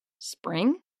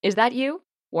Spring? Is that you?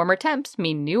 Warmer temps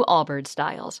mean new Allbirds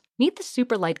styles. Meet the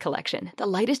Super Light Collection, the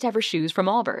lightest ever shoes from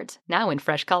Allbirds, now in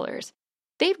fresh colors.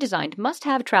 They've designed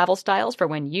must-have travel styles for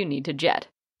when you need to jet.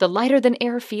 The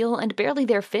lighter-than-air feel and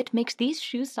barely-there fit makes these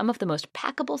shoes some of the most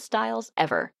packable styles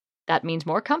ever. That means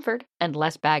more comfort and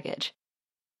less baggage.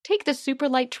 Take the Super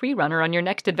Light Tree Runner on your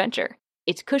next adventure.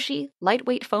 Its cushy,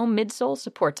 lightweight foam midsole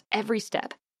supports every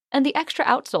step, and the extra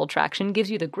outsole traction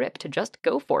gives you the grip to just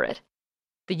go for it.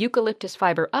 The eucalyptus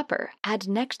fiber upper adds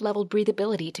next-level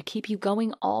breathability to keep you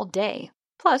going all day.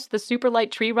 Plus, the Super Light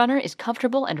Tree Runner is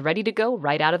comfortable and ready to go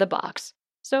right out of the box.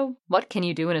 So, what can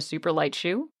you do in a super light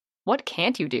shoe? What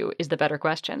can't you do is the better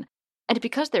question. And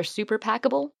because they're super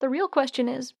packable, the real question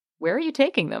is, where are you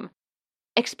taking them?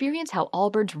 Experience how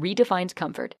Allbirds redefines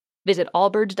comfort. Visit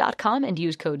allbirds.com and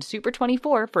use code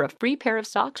SUPER24 for a free pair of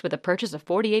socks with a purchase of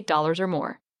 $48 or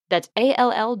more. That's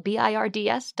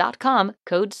ALLBIRDS.com,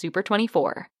 code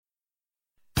SUPER24.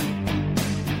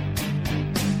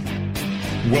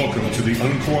 Welcome to the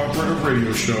Uncooperative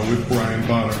Radio Show with Brian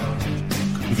Bonner,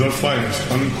 the finest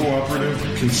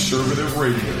uncooperative conservative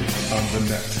radio on the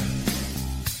net.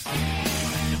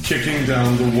 Kicking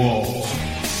down the walls,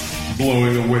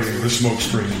 blowing away the smoke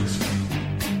screens.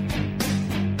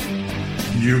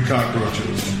 You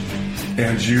cockroaches,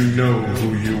 and you know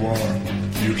who you are.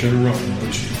 You can run,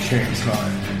 but you can't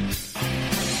hide.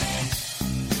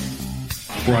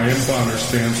 Brian Bonner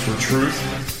stands for truth,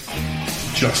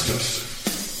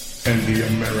 justice, and the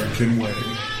American way.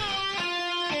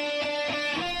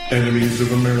 Enemies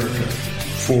of America,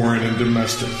 foreign and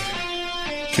domestic,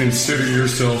 consider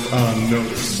yourself on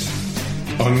notice.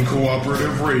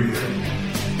 Uncooperative Radio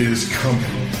is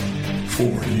coming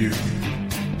for you.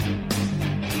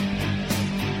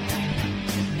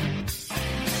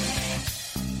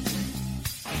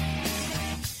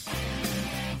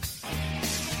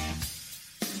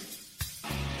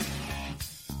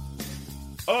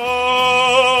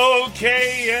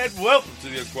 Okay, and welcome to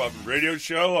the Uncooperative Radio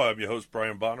Show. I'm your host,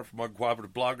 Brian Bonner from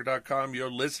UncooperativeBlogger.com. You're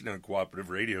listening to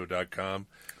UncooperativeRadio.com.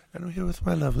 And I'm here with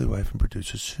my lovely wife and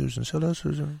producer, Susan. Hello,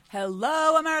 Susan.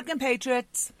 Hello, American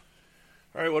Patriots.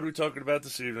 All right, what are we talking about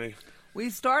this evening? We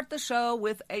start the show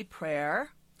with a prayer,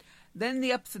 then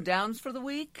the ups and downs for the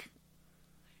week.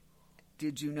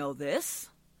 Did you know this?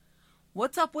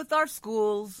 What's up with our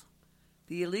schools?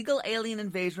 The illegal alien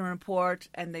invasion report,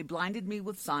 and they blinded me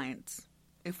with science,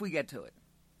 if we get to it.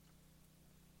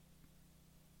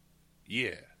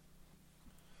 Yeah.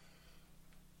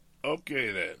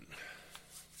 Okay, then.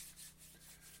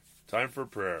 Time for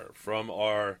prayer from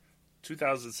our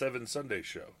 2007 Sunday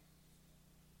show.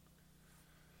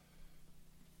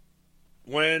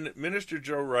 When Minister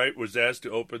Joe Wright was asked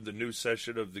to open the new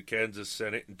session of the Kansas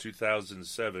Senate in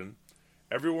 2007,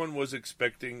 everyone was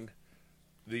expecting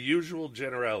the usual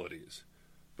generalities,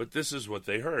 but this is what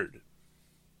they heard.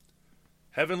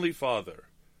 Heavenly Father,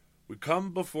 we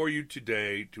come before you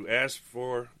today to ask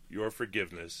for your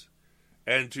forgiveness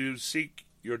and to seek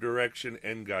your direction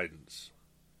and guidance.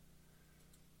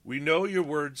 We know your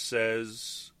word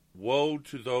says, "Woe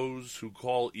to those who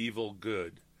call evil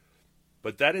good,"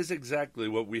 but that is exactly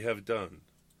what we have done.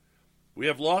 We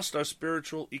have lost our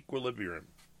spiritual equilibrium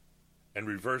and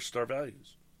reversed our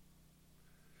values.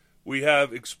 We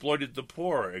have exploited the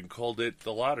poor and called it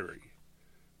the lottery.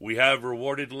 We have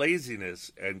rewarded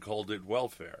laziness and called it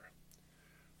welfare.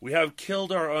 We have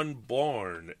killed our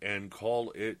unborn and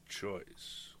called it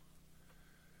choice.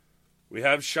 We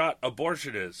have shot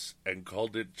abortionists and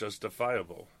called it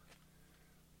justifiable.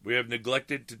 We have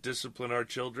neglected to discipline our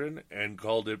children and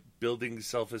called it building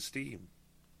self-esteem.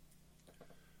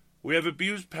 We have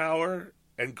abused power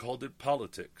and called it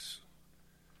politics.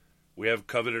 We have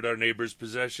coveted our neighbor's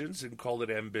possessions and called it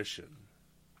ambition.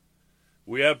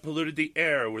 We have polluted the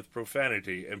air with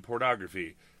profanity and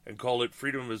pornography and called it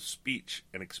freedom of speech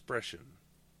and expression.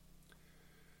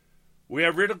 We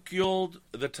have ridiculed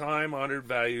the time-honored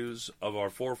values of our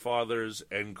forefathers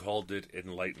and called it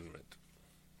enlightenment.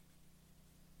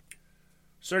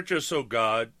 Search us, O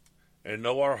God, and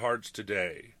know our hearts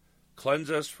today.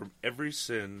 Cleanse us from every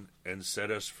sin and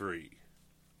set us free.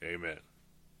 Amen.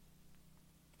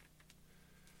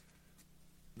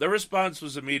 The response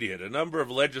was immediate. A number of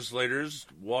legislators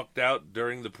walked out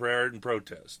during the prayer and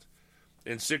protest.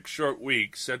 In 6 short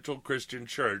weeks, Central Christian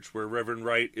Church, where Reverend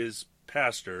Wright is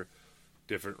pastor,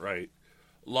 different Wright,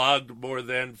 logged more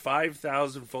than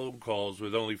 5,000 phone calls,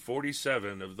 with only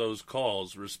 47 of those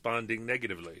calls responding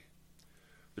negatively.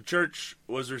 The church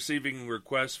was receiving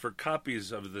requests for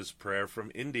copies of this prayer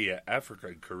from India, Africa,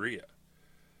 and Korea.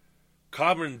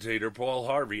 Commentator Paul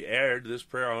Harvey aired this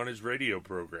prayer on his radio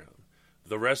program.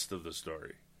 The rest of the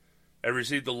story. and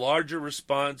received a larger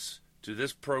response to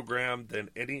this program than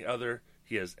any other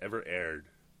he has ever aired.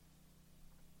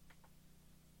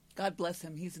 God bless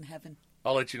him. He's in heaven.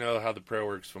 I'll let you know how the prayer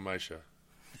works for my show.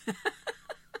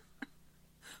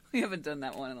 We haven't done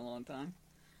that one in a long time.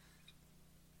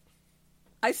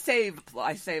 I save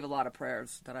a lot of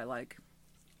prayers that I like.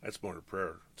 That's more than a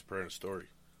prayer. It's a prayer and a story.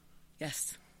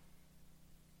 Yes.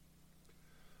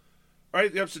 All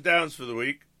right, the ups and downs for the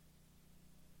week.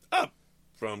 Up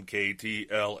from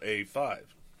KTLA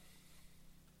 5.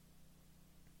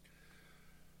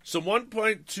 Some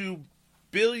 1.2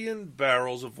 billion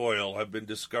barrels of oil have been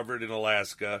discovered in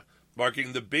Alaska,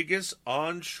 marking the biggest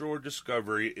onshore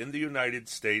discovery in the United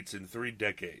States in 3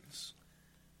 decades.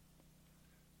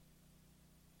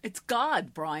 It's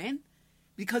God, Brian,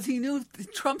 because he knew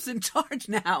Trump's in charge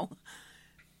now.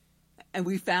 And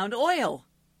we found oil.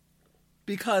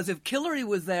 Because if Hillary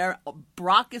was there,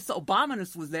 Barack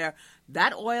Obama was there,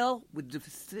 that oil would be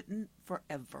sitting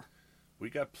forever. We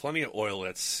got plenty of oil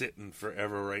that's sitting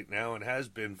forever right now and has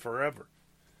been forever.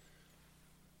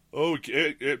 Oh,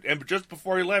 and just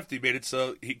before he left, he made it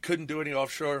so he couldn't do any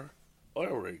offshore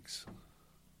oil rigs.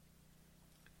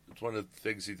 It's one of the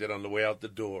things he did on the way out the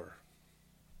door.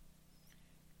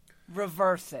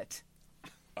 Reverse it.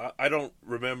 I don't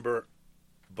remember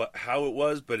how it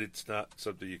was, but it's not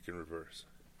something you can reverse.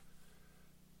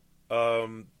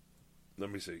 Let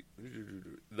me see.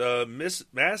 The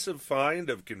massive find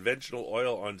of conventional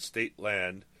oil on state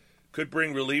land could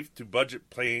bring relief to budget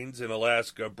pains in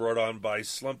Alaska brought on by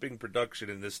slumping production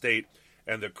in the state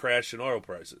and the crash in oil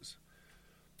prices.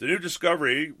 The new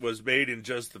discovery was made in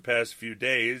just the past few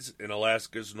days in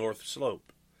Alaska's North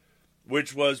Slope,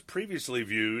 which was previously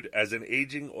viewed as an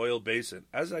aging oil basin.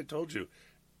 As I told you,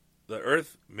 the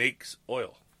earth makes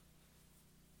oil.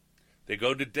 They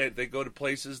go to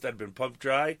places that have been pumped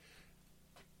dry,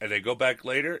 and they go back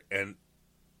later, and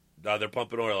now they're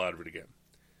pumping oil out of it again.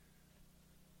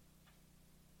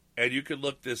 And you can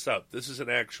look this up. This is an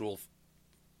actual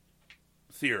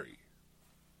theory.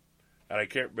 And I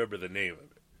can't remember the name of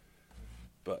it.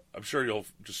 But I'm sure you'll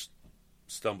just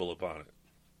stumble upon it.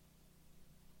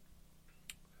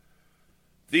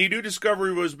 The new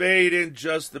discovery was made in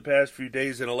just the past few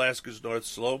days in Alaska's North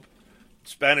Slope.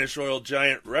 Spanish oil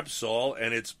giant Repsol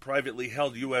and its privately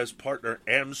held U.S. partner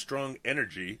Armstrong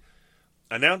Energy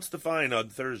announced the find on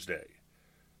Thursday,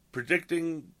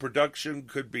 predicting production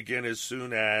could begin as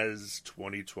soon as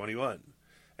 2021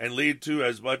 and lead to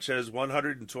as much as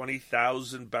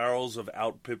 120,000 barrels of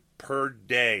output per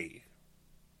day.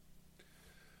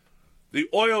 The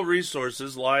oil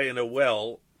resources lie in a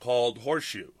well called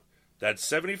Horseshoe that's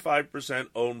 75%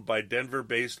 owned by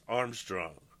Denver-based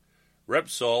Armstrong.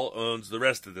 Repsol owns the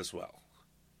rest of this well.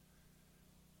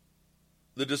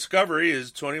 The discovery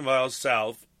is 20 miles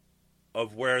south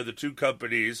of where the two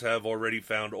companies have already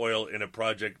found oil in a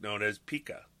project known as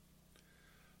EPISODE.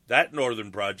 That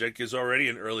northern project is already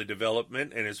in early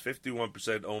development and is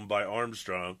 51% owned by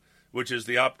Armstrong, which is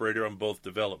the operator on both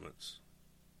developments.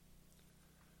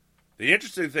 The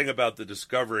interesting thing about the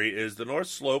discovery is the North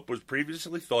Slope was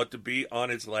previously thought to be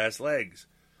on its last legs.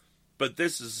 But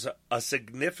this is a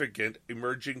significant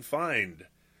emerging find,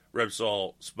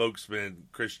 Repsol spokesman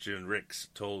Christian Ricks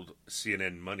told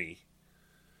CNN Money.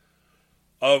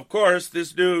 Of course,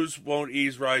 this news won't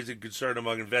ease rising concern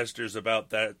among investors about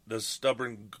the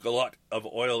stubborn glut of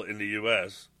oil in the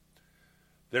U.S.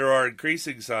 There are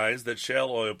increasing signs that shale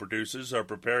oil producers are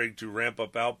preparing to ramp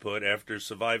up output after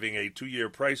surviving a 2-year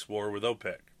price war with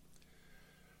OPEC.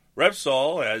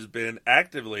 Repsol has been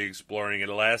actively exploring in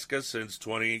Alaska since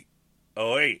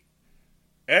 2008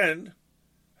 and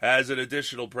has an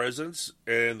additional presence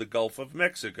in the Gulf of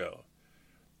Mexico.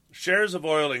 Shares of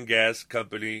oil and gas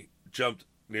company jumped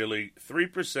nearly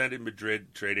 3% in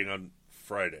Madrid, trading on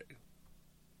Friday.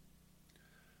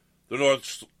 The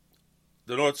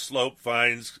North Slope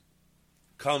finds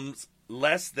comes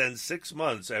less than 6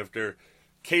 months after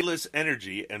Kalis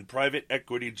Energy and private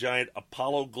equity giant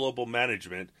Apollo Global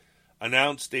Management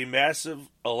announced a massive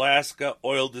Alaska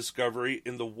oil discovery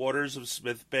in the waters of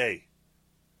Smith Bay.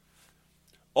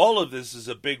 All of this is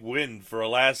a big win for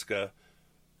Alaska,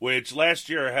 which last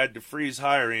year had to freeze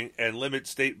hiring and limit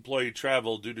state employee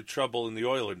travel due to trouble in the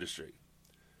oil industry.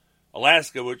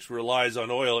 Alaska, which relies on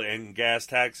oil and gas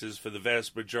taxes for the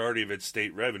vast majority of its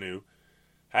state revenue,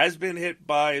 has been hit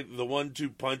by the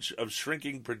 1-2 punch of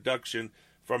shrinking production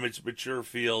from its mature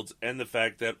fields and the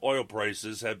fact that oil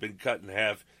prices have been cut in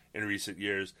half in recent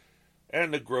years,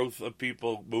 and the growth of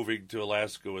people moving to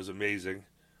Alaska was amazing.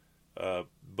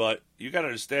 But you got to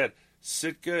understand,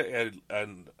 Sitka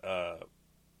and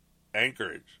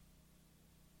Anchorage,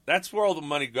 That's where all the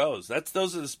money goes.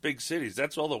 Those are the big cities.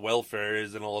 That's where all the welfare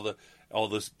is and all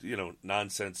this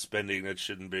nonsense spending that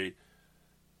shouldn't be.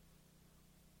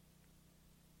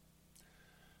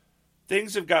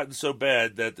 Things have gotten so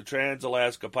bad that the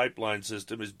Trans-Alaska Pipeline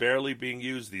system is barely being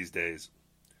used these days.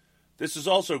 This is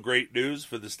also great news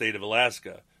for the state of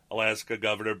Alaska. Alaska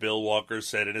Governor Bill Walker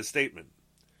said in a statement,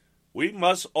 "We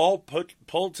must all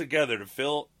pull together to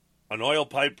fill an oil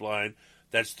pipeline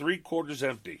that's 3/4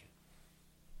 empty."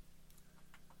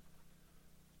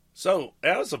 So,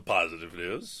 that was some positive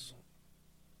news.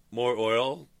 More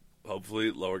oil, hopefully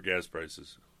lower gas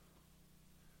prices.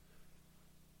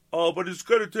 Oh, but it's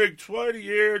going to take 20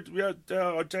 years,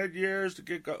 10 years to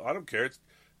get going. I don't care. It's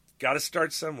got to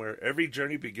start somewhere. Every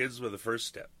journey begins with the first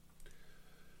step.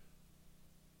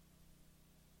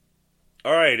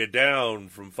 All right, a down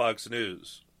from Fox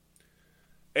News.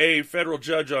 A federal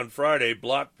judge on Friday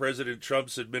blocked President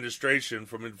Trump's administration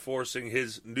from enforcing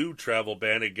his new travel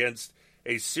ban against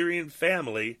a Syrian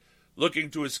family looking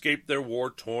to escape their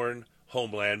war-torn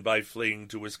homeland by fleeing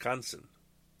to Wisconsin.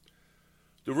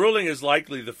 The ruling is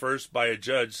likely the first by a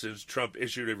judge since Trump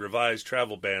issued a revised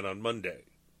travel ban on Monday.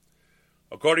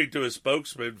 According to a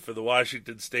spokesman for the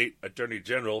Washington State Attorney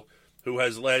General, who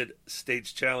has led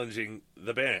states challenging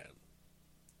the ban.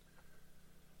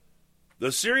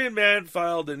 The Syrian man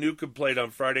filed a new complaint on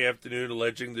Friday afternoon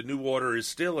alleging the new order is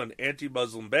still an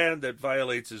anti-Muslim ban that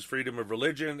violates his freedom of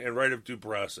religion and right of due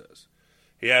process.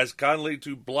 He asked Connolly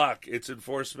to block its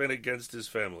enforcement against his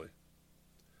family.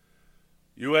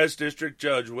 U.S. District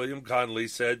Judge William Connolly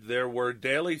said there were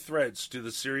daily threats to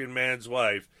the Syrian man's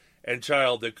wife and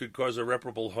child that could cause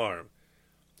irreparable harm.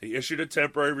 He issued a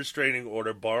temporary restraining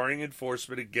order barring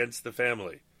enforcement against the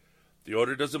family. The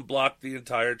order doesn't block the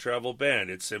entire travel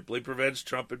ban. It simply prevents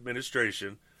Trump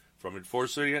administration from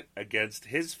enforcing it against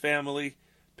his family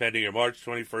pending a March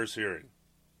 21st hearing.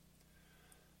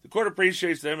 The court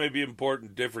appreciates there may be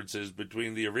important differences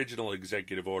between the original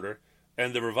executive order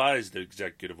and the revised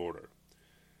executive order.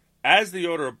 As the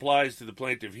order applies to the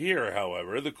plaintiff here,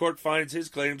 however, the court finds his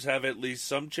claims have at least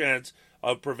some chance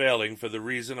of prevailing for the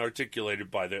reason articulated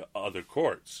by the other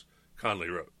courts, Connolly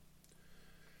wrote.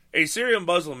 A Syrian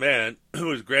Muslim man who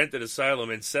was granted asylum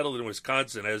and settled in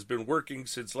Wisconsin has been working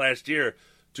since last year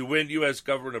to win U.S.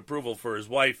 government approval for his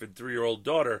wife and 3-year-old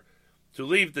daughter to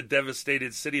leave the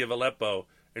devastated city of Aleppo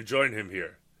and join him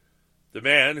here. The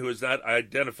man, who is not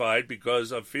identified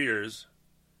because of fears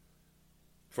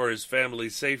for his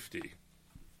family's safety.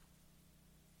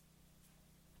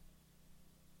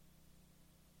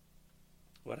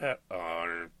 What happened?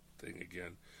 Oh, thing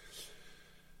again.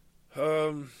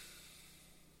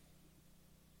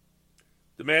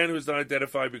 The man, who is not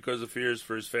identified because of fears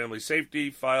for his family's safety,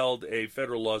 filed a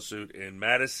federal lawsuit in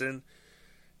Madison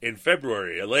in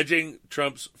February, alleging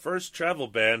Trump's first travel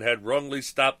ban had wrongly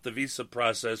stopped the visa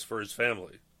process for his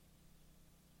family.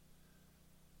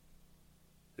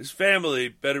 His family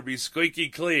better be squeaky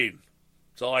clean.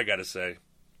 That's all I got to say.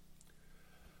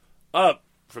 Up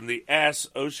from the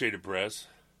Associated Press,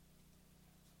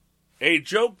 a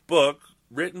joke book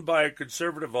written by a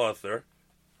conservative author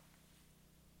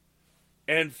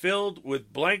and filled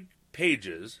with blank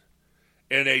pages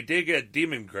and a dig at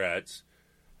Democrats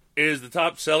is the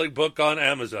top-selling book on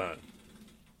Amazon.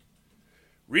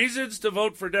 Reasons to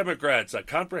Vote for Democrats, a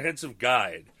comprehensive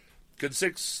guide,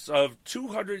 consists of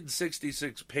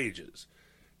 266 pages.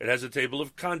 It has a table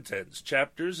of contents,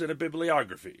 chapters, and a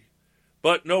bibliography,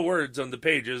 but no words on the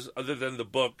pages other than the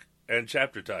book and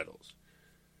chapter titles.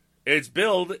 It's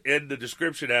billed in the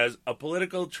description as a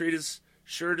political treatise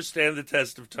sure to stand the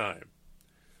test of time.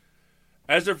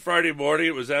 As of Friday morning,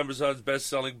 it was Amazon's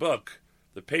best-selling book.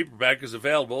 The paperback is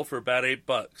available for about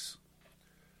 $8.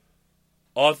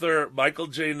 Author Michael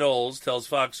J. Knowles tells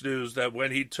Fox News that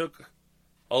when he took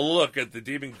a look at the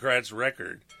Democrats'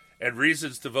 record and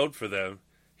reasons to vote for them,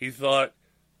 he thought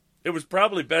it was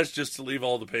probably best just to leave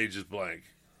all the pages blank.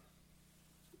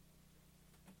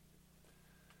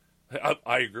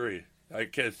 I agree. I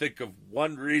can't think of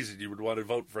one reason you would want to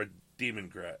vote for a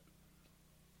Democrat.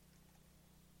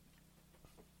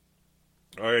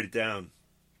 I'll write it down.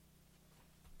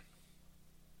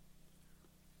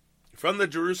 From the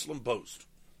Jerusalem Post.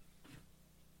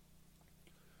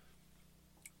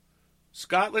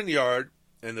 Scotland Yard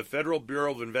and the Federal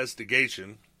Bureau of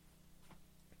Investigation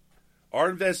are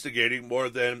investigating more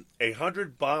than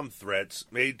 100 bomb threats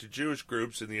made to Jewish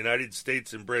groups in the United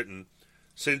States and Britain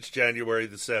since January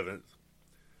the 7th.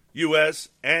 U.S.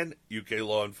 and U.K.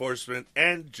 law enforcement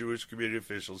and Jewish community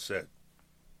officials said.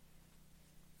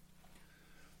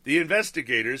 The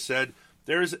investigators said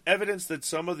there is evidence that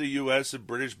some of the U.S. and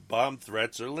British bomb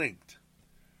threats are linked.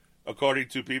 according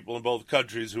to people in both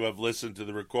countries who have listened to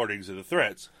the recordings of the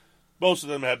threats. Most of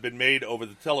them have been made over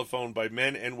the telephone by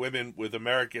men and women with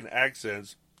American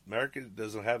accents. America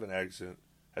doesn't have an accent,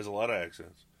 has a lot of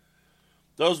accents.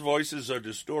 Those voices are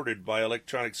distorted by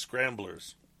electronic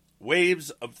scramblers. Waves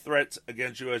of threats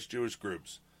against U.S. Jewish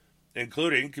groups,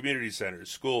 including community centers,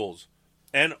 schools,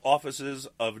 and offices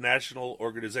of national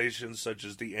organizations such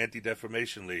as the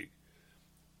Anti-Defamation League,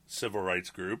 civil rights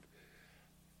group,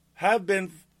 have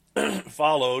been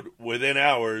followed within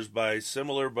hours by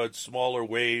similar but smaller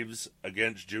waves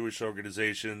against Jewish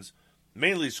organizations,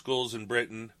 mainly schools in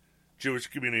Britain, Jewish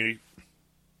community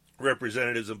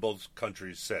representatives in both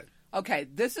countries said. Okay,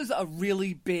 this is a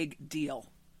really big deal.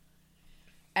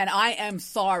 And I am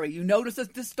sorry. You notice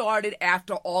that this started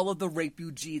after all of the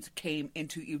refugees came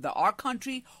into either our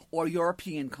country or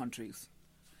European countries.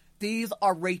 These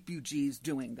are refugees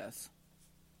doing this.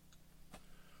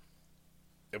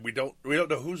 And we don't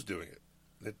know who's doing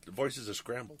it. The voices are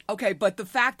scrambled. Okay, but the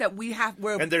fact that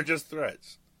and they're just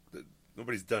threats.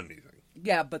 Nobody's done anything.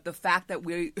 Yeah, but the fact that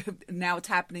now it's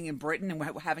happening in Britain and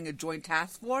we're having a joint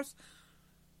task force.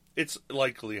 It's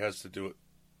likely has to do with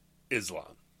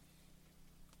Islam.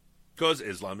 Because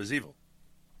Islam is evil.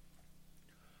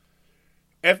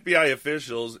 FBI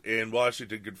officials in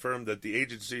Washington confirmed that the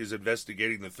agency is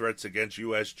investigating the threats against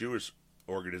U.S. Jewish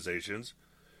organizations.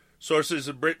 Sources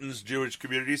in Britain's Jewish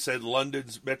community said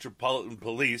London's Metropolitan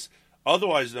Police,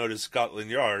 otherwise known as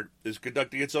Scotland Yard, is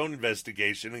conducting its own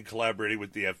investigation and collaborating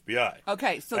with the FBI.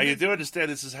 Okay, so now, you do understand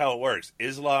this is how it works.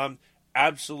 Islam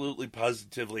absolutely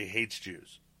positively hates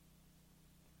Jews.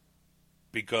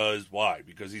 Because, why?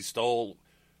 Because he stole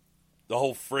the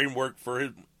whole framework for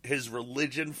his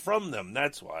religion from them.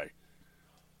 That's why.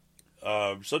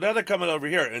 So now they're coming over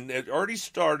here, and they're already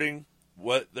starting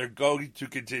what they're going to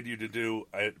continue to do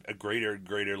at a greater and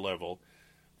greater level.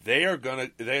 They are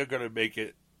gonna make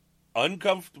it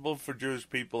uncomfortable for Jewish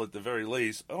people at the very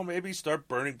least. Oh, maybe start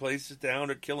burning places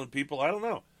down or killing people. I don't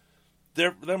know.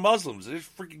 They're Muslims. They're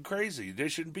freaking crazy. They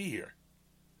shouldn't be here.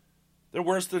 They're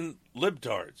worse than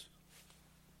libtards.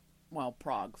 Well,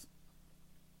 progs.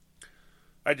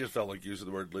 I just felt like using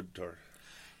the word libtard.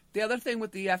 The other thing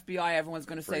with the FBI, everyone's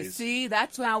going to say, see,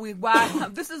 that's how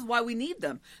this is why we need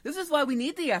them. This is why we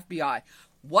need the FBI.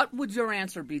 What would your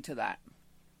answer be to that?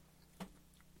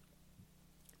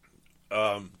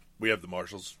 We have the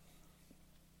marshals.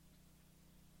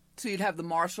 So you'd have the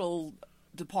Marshal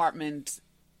Department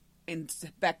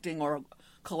inspecting or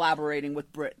collaborating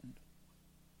with Britain.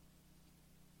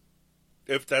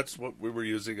 If that's what we were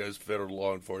using as federal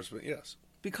law enforcement, yes.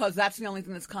 Because that's the only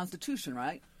thing that's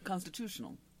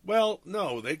constitutional. Well,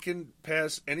 no, they can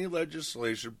pass any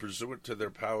legislation pursuant to their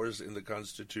powers in the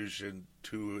Constitution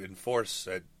to enforce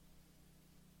said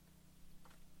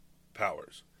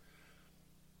powers.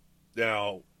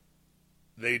 Now,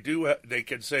 they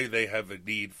can say they have a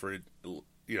need for,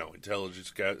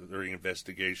 intelligence gathering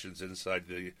investigations inside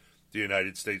the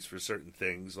United States for certain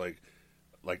things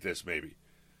like this maybe.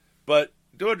 But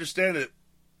do understand that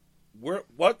where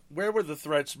were the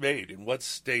threats made? In what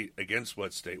state? Against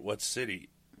what state? What city?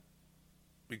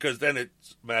 Because then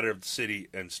it's a matter of city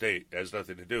and state. It has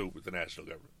nothing to do with the national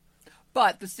government.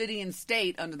 But the city and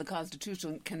state under the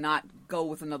Constitution cannot go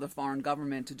with another foreign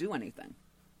government to do anything.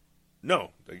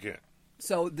 No, they can't.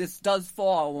 So this does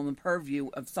fall on the purview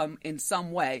of in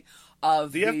some way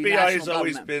of the FBI national has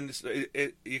always government.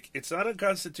 been. It's not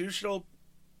unconstitutional,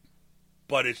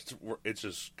 but it's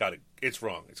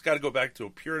wrong. It's got to go back to a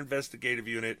pure investigative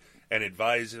unit and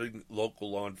advising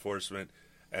local law enforcement,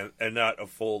 and not a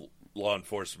full law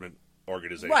enforcement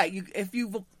organization. Right. If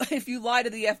you lie to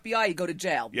the FBI, you go to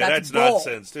jail. Yeah, that's bull.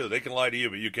 nonsense too. They can lie to you,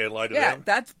 but you can't lie to them. Yeah,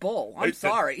 that's bull. I'm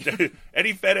sorry.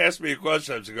 Any Fed asked me a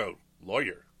question, I was go,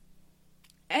 lawyer.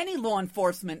 Any law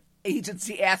enforcement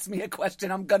agency asks me a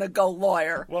question, I'm going to go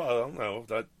lawyer. Well, I don't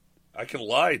know. I can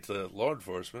lie to law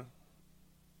enforcement.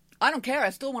 I don't care. I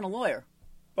still want a lawyer.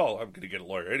 Well, I'm going to get a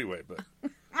lawyer anyway, but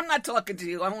I'm not talking to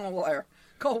you. I want a lawyer.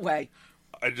 Go away.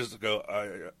 I just go,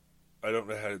 I don't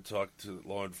know how to talk to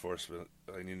law enforcement.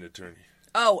 I need an attorney.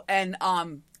 Oh, and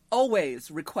always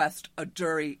request a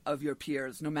jury of your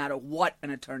peers, no matter what an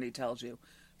attorney tells you.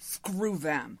 Screw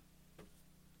them.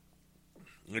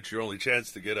 It's your only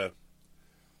chance to get a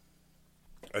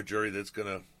jury that's going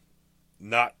to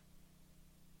not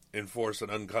enforce an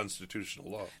unconstitutional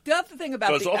law. The other thing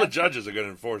about because all the judges are going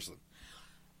to enforce them.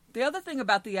 The other thing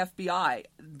about the FBI,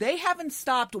 they haven't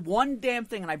stopped one damn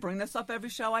thing, and I bring this up every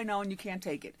show I know, and you can't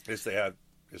take it. Yes, they have.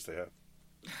 Yes, they have.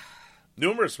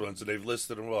 Numerous ones, and they've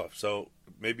listed them off. So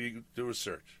maybe you do a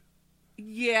search.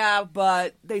 Yeah,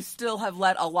 but they still have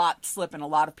let a lot slip, and a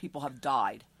lot of people have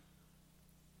died.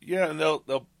 Yeah, and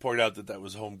they'll point out that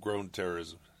was homegrown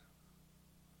terrorism.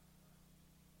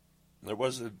 There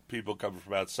wasn't people coming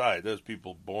from outside. Those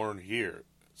people born here,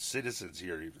 citizens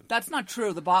here even. That's not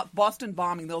true. The Boston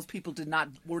bombing, those people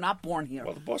were not born here.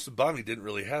 Well, the Boston bombing didn't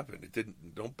really happen. It didn't.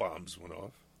 No bombs went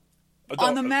off.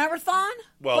 On the marathon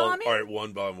bombing? All right,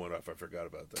 one bomb went off. I forgot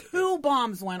about that. 2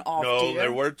 bombs went off, No, dear.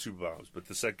 there were 2 bombs, but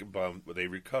the second bomb they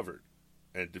recovered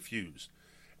and defused.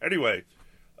 Anyway,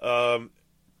 and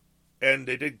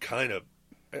they did kind of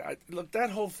look.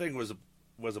 That whole thing was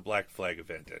a black flag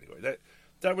event. Anyway,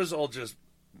 that was all just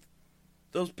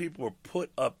those people were put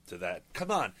up to that.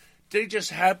 Come on, they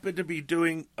just happened to be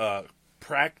doing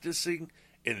practicing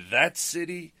in that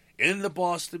city. In the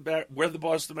Boston, where the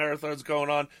Boston Marathon's going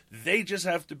on, they just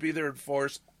have to be there in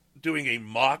force, doing a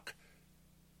mock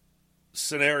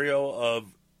scenario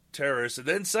of terrorists, and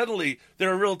then suddenly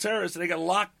they're a real terrorist, and they got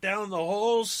locked down the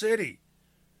whole city.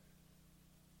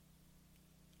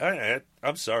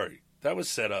 I'm sorry, that was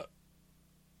set up.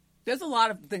 There's a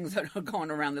lot of things that are going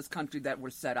around this country that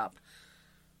were set up.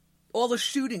 All the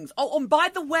shootings. Oh, and by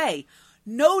the way,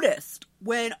 noticed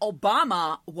when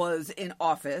Obama was in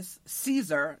office,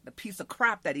 Caesar, the piece of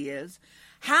crap that he is,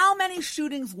 how many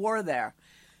shootings were there?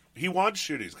 He wants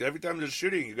shootings. Every time there's a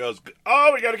shooting, he goes,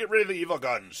 "Oh, we got to get rid of the evil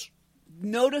guns."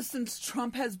 Notice since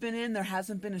Trump has been in, there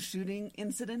hasn't been a shooting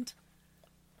incident?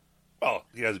 Well,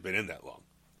 he hasn't been in that long.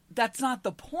 That's not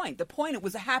the point. The point, it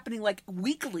was happening like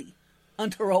weekly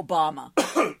under Obama.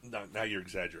 Now you're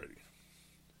exaggerating.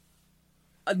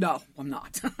 No, I'm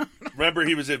not. Remember,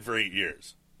 he was in for 8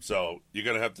 years. So you're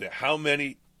going to have to... How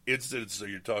many incidents are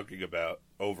you talking about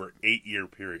over an 8-year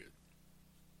period?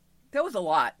 There was a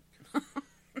lot.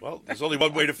 Well, there's only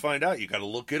one way to find out. You got to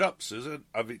look it up, Susan.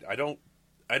 I mean, I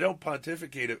don't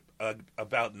pontificate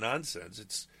about nonsense.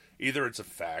 It's either it's a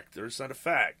fact or it's not a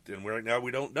fact. And right now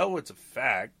we don't know it's a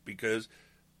fact because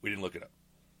we didn't look it up.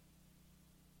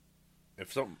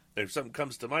 If something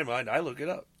comes to my mind, I look it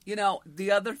up. You know,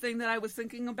 the other thing that I was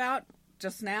thinking about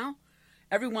just now,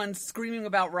 everyone's screaming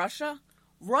about Russia.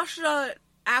 Russia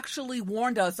actually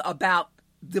warned us about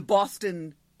the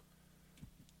Boston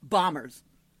bombers.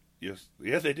 Yes.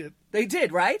 Yeah, they did. They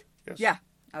did, right? Yes. Yeah.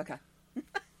 Okay.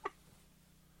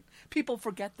 People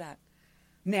forget that.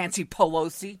 Nancy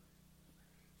Pelosi.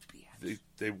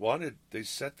 They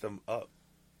set them up.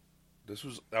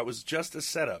 That was just a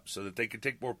setup so that they could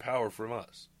take more power from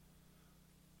us.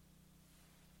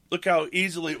 Look how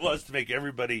easily it was to make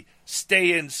everybody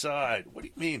stay inside. What do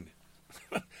you mean?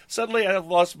 Suddenly I have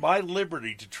lost my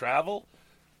liberty to travel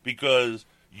because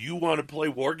you want to play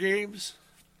war games?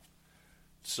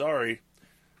 Sorry.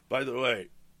 By the way,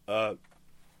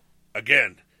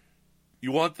 again,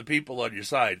 you want the people on your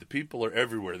side. The people are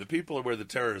everywhere. The people are where the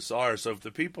terrorists are. So if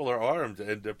the people are armed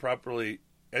and they're properly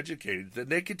educated, then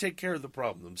they can take care of the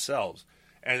problem themselves.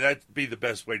 And that'd be the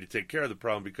best way to take care of the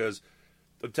problem because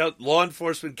law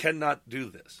enforcement cannot do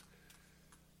this.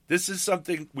 This is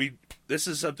something we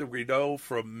know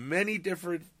from many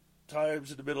different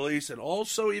times in the Middle East and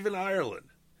also even Ireland.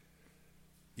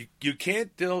 You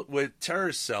can't deal with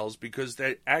terrorist cells because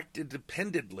they act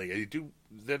independently.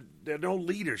 There's no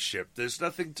leadership. There's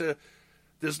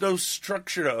no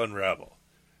structure to unravel.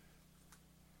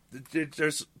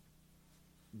 There's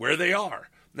where they are.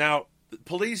 Now, the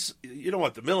police, you don't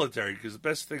want the military because the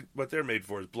best thing, what they're made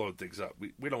for is blowing things up.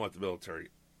 We don't want the military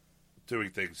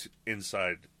doing things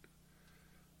inside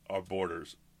our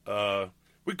borders.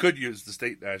 We could use the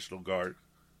State National Guard.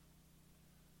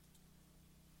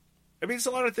 I mean, it's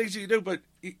a lot of things you can do, but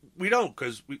we don't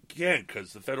because we can't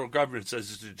because the federal government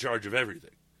says it's in charge of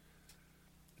everything.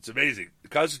 It's amazing. The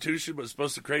Constitution was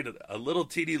supposed to create a little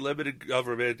teeny limited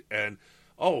government, and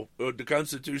the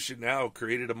Constitution now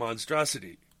created a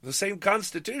monstrosity. The same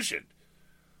Constitution.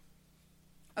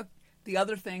 The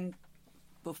other thing,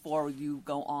 before you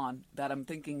go on, that I'm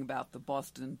thinking about the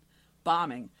Boston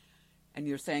bombing, and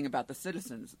you're saying about the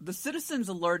citizens. The citizens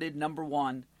alerted, number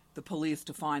one, the police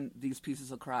to find these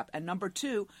pieces of crap. And number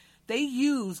two, they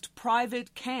used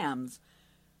private cams.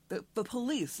 The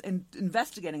police and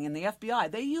investigating in the FBI,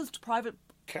 they used private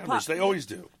cameras. They always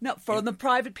do. No, for the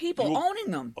private people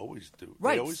owning them. Always do.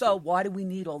 Right. So why do we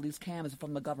need all these cameras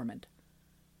from the government?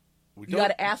 You got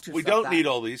to ask yourself We don't that. need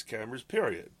all these cameras,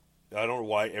 period. I don't know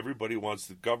why everybody wants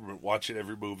the government watching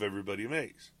every move everybody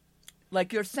makes.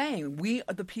 Like you're saying, we,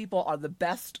 the people, are the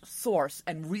best source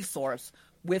and resource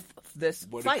with this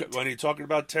fight. When you're talking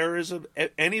about terrorism,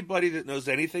 anybody that knows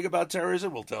anything about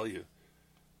terrorism will tell you.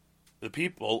 The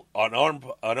people, unarmed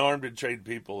and trained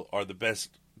people, are the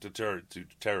best deterrent to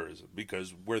terrorism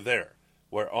because we're there.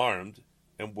 We're armed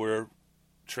and we're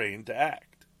trained to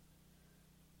act.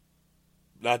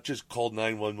 not just call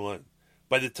 911.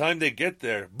 By the time they get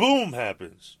there, boom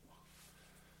happens.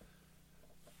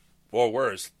 Or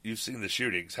worse, you've seen the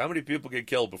shootings. How many people get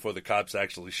killed before the cops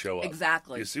actually show up?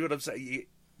 Exactly. You see what I'm saying?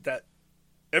 That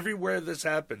everywhere this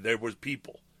happened, there was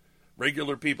people.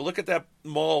 Regular people. Look at that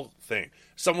mall thing.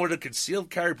 Someone with a concealed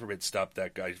carry permit stopped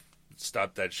that guy,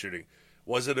 stopped that shooting.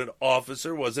 Was it an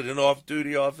officer? Was it an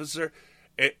off-duty officer?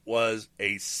 It was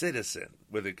a citizen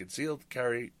with a concealed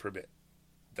carry permit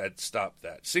that stopped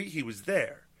that. See, he was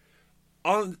there.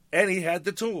 And he had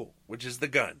the tool, which is the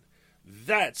gun.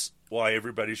 That's why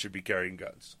everybody should be carrying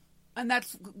guns. And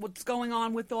that's what's going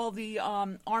on with all the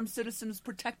armed citizens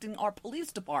protecting our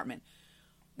police department.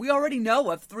 We already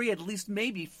know of 3, at least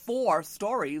maybe 4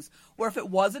 stories where if it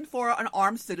wasn't for an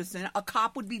armed citizen, a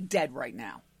cop would be dead right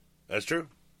now. That's true.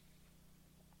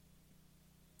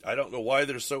 I don't know why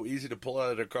they're so easy to pull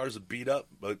out of their cars and beat up,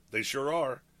 but they sure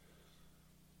are.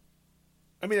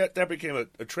 I mean, that became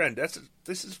a trend.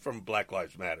 This is from Black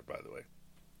Lives Matter, by the way.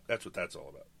 That's what that's all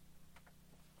about.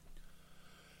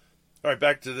 All right,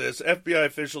 back to this. FBI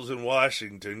officials in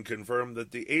Washington confirmed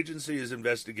that the agency is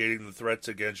investigating the threats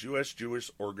against U.S.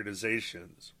 Jewish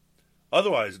organizations,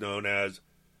 otherwise known as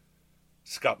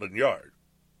Scotland Yard,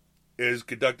 is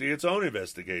conducting its own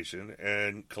investigation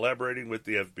and collaborating with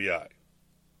the FBI.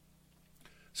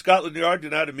 Scotland Yard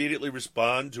did not immediately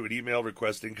respond to an email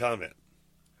requesting comment.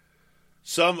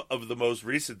 Some of the most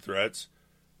recent threats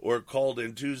were called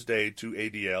in Tuesday to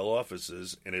ADL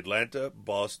offices in Atlanta,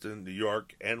 Boston, New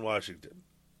York, and Washington.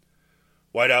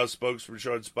 White House spokesman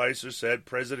Sean Spicer said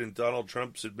President Donald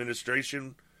Trump's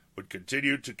administration would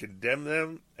continue to condemn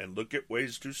them and look at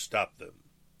ways to stop them.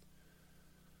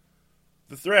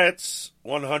 The threats,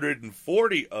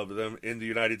 140 of them in the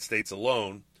United States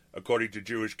alone, according to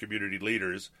Jewish community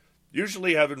leaders,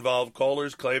 usually have involved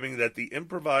callers claiming that the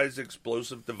improvised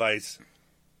explosive device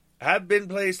have been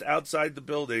placed outside the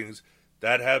buildings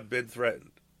that have been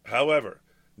threatened. However,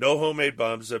 no homemade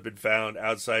bombs have been found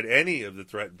outside any of the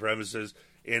threatened premises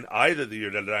in either the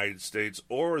United States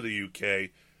or the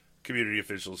UK, community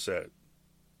officials said.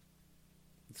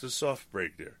 It's a soft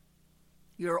break there.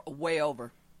 You're way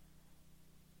over.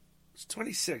 It's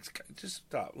 26. Just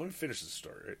stop. Let me finish the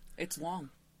story. Right? It's long.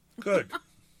 Good.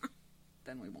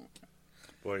 Then we won't.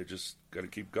 Boy, you just got to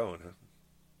keep going, huh?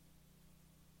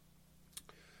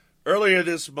 Earlier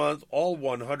this month, all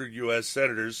 100 U.S.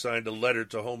 senators signed a letter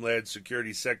to Homeland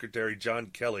Security Secretary John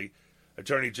Kelly,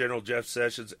 Attorney General Jeff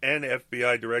Sessions, and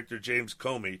FBI Director James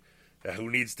Comey, who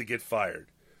needs to get fired,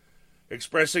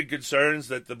 expressing concerns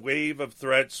that the wave of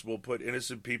threats will put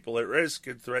innocent people at risk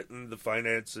and threaten the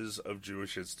finances of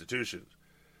Jewish institutions.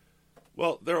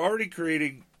 Well, they're already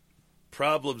creating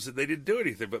problems, and they didn't do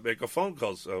anything but make a phone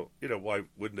call, so, why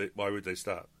would they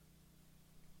stop?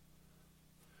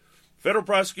 Federal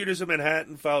prosecutors in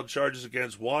Manhattan filed charges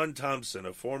against Juan Thompson,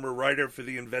 a former writer for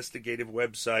the investigative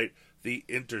website The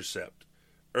Intercept,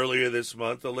 earlier this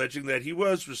month, alleging that he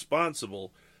was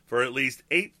responsible for at least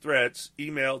 8 threats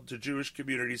emailed to Jewish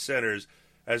community centers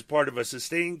as part of a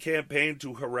sustained campaign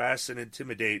to harass and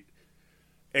intimidate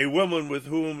a woman with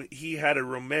whom he had a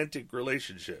romantic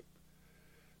relationship.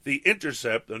 The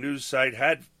Intercept, the news site,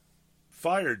 had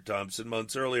fired Thompson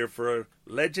months earlier for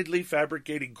allegedly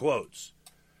fabricating quotes.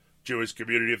 Jewish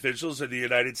community officials in the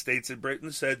United States and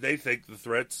Britain said they think the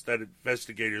threats that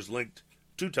investigators linked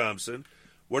to Thompson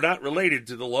were not related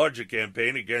to the larger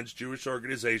campaign against Jewish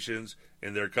organizations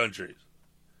in their countries.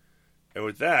 And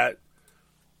with that,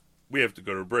 we have to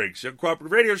go to breaks. The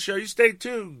Uncooperative Radio Show, you stay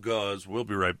tuned, because we'll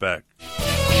be right back.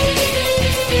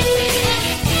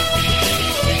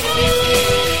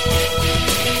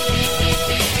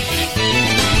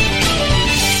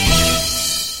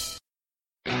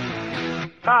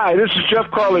 Hi, this is Jeff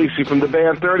Carlisi from the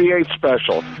band 38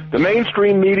 Special. The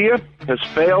mainstream media has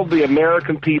failed the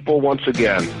American people once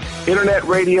again. Internet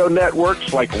radio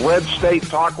networks like Red State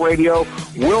Talk Radio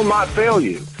will not fail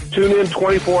you. Tune in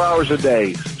 24 hours a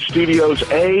day. Studios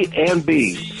A and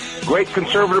B. Great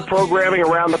conservative programming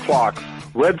around the clock.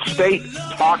 Red State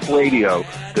Talk Radio,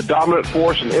 the dominant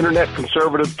force in Internet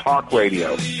conservative talk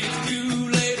radio.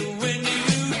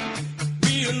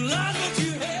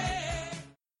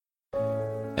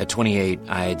 At 28,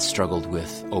 I had struggled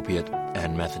with opiate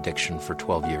and meth addiction for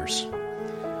 12 years.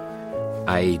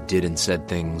 I did and said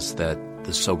things that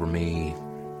the sober me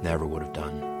never would have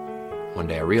done. One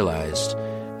day I realized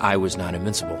I was not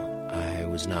invincible. I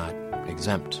was not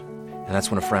exempt. And that's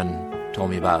when a friend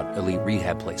told me about elite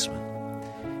rehab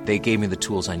placement. They gave me the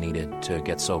tools I needed to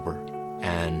get sober,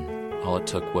 and all it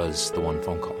took was the one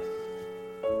phone call.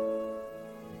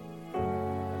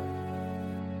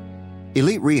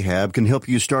 Elite Rehab can help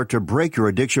you start to break your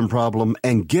addiction problem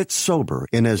and get sober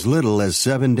in as little as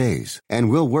 7 days. And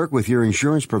we'll work with your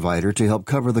insurance provider to help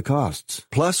cover the costs.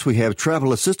 Plus, we have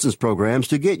travel assistance programs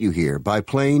to get you here by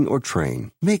plane or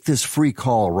train. Make this free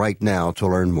call right now to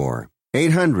learn more.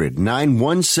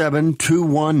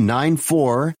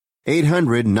 800-917-2194.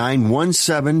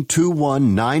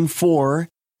 800-917-2194.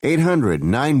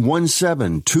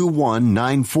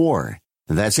 800-917-2194.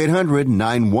 That's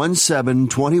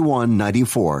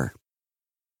 800-917-2194.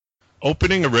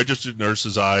 Opening a Registered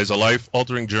Nurse's Eyes, A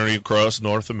Life-Altering Journey Across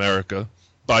North America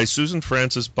by Susan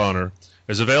Francis Bonner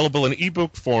is available in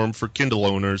ebook form for Kindle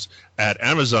owners at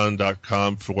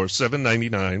Amazon.com for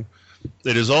 $7.99.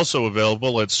 It is also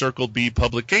available at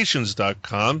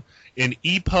CircleBPublications.com in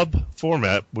EPUB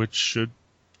format, which should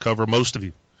cover most of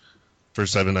you, for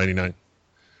 $7.99.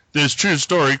 This true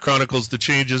story chronicles the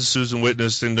changes Susan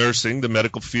witnessed in nursing, the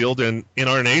medical field, and in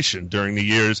our nation during the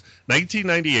years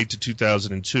 1998 to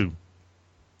 2002.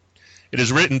 It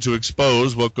is written to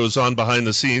expose what goes on behind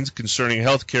the scenes concerning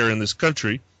health care in this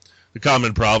country, the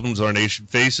common problems our nation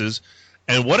faces,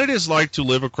 and what it is like to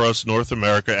live across North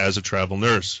America as a travel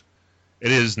nurse.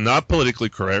 It is not politically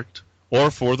correct or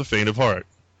for the faint of heart.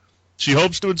 She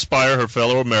hopes to inspire her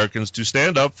fellow Americans to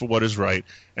stand up for what is right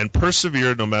and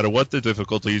persevere no matter what the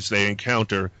difficulties they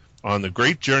encounter on the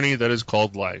great journey that is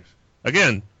called life.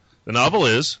 Again, the novel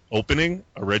is Opening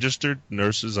a Registered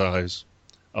Nurse's Eyes,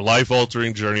 A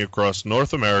Life-Altering Journey Across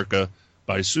North America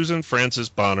by Susan Francis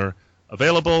Bonner,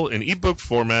 available in ebook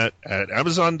format at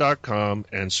Amazon.com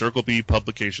and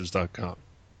CircleBPublications.com.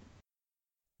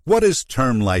 What is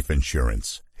term life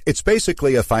insurance? It's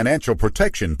basically a financial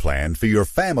protection plan for your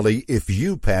family if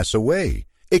you pass away.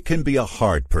 It can be a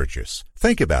hard purchase.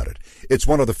 Think about it. It's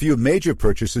one of the few major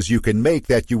purchases you can make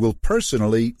that you will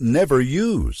personally never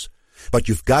use. But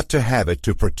you've got to have it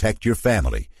to protect your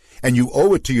family. And you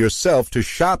owe it to yourself to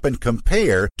shop and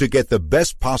compare to get the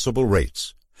best possible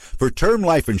rates. For term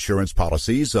life insurance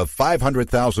policies of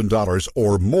 $500,000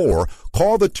 or more,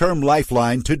 call the Term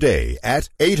Lifeline today at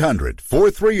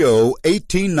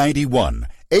 800-430-1891.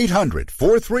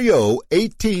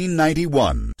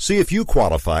 800-430-1891. See if you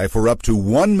qualify for up to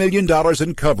 $1 million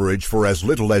in coverage for as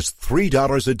little as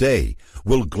 $3 a day.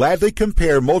 We'll gladly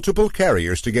compare multiple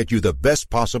carriers to get you the best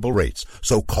possible rates.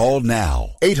 So call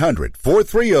now.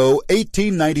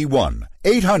 800-430-1891.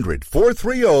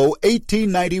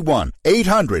 800-430-1891.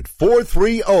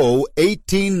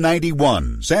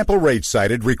 800-430-1891. Sample rate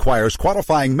cited requires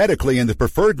qualifying medically in the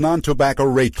preferred non-tobacco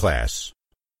rate class.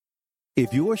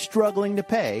 If you're struggling to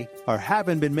pay or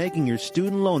haven't been making your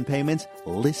student loan payments,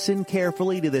 listen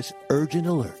carefully to this urgent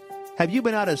alert. Have you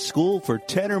been out of school for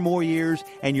 10 or more years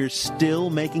and you're still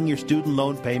making your student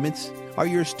loan payments? Are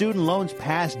your student loans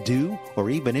past due or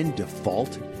even in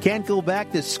default? Can't go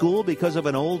back to school because of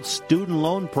an old student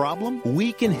loan problem?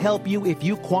 We can help you if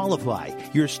you qualify.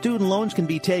 Your student loans can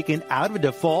be taken out of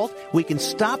default. We can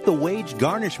stop the wage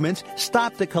garnishments,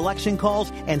 stop the collection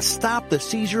calls, and stop the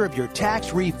seizure of your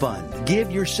tax refund.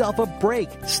 Give yourself a break.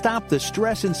 Stop the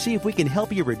stress and see if we can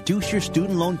help you reduce your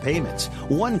student loan payments.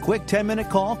 One quick 10-minute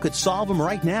call could solve them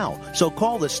right now. So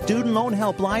call the Student Loan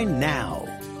Helpline now.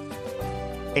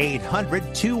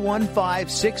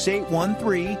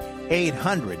 800-215-6813.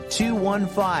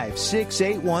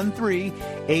 800-215-6813.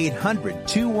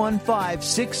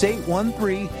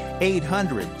 800-215-6813.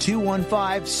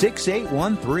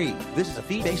 800-215-6813. This is a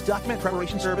fee-based document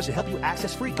preparation service to help you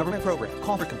access free government programs.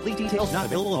 Call for complete details. Not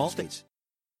available in all states.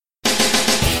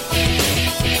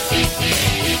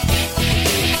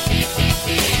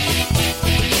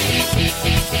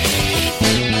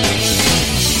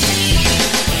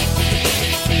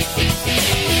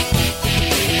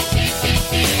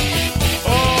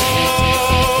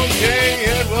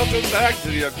 Welcome back to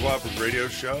the Uncooperative Radio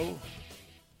Show.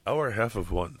 Hour half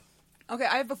of one. Okay,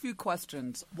 I have a few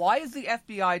questions. Why is the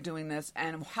FBI doing this,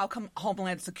 and how come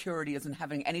Homeland Security isn't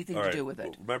having anything to do with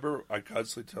it? Remember, I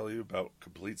constantly tell you about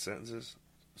complete sentences?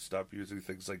 Stop using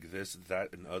things like this,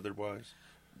 that, and otherwise.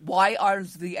 Why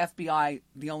is the FBI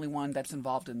the only one that's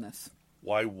involved in this?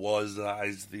 Why was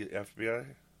I the FBI?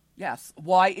 Yes.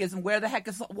 Why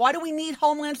do we need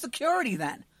Homeland Security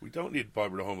then? We don't need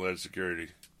Department of Homeland Security.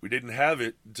 We didn't have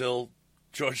it until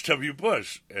George W.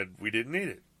 Bush, and we didn't need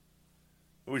it.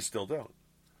 We still don't.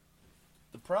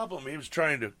 The problem he was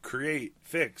trying to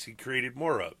fix, he created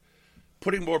more of.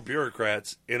 Putting more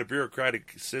bureaucrats in a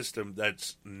bureaucratic system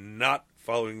that's not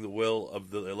following the will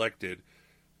of the elected,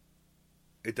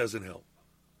 it doesn't help.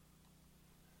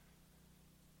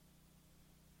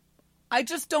 I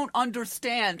just don't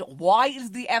understand. Why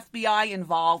is the FBI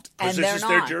involved and they're not? Because this is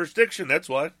their jurisdiction, that's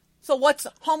why. So what's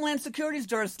Homeland Security's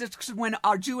jurisdiction when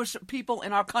our Jewish people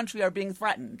in our country are being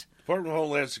threatened? Department of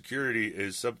Homeland Security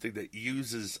is something that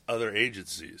uses other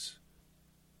agencies.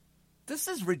 This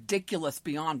is ridiculous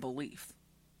beyond belief.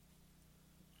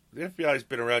 The FBI's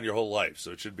been around your whole life,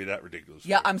 so it shouldn't be that ridiculous.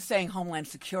 Yeah, I'm saying Homeland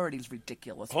Security is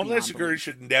ridiculous. Homeland Security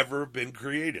should never have been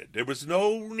created. There was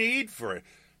no need for it.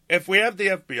 If we have the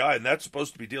FBI, and that's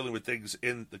supposed to be dealing with things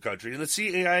in the country, and the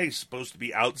CIA is supposed to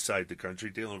be outside the country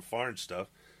dealing with foreign stuff,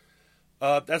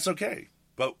 that's okay.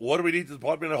 But what do we need the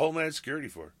Department of Homeland Security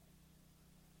for?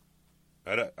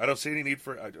 I don't see any need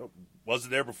for it.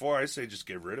 Wasn't there before. I say just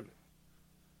get rid of it.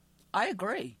 I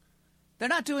agree. They're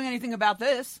not doing anything about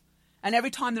this. And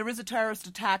every time there is a terrorist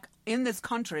attack in this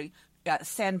country,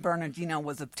 San Bernardino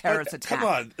was a terrorist attack. Come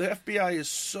on, the FBI is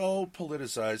so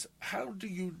politicized. How do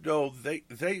you know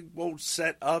they won't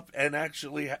set up and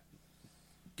actually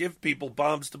give people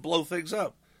bombs to blow things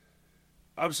up?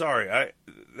 I'm sorry.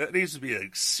 That needs to be a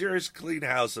serious clean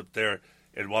house up there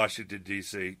in Washington,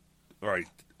 D.C., right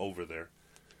over there.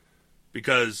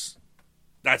 Because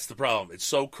that's the problem. It's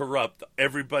so corrupt.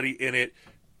 Everybody in it,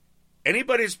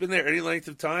 anybody that's been there any length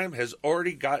of time has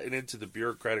already gotten into the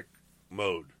bureaucratic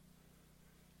mode.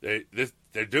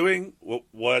 They're doing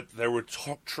what they were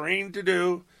trained to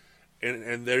do,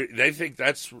 and they think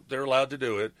they're allowed to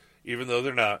do it, even though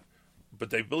they're not.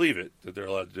 But they believe it, that they're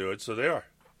allowed to do it, so they are.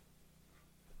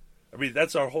 I mean,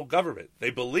 that's our whole government.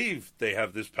 They believe they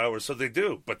have this power, so they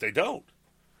do, but they don't.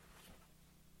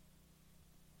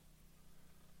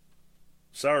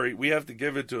 Sorry, we have to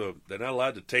give it to them. They're not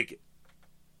allowed to take it.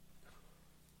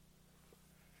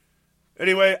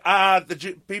 Anyway,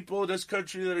 the people in this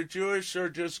country that are Jewish are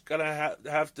just going to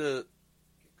have to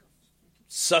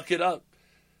suck it up.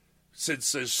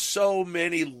 Since there's so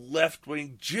many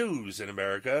left-wing Jews in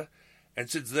America, and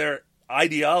since their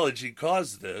ideology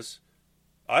caused this,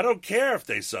 I don't care if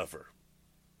they suffer.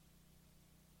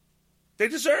 They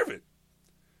deserve it.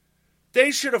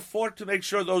 They should have fought to make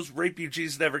sure those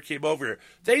refugees never came over here.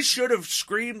 They should have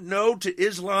screamed no to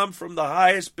Islam from the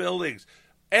highest buildings.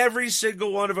 Every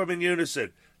single one of them in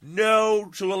unison. No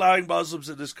to allowing Muslims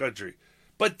in this country.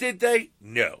 But did they?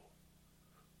 No.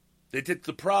 They did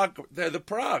they're the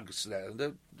progs now.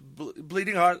 The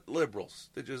bleeding heart liberals.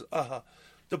 They just,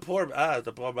 the poor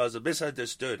Muslim,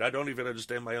 misunderstood. I don't even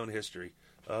understand my own history.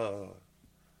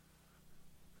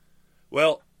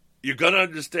 Well, you're going to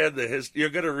understand the history. You're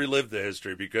going to relive the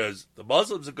history because the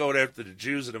Muslims are going after the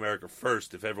Jews in America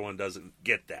first if everyone doesn't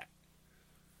get that.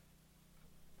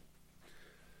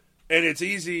 And it's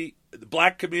easy. The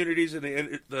black communities in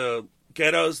the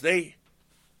ghettos, they're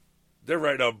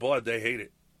right on board. They hate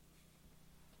it.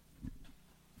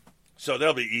 So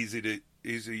they'll be easy,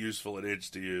 useful, and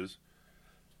itch to use.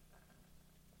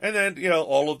 And then,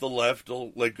 all of the left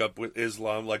will link up with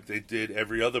Islam like they did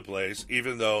every other place,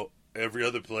 even though every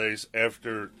other place,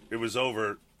 after it was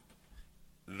over,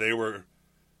 they were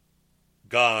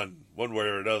gone one way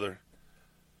or another.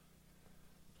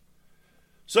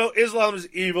 So Islam is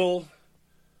evil,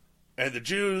 and the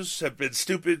Jews have been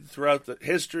stupid throughout the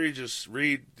history. Just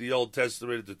read the Old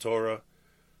Testament, the Torah.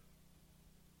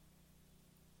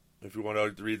 If you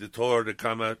want to read the Torah, the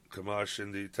Kamash,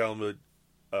 and the Talmud,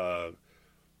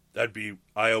 that'd be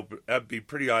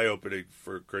pretty eye-opening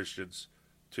for Christians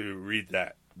to read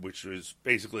that, which is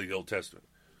basically the Old Testament.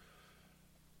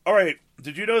 All right,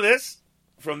 did you know this?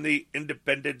 From the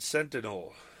Independent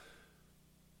Sentinel.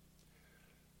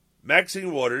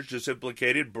 Maxine Waters just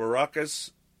implicated Baracus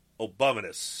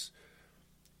Obamanus,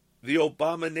 the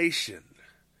Obamanation,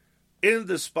 in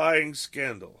the spying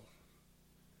scandal.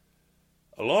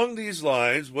 Along these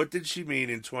lines, what did she mean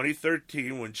in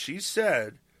 2013 when she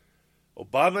said,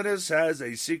 Obamanus has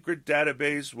a secret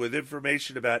database with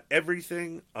information about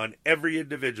everything on every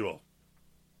individual?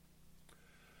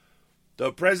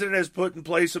 The president has put in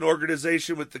place an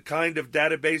organization with the kind of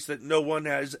database that no one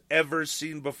has ever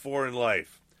seen before in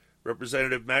life.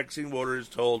 Representative Maxine Waters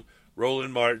told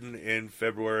Roland Martin in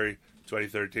February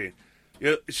 2013.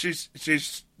 She's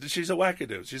a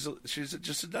wackadoo. She's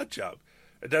just a nut job.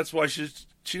 And that's why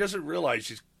she doesn't realize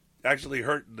she's actually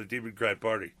hurting the Democrat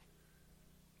Party.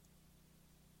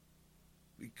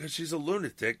 Because she's a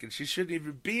lunatic and she shouldn't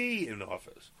even be in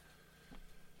office.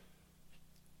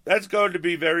 That's going to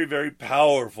be very, very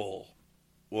powerful,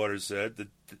 Waters said.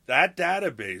 That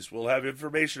database will have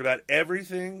information about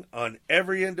everything on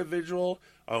every individual,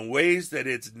 on ways that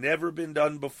it's never been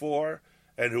done before,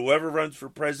 and whoever runs for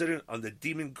president on the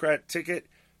Democrat ticket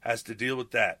has to deal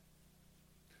with that.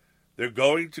 They're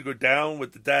going to go down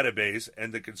with the database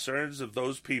and the concerns of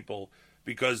those people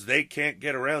because they can't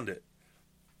get around it.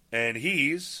 And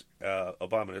he's,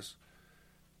 Obamanus,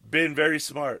 been very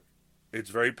smart. It's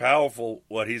very powerful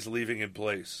what he's leaving in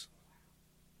place.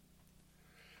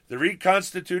 The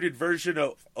reconstituted version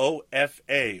of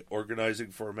OFA,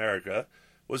 Organizing for America,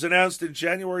 was announced in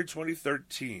January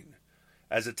 2013.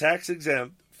 As a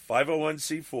tax-exempt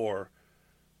 501c4,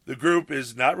 the group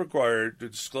is not required to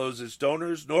disclose its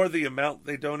donors nor the amount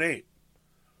they donate.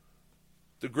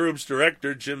 The group's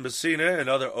director, Jim Messina, and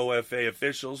other OFA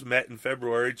officials met in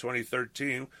February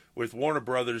 2013 with Warner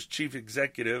Brothers Chief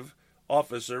Executive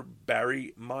Officer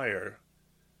Barry Meyer,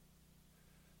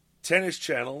 Tennis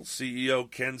Channel CEO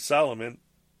Ken Solomon,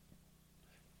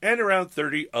 and around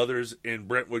 30 others in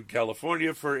Brentwood,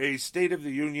 California for a State of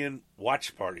the Union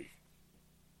watch party.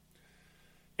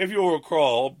 If you will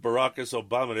recall, Barack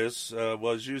Obama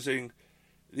was using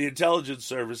the intelligence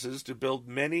services to build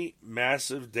many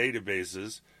massive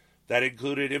databases that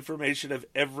included information of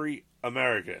every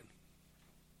American.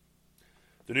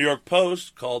 The New York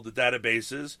Post called the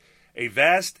databases a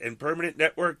vast and permanent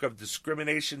network of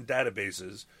discrimination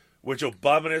databases, which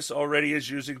Obama already is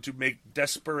using to make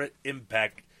disparate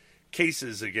impact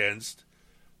cases against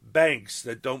banks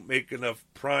that don't make enough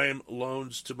prime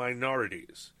loans to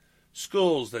minorities,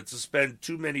 schools that suspend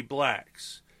too many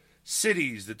blacks,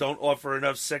 cities that don't offer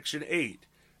enough Section 8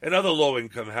 and other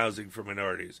low-income housing for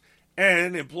minorities,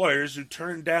 and employers who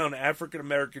turn down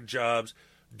African-American jobs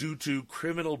due to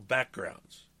criminal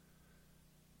backgrounds.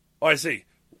 Oh, I see.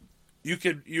 You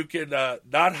can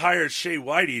not hire Shea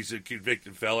Whitey as a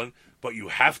convicted felon, but you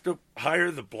have to hire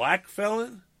the black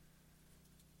felon?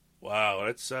 Wow,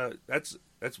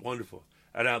 that's wonderful.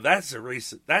 And now that's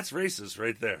racist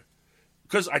right there.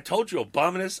 Because I told you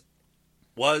Obama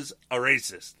was a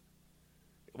racist.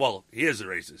 Well, he is a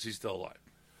racist. He's still alive.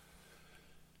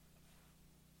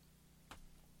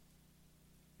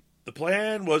 The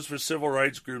plan was for civil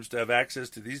rights groups to have access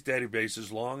to these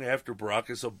databases long after Barack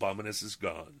Obama is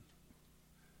gone.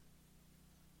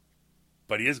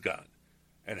 But he is gone.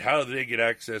 And how do they get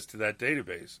access to that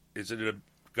database? Is it a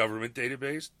government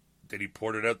database? Did he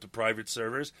port it out to private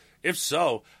servers? If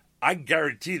so, I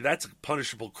guarantee that's a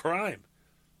punishable crime.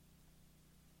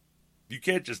 You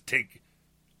can't just take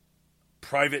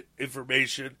private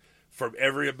information from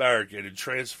every American and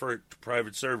transfer it to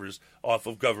private servers off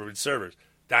of government servers.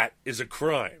 That is a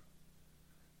crime.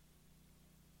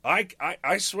 I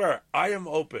swear, I am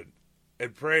open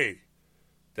and pray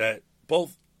that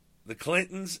both the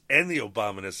Clintons and the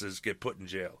Obamas get put in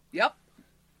jail. Yep.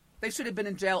 They should have been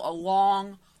in jail a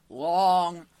long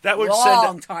time ago. That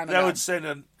would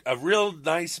send a real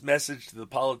nice message to the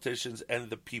politicians and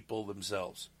the people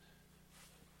themselves.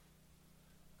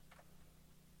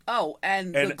 Oh,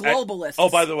 and the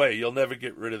globalists. By the way, you'll never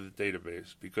get rid of the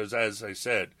database because, as I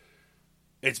said,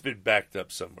 it's been backed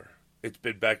up somewhere. It's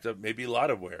been backed up maybe a lot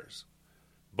of wares.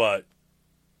 But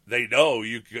they know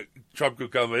Trump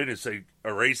could come in and say,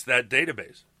 erase that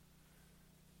database.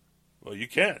 Well, you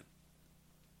can.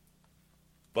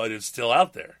 But it's still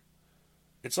out there.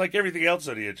 It's like everything else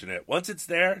on the internet. Once it's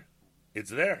there, it's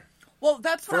there. Well,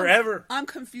 that's forever. I'm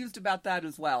confused about that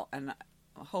as well, and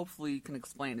hopefully you can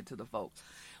explain it to the folks.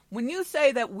 When you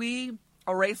say that we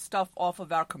erase stuff off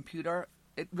of our computer,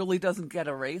 it really doesn't get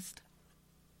erased?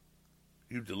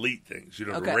 You delete things. You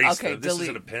don't erase them. This delete.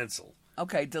 isn't a pencil.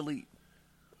 Okay, delete.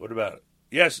 What about it?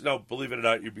 Yes, no, believe it or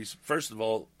not, first of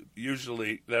all,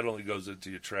 usually that only goes into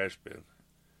your trash bin,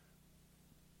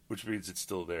 which means it's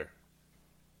still there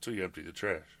until you empty the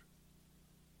trash.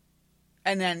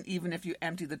 And then even if you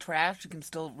empty the trash, you can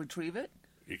still retrieve it?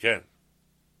 You can.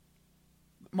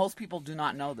 Most people do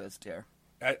not know this, dear.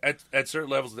 At certain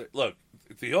levels, look,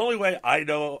 the only way I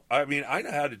know how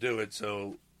to do it,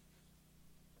 so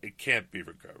it can't be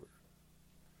recovered.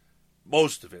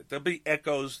 Most of it. There'll be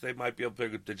echoes. They might be able to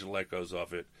pick digital echoes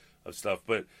off it, of stuff.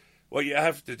 But what you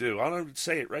have to do, I'm going to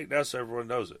say it right now so everyone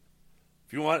knows it.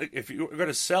 If you're going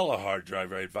to sell a hard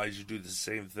drive, I advise you do the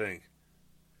same thing.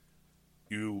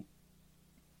 You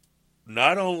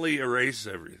not only erase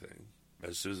everything,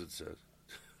 as Susan says,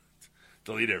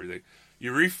 delete everything,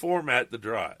 you reformat the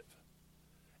drive.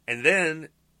 And then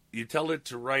you tell it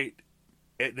to write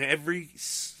in every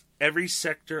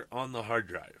sector on the hard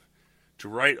drive. To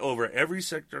write over every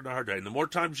sector on the hard drive. And the more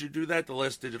times you do that, the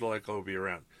less digital echo will be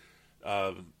around.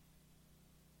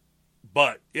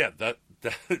 But, yeah,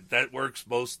 that works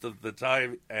most of the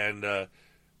time. And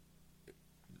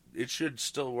it should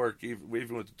still work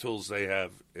even with the tools they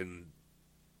have in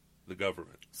the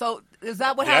government. So is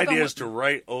that what happened? The idea is to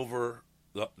write over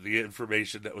the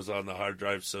information that was on the hard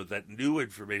drive so that new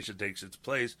information takes its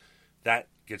place. That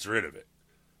gets rid of it.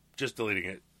 Just deleting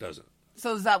it doesn't.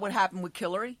 So is that what happened with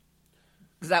Hillary?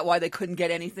 Is that why they couldn't get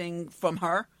anything from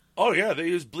her? Oh, yeah, they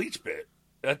use BleachBit.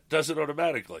 That does it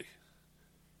automatically.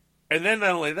 And then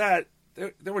not only that,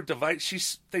 there were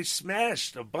they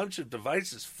smashed a bunch of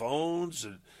devices, phones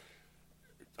and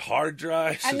hard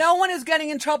drives. And no one is getting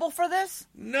in trouble for this?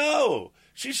 No.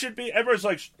 She should be. Everyone's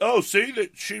like, oh, see,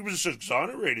 that she was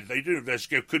exonerated. They didn't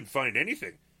investigate, couldn't find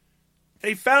anything.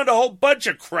 They found a whole bunch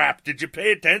of crap. Did you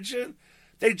pay attention?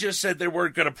 They just said they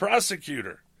weren't going to prosecute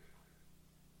her.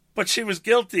 But she was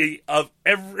guilty of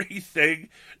everything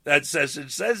that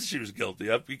Sessions says she was guilty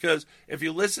of, because if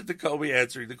you listen to Comey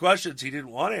answering the questions, he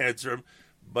didn't want to answer them,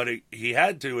 but he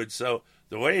had to, and so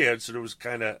the way he answered it was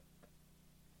kind of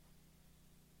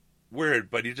weird,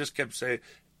 but he just kept saying,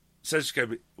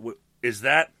 is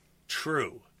that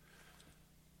true?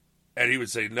 And he would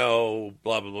say, no,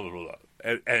 blah, blah, blah, blah,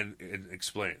 blah, and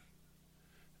explain.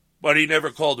 But he never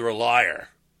called her a liar.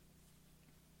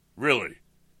 Really.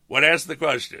 When asked the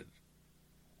question,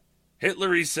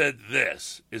 Hitler said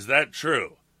this, is that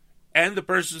true? And the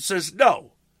person says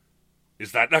no.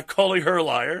 Is that not calling her a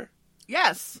liar?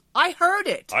 Yes, I heard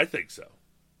it. I think so.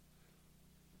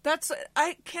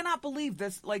 I cannot believe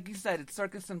this. Like you said, it's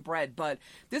circus and bread, but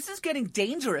this is getting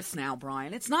dangerous now,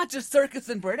 Brian. It's not just circus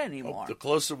and bread anymore. Well, the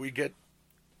closer we get,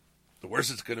 the worse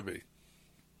it's going to be.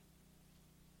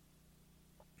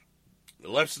 The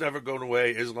left's never going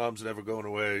away. Islam's never going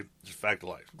away. It's a fact of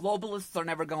life. Globalists are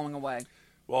never going away.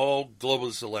 Well,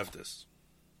 globalists are leftists.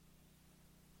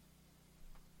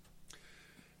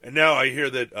 And now I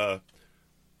hear that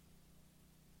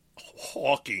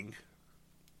Hawking,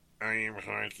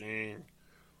 tried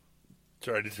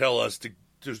to tell us to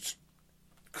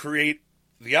create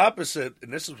the opposite,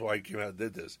 and this is why he came out and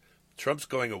did this. Trump's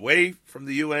going away from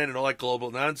the UN and all that global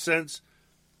nonsense.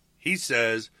 He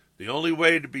says the only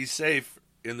way to be safe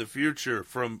in the future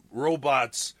from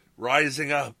robots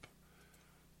rising up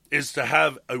is to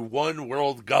have a one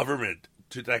world government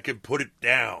that can put it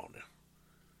down.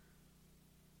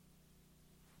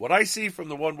 What I see from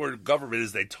the one world government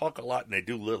is they talk a lot and they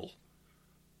do little.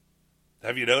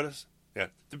 Have you noticed? Yeah.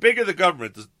 The bigger the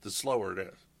government, the slower it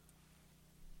is.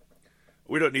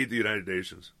 We don't need the United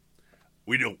Nations.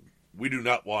 We do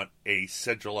not want a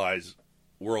centralized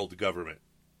world government.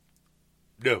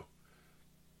 No.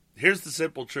 Here's the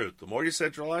simple truth. The more you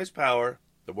centralize power,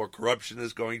 the more corruption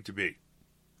is going to be.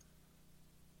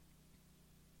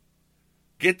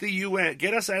 Get the UN,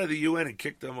 get us out of the UN and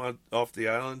kick them off the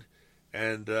island,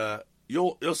 and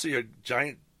you'll see a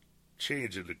giant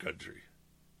change in the country.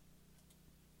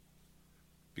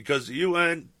 Because the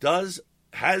UN has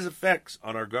effects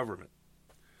on our government,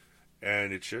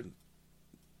 and it shouldn't.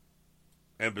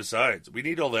 And besides, we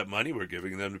need all that money we're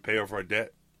giving them to pay off our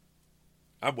debt.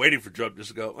 I'm waiting for Trump just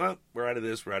to go, well, we're out of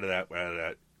this, we're out of that, we're out of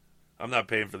that. I'm not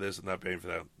paying for this, I'm not paying for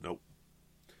that. Nope.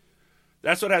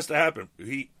 That's what has to happen.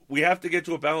 We have to get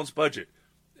to a balanced budget.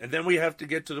 And then we have to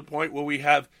get to the point where we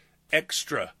have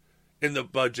extra in the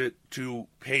budget to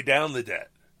pay down the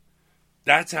debt.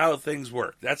 That's how things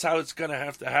work. That's how it's going to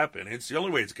have to happen. It's the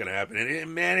only way it's going to happen.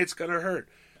 And man, it's going to hurt.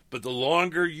 But the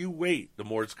longer you wait, the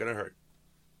more it's going to hurt.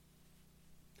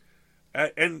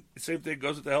 And the same thing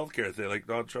goes with the healthcare thing, like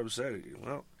Donald Trump said.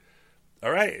 Well,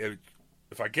 all right,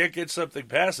 if I can't get something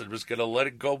passed, I'm just going to let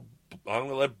it go. I'm going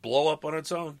to let it blow up on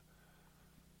its own.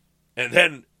 And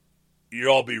then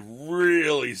you'll all be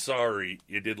really sorry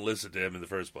you didn't listen to him in the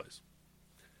first place.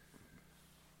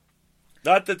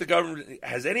 Not that the government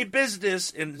has any business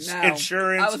in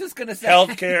insurance, I was just gonna say.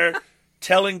 healthcare,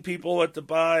 telling people what to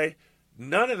buy.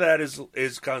 None of that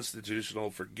is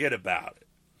constitutional. Forget about it.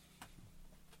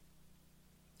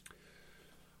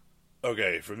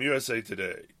 Okay, from USA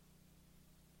Today.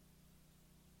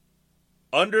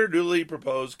 Under newly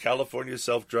proposed California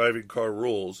self-driving car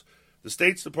rules, the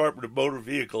state's Department of Motor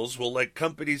Vehicles will let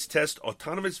companies test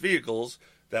autonomous vehicles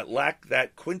that lack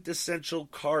that quintessential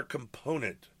car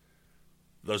component,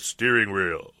 the steering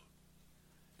wheel.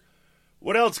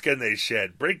 What else can they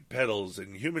shed? Brake pedals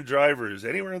and human drivers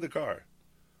anywhere in the car.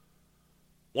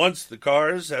 Once the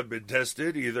cars have been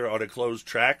tested, either on a closed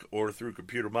track or through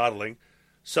computer modeling,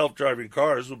 self-driving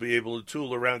cars will be able to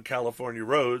tool around California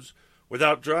roads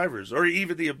without drivers, or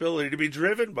even the ability to be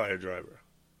driven by a driver.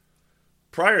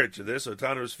 Prior to this,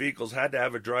 autonomous vehicles had to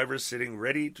have a driver sitting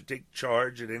ready to take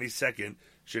charge at any second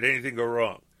should anything go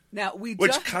wrong. Now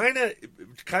which kind of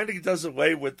does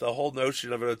away with the whole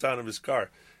notion of an autonomous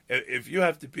car. If you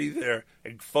have to be there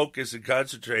and focus and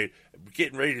concentrate,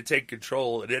 getting ready to take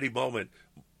control at any moment,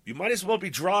 you might as well be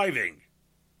driving.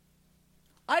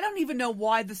 I don't even know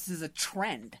why this is a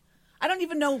trend. I don't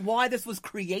even know why this was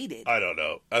created. I don't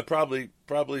know.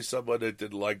 Probably someone that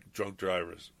didn't like drunk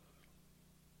drivers.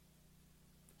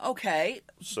 Okay,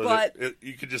 So but that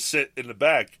you could just sit in the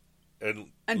back and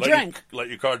drink. Let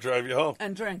your car drive you home.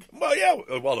 And drink. Well, yeah.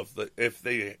 Well, if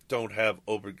they don't have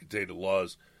open container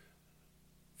laws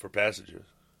for passengers.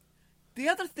 The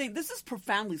other thing, this is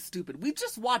profoundly stupid. We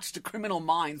just watched Criminal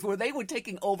Minds where they were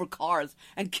taking over cars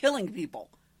and killing people.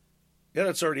 Yeah,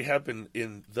 that's already happened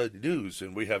in the news,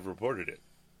 and we have reported it.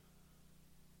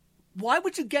 Why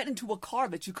would you get into a car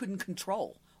that you couldn't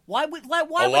control? Why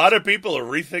a lot of people are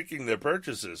rethinking their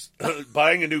purchases.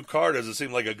 Buying a new car doesn't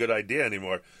seem like a good idea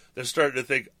anymore. They're starting to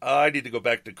think, I need to go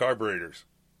back to carburetors.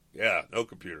 Yeah, no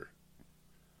computer.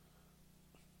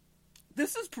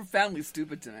 This is profoundly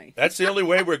stupid to me. That's the only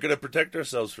way we're going to protect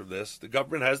ourselves from this. The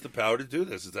government has the power to do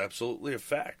this. It's absolutely a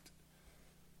fact.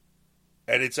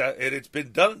 And it's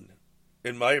been done,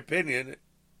 in my opinion,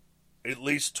 at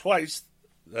least twice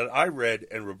that I read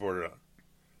and reported on.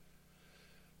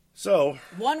 So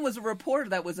one was a reporter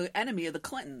that was an enemy of the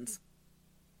Clintons.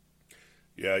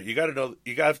 Yeah, you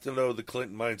have to know the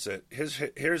Clinton mindset.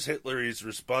 Here's Hitler's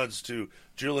response to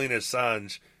Julian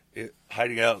Assange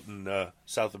hiding out in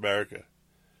South America.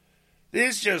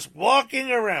 He's just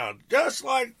walking around just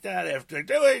like that after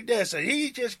doing this, and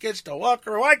he just gets to walk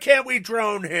around. Why can't we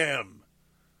drone him?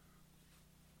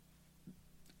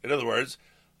 In other words,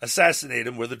 assassinate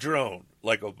him with a drone,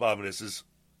 like Obama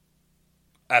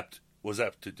was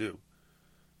apt to do.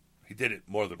 He did it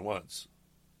more than once.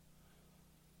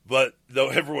 But though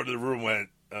everyone in the room went,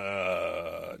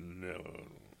 no,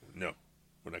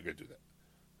 we're not going to do that.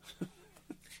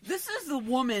 This is the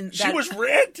woman that... She was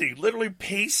ranting, literally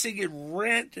pacing and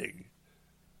ranting.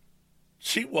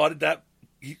 She wanted that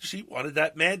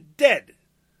man dead.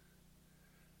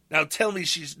 Now tell me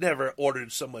she's never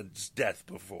ordered someone's death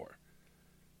before.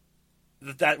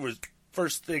 That was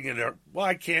first thing in her.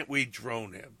 Why can't we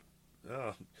drone him?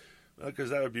 Oh, because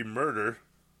that would be murder.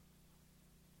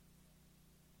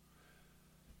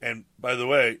 And by the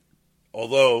way,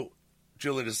 although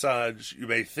Julian Assange, you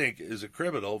may think, is a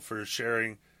criminal for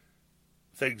sharing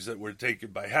things that were taken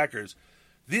by hackers,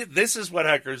 this is what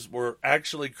hackers were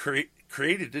actually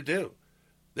created to do.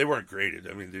 They weren't created.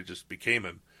 I mean, they just became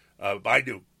them. I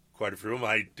knew quite a few of them.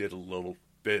 I did a little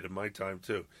bit in my time,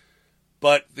 too.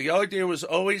 But the idea was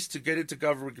always to get into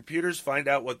government computers, find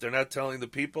out what they're not telling the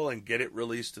people, and get it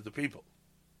released to the people.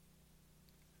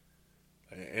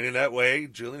 And in that way,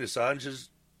 Julian Assange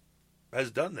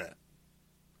has done that.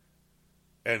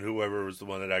 And whoever was the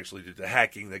one that actually did the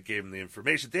hacking that gave them the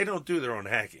information, they don't do their own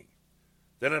hacking.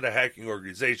 They're not a hacking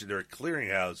organization. They're a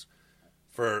clearinghouse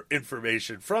for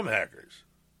information from hackers.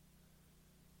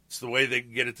 It's the way they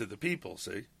can get it to the people,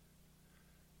 see?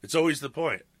 It's always the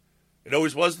point. It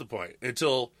always was the point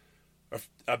until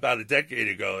about a decade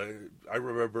ago. I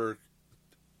remember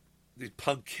these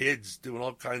punk kids doing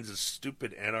all kinds of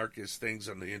stupid anarchist things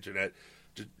on the internet,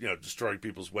 destroying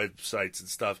people's websites and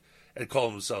stuff, and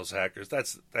calling themselves hackers.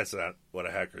 That's not what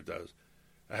a hacker does.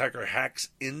 A hacker hacks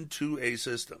into a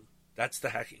system. That's the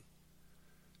hacking.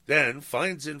 Then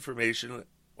finds information,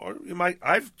 or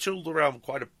I've chilled around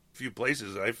quite a few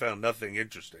places and I found nothing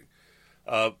interesting.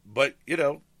 But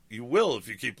you will if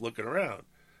you keep looking around.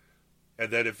 And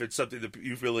then if it's something that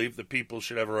you believe the people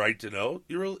should have a right to know,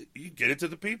 you get it to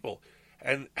the people.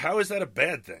 And how is that a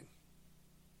bad thing?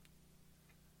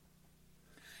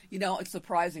 It's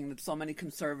surprising that so many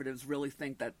conservatives really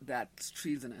think that that's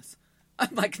treasonous.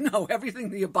 I'm like, no, everything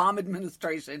the Obama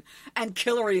administration and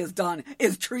Hillary has done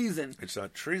is treason. It's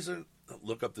not treason.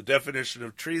 Look up the definition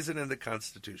of treason in the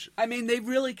Constitution. I mean, they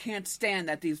really can't stand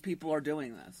that these people are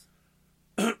doing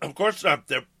this. Of course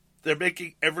not. They're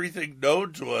making everything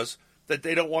known to us that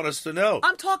they don't want us to know.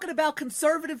 I'm talking about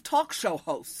conservative talk show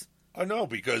hosts. I know,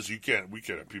 because we can't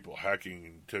have people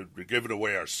hacking to giving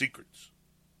away our secrets.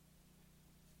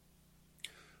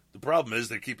 The problem is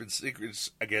they're keeping secrets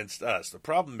against us. The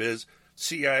problem is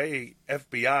CIA,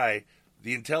 FBI,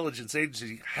 the intelligence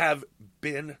agency have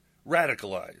been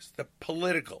radicalized. The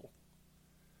political.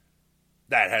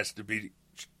 That has to be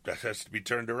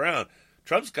turned around.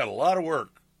 Trump's got a lot of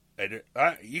work. And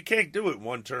you can't do it in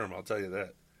one term, I'll tell you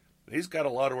that. He's got a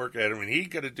lot of work at him, and he's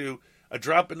got to do a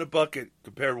drop in the bucket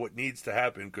compared to what needs to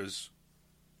happen, because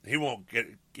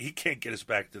he can't get us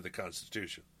back to the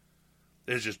Constitution.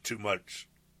 There's just too much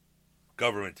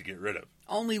government to get rid of.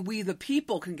 Only we, the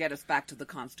people, can get us back to the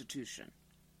Constitution.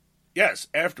 Yes,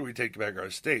 after we take back our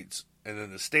states. And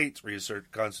then the states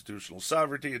reassert constitutional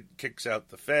sovereignty. It kicks out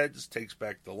the feds, takes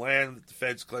back the land that the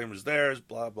feds claim is theirs,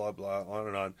 blah, blah, blah, on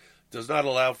and on. Does not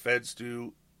allow feds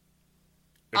to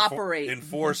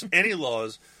enforce any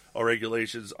laws or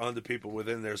regulations on the people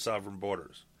within their sovereign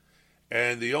borders.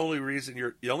 And the only reason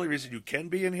you can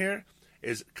be in here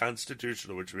is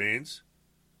constitutional, which means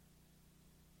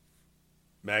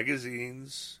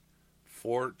magazines,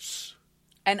 forts,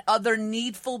 and other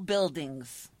needful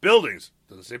buildings. Buildings.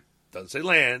 Doesn't say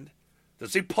land.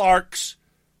 Doesn't say parks,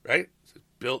 right?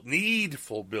 Built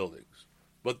needful buildings.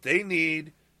 But they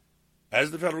need, as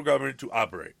the federal government, to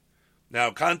operate.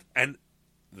 Now, and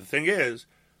the thing is,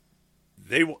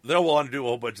 they'll want to do a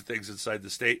whole bunch of things inside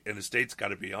the state, and the state's got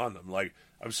to be on them. Like,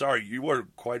 I'm sorry, you are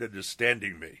quite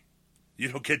understanding me. You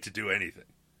don't get to do anything.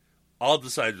 I'll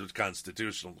decide what's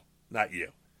constitutional, not you.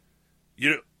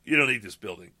 You don't need this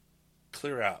building.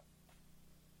 Clear out.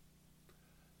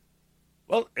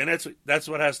 Well, and that's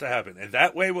what has to happen. And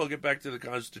that way we'll get back to the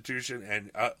Constitution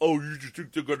and, you just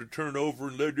think they're going to turn over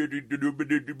and let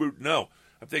it... No,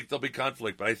 I think there'll be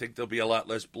conflict, but I think there'll be a lot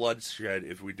less bloodshed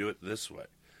if we do it this way,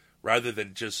 rather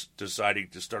than just deciding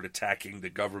to start attacking the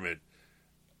government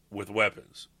with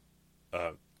weapons,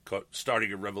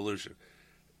 starting a revolution.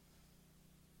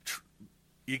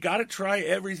 You got to try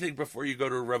everything before you go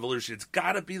to a revolution. It's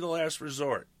got to be the last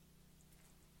resort.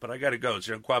 But I got to go. It's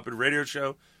your Uncooperative Radio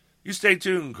Show. You stay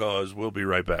tuned, because we'll be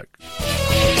right back.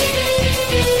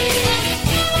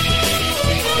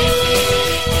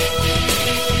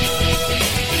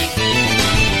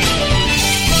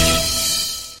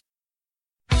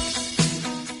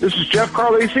 This is Jeff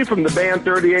Carlisi from the Band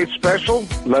 38 Special.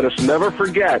 Let us never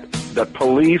forget that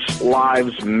police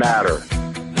lives matter.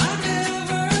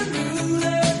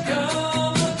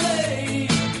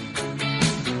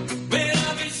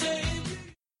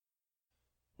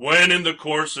 When in the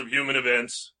course of human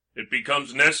events it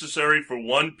becomes necessary for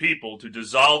one people to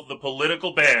dissolve the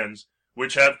political bands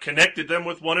which have connected them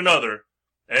with one another,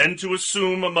 and to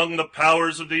assume among the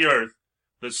powers of the earth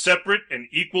the separate and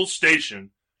equal station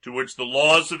to which the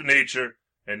laws of nature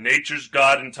and nature's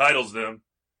God entitles them,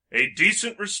 a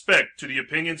decent respect to the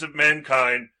opinions of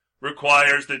mankind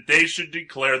requires that they should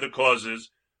declare the causes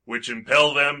which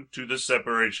impel them to the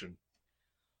separation.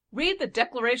 Read the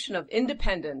Declaration of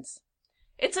Independence.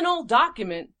 It's an old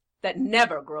document that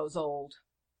never grows old.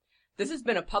 This has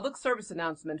been a public service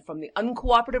announcement from the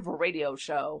Uncooperative Radio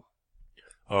Show.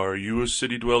 Are you a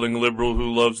city-dwelling liberal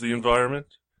who loves the environment?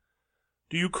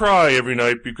 Do you cry every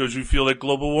night because you feel that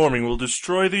global warming will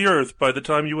destroy the earth by the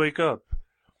time you wake up?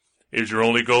 Is your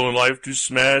only goal in life to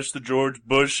smash the George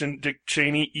Bush and Dick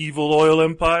Cheney evil oil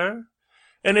empire?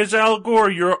 And is Al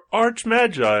Gore your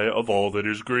arch-magi of all that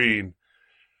is green?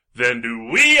 Then do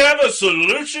we have a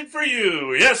solution for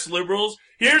you? Yes, liberals,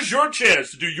 here's your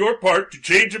chance to do your part to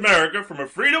change America from a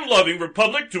freedom-loving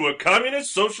republic to a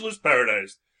communist socialist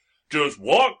paradise. Just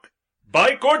walk,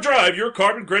 bike, or drive your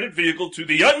carbon credit vehicle to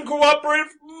the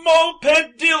Uncooperative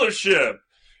Moped Dealership.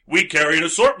 We carry an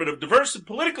assortment of diverse and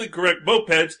politically correct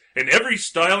mopeds in every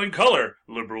style and color,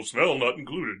 liberal smell not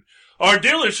included. Our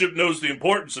dealership knows the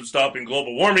importance of stopping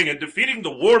global warming and defeating the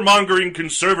warmongering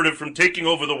conservative from taking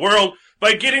over the world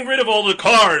by getting rid of all the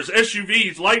cars,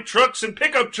 SUVs, light trucks, and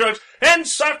pickup trucks, and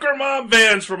soccer mom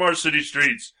vans from our city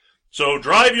streets. So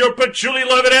drive your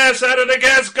patchouli-loving ass out of the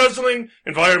gas-guzzling,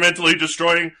 environmentally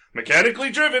destroying,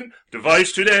 mechanically driven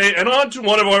device today and onto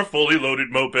one of our fully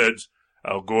loaded mopeds.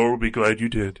 Al Gore will be glad you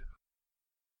did.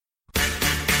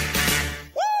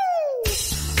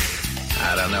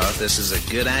 I don't know if this is a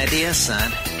good idea,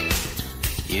 son.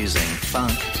 Using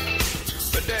funk.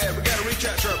 But Dad, we gotta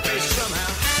recapture our pace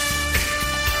somehow.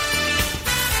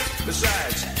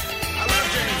 Besides, I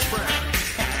love James Brown.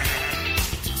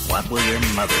 What will your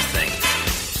mother think?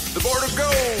 The border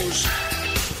goes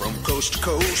from coast to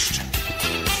coast.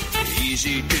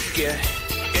 Easy to get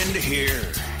into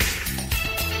here.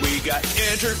 We got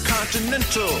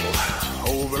intercontinental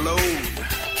overload.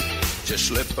 Just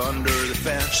slip under the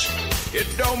fence. It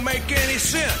don't make any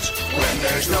sense when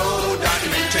there's no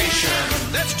documentation.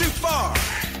 That's too far.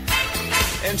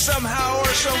 And somehow or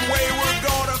some way we're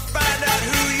gonna find out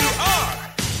who you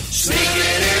are.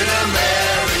 Sneaking in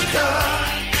America.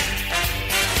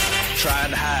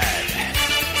 Trying to hide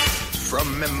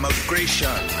from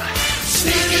immigration.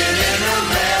 Sneaking in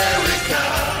America.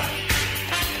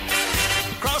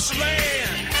 Across the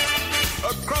land,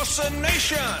 across the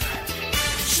nation.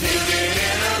 Sneaking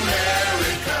in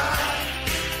America.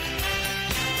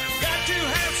 Got to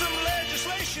have some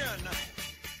legislation.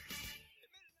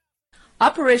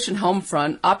 Operation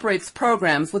Homefront operates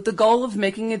programs with the goal of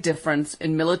making a difference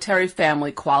in military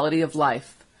family quality of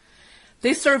life.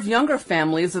 They serve younger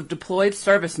families of deployed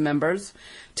service members,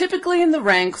 typically in the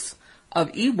ranks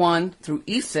of E1 through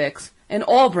E6 in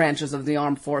all branches of the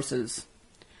armed forces.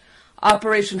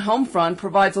 Operation Homefront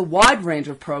provides a wide range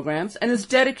of programs and is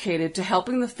dedicated to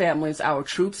helping the families our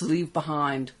troops leave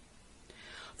behind.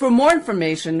 For more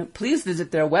information, please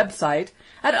visit their website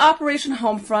at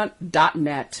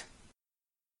operationhomefront.net.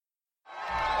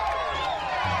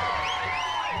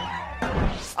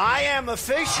 I am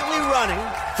officially running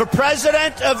for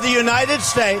President of the United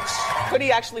States. Could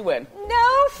he actually win?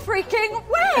 No freaking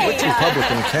way! Which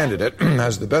Republican candidate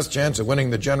has the best chance of winning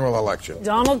the general election?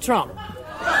 Donald Trump.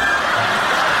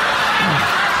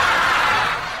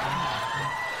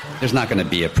 There's not going to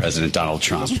be a President Donald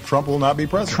Trump. Trump will not be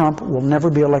president. Trump will never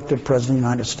be elected president of the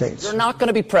United States. You're not going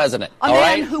to be president. A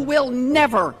man who will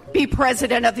never be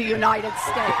president of the United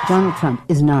States. Donald Trump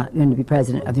is not going to be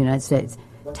president of the United States.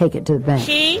 Take it to the bank.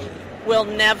 He will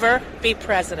never be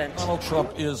president. Donald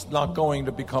Trump is not going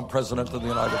to become president of the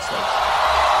United States.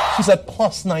 She's at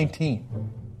plus 19.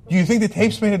 Do you think the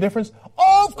tapes made a difference?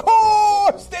 Of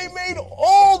course! They made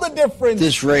all the difference!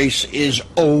 This race is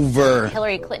over.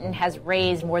 Hillary Clinton has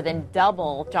raised more than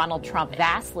double Donald Trump,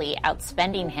 vastly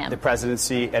outspending him. The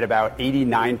presidency at about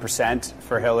 89%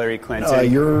 for Hillary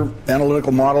Clinton. Your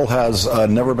analytical model has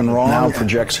never been wrong. Now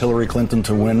projects Hillary Clinton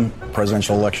to win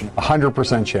presidential election.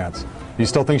 100% chance. Do you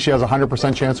still think she has a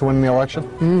 100% chance of winning the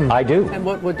election? I do. And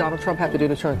what would Donald Trump have to do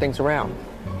to turn things around?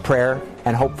 Prayer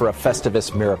and hope for a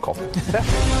Festivus miracle.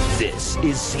 This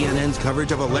is CNN's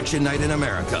coverage of Election Night in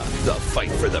America. The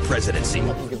fight for the presidency.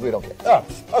 Because we don't care. Oh,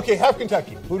 okay, have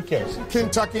Kentucky. Who cares?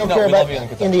 Kentucky. Don't care about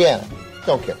Indiana.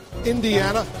 Don't care.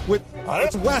 Indiana with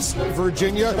West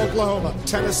Virginia, Oklahoma,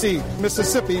 Tennessee,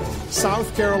 Mississippi,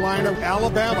 South Carolina,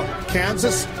 Alabama,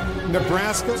 Kansas,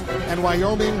 Nebraska, and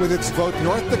Wyoming with its vote,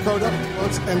 North Dakota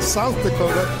and South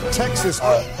Dakota, Texas.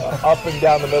 Up and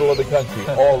down the middle of the country,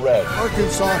 all red.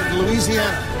 Arkansas,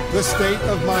 Louisiana, the state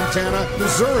of Montana,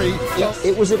 Missouri. Yes.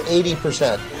 It was at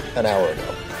 80% an hour ago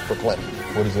for Clinton.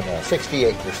 What is it now?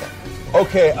 68%.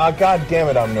 Okay, God damn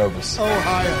it, I'm nervous.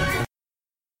 Ohio.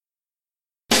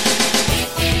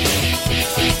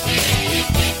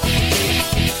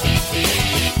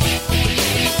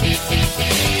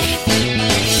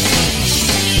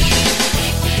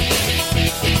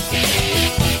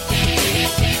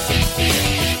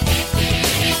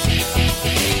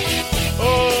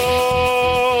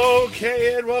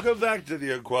 Welcome back to the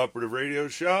Uncooperative Radio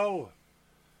Show.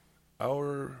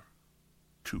 Hour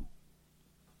 2.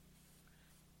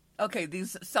 Okay,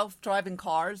 these self-driving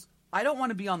cars, I don't want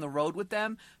to be on the road with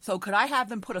them, so could I have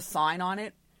them put a sign on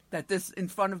it that this in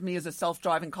front of me is a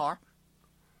self-driving car?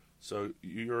 So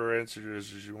your answer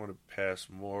is you want to pass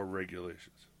more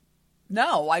regulations?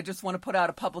 No, I just want to put out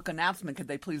a public announcement. Could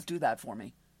they please do that for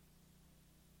me?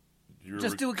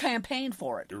 Just do a campaign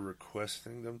for it. You're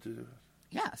requesting them to do it?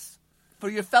 Yes. For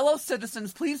your fellow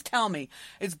citizens, please tell me.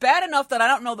 It's bad enough that I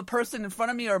don't know the person in front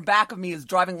of me or back of me is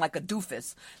driving like a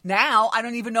doofus. Now, I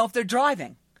don't even know if they're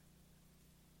driving.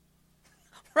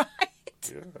 Right?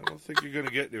 Yeah, I don't think you're going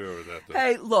to get anywhere with that, though.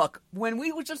 Hey, look, when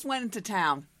we just went into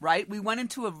town, right, we went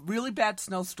into a really bad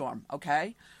snowstorm,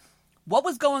 okay? What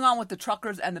was going on with the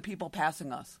truckers and the people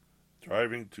passing us?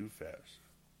 Driving too fast.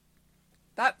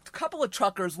 That couple of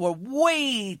truckers were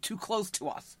way too close to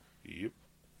us. Yep.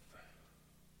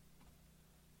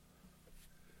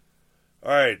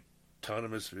 All right,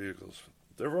 autonomous vehicles.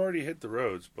 They've already hit the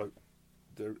roads, but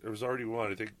there was already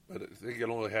one. I think it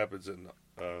only happens in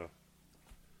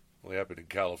happened in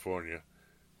California.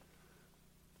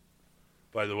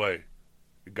 By the way,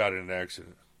 it got in an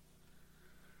accident.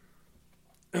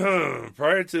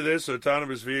 Prior to this,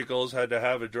 autonomous vehicles had to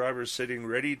have a driver sitting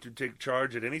ready to take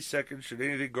charge at any second should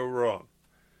anything go wrong.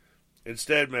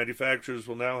 Instead, manufacturers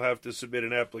will now have to submit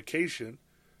an application,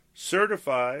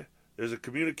 certify there's a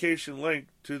communication link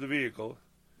to the vehicle,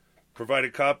 provide a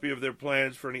copy of their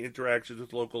plans for any interactions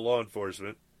with local law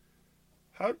enforcement.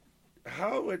 How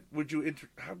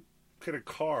can a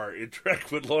car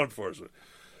interact with law enforcement?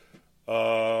 Okay,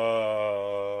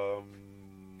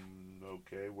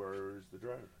 where is the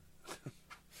driver?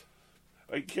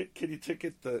 Can you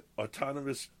ticket the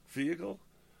autonomous vehicle?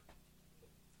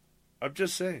 I'm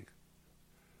just saying.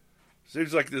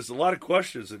 Seems like there's a lot of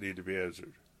questions that need to be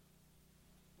answered.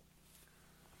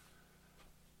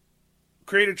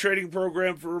 Create a training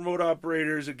program for remote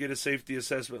operators and get a safety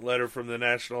assessment letter from the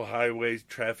National Highway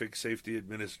Traffic Safety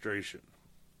Administration.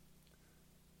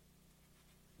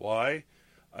 Why?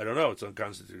 I don't know. It's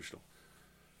unconstitutional.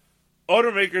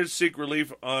 Automakers seek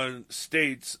relief on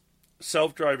states'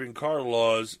 self-driving car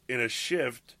laws in a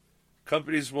shift.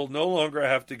 Companies will no longer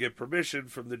have to get permission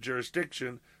from the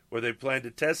jurisdiction where they plan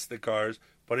to test the cars,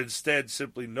 but instead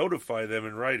simply notify them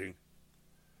in writing.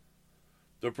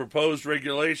 The proposed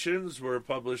regulations were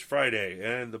published Friday,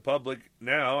 and the public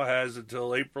now has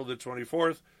until April the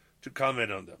 24th to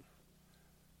comment on them.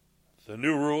 The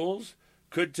new rules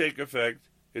could take effect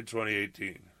in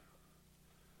 2018.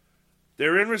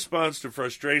 They're in response to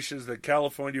frustrations that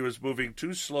California was moving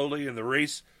too slowly in the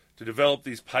race to develop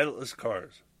these pilotless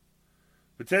cars.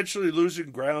 potentially losing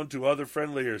ground to other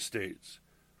friendlier states.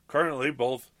 Currently,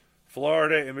 both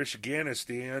Florida and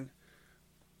Michiganistan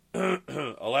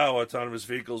allow autonomous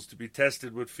vehicles to be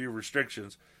tested with few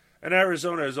restrictions, and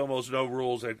Arizona has almost no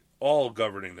rules at all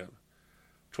governing them.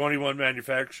 21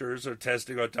 manufacturers are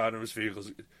testing autonomous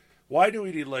vehicles. Why do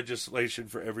we need legislation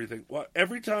for everything? Well,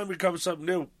 every time we come something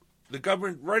new, the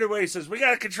government right away says, we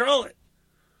got to control it.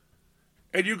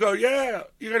 And you go, yeah,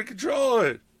 you got to control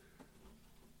it.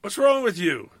 What's wrong with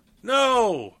you?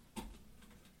 No.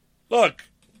 Look,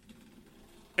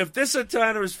 if this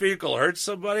autonomous vehicle hurts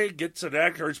somebody, gets an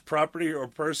act, hurts property or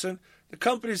person, the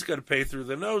company's going to pay through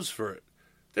the nose for it.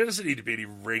 There doesn't need to be any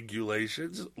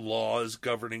regulations, laws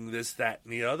governing this, that,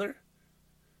 and the other.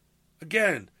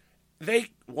 Again,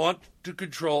 they want to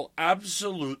control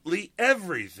absolutely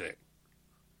everything.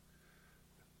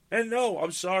 And no,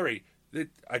 I'm sorry.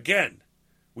 Again,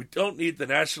 we don't need the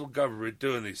national government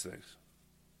doing these things.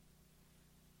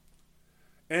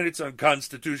 And it's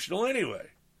unconstitutional anyway.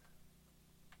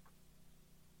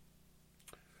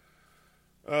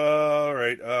 All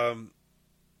right.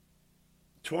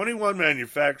 21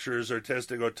 manufacturers are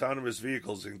testing autonomous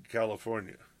vehicles in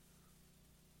California.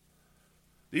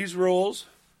 These rules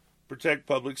protect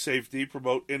public safety,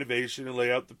 promote innovation, and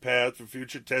lay out the path for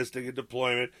future testing and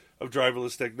deployment of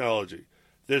driverless technology.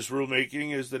 This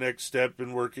rulemaking is the next step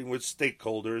in working with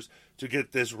stakeholders to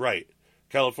get this right,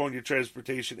 California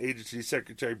Transportation Agency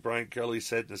Secretary Brian Kelly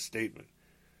said in a statement.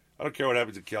 I don't care what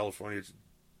happens in California. It's a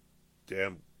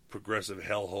damn progressive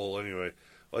hellhole anyway.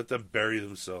 Let them bury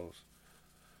themselves.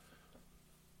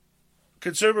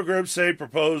 Consumer groups say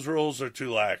proposed rules are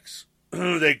too lax.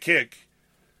 They kick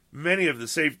many of the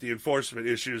safety enforcement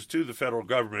issues to the federal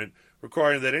government,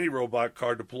 requiring that any robot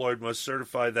car deployed must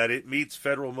certify that it meets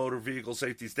federal motor vehicle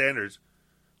safety standards,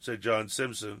 said John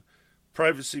Simpson,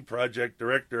 Privacy Project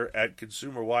Director at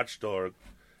Consumer Watchdog,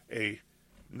 a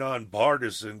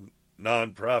nonpartisan,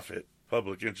 nonprofit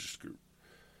public interest group.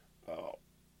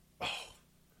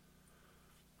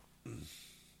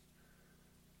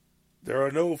 There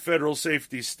are no federal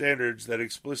safety standards that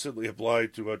explicitly apply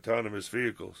to autonomous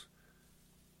vehicles.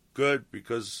 Good,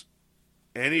 because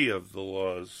any of the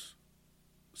laws,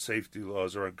 safety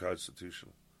laws, are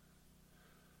unconstitutional.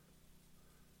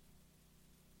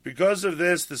 Because of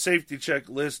this, the safety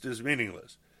checklist is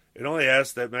meaningless. It only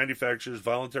asks that manufacturers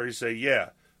voluntarily say, yeah,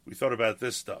 we thought about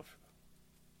this stuff.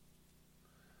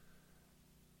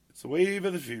 It's the wave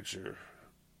of the future.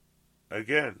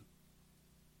 Again,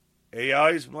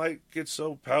 AIs might get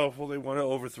so powerful they want to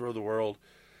overthrow the world,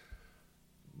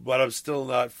 but I'm still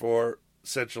not for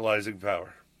centralizing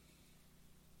power.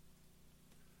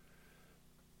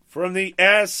 From the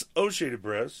Associated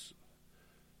Press,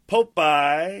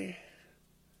 Whatâ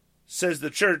says the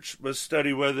church must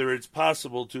study whether it's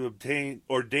possible to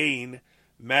ordain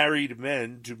married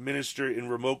men to minister in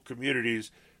remote communities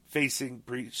facing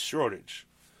priest shortage.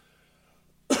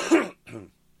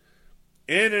 In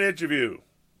an interview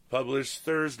published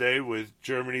Thursday with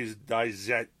Germany's Die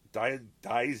Zeit,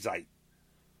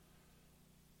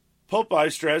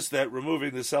 Whatâ stressed that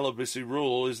removing the celibacy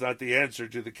rule is not the answer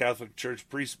to the Catholic Church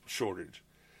priest shortage,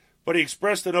 but he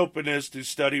expressed an openness to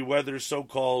study whether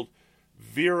so-called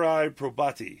viri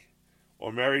probati,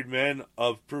 or married men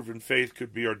of proven faith,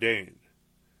 could be ordained.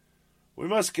 We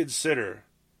must consider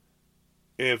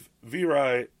if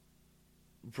viri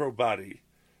probati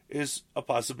is a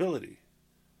possibility.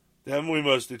 Then we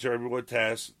must determine what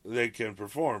tasks they can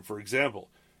perform. For example,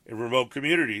 in remote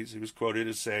communities, he was quoted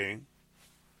as saying,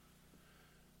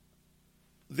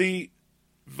 the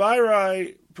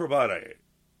viri probati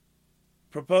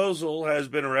proposal has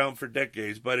been around for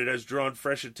decades, but it has drawn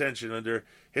fresh attention under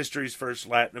history's first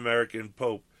Latin American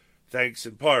pope, thanks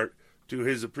in part to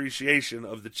his appreciation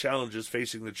of the challenges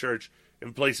facing the church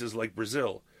in places like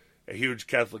Brazil, a huge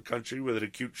Catholic country with an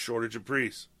acute shortage of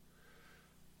priests.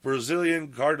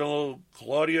 Brazilian Cardinal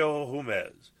Claudio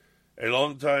Humes, a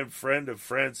longtime friend of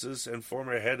Francis and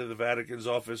former head of the Vatican's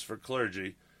Office for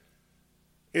Clergy,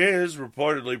 is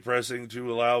reportedly pressing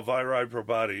to allow viri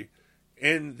probati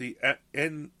in the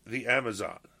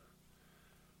Amazon,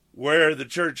 where the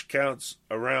church counts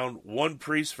around one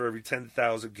priest for every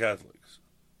 10,000 Catholics.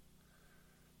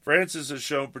 Francis has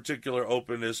shown particular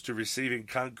openness to receiving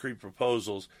concrete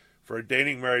proposals for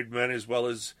ordaining married men, as well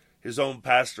as his own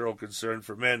pastoral concern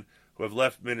for men who have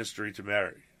left ministry to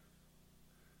marry.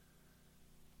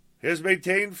 He has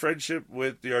maintained friendship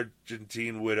with the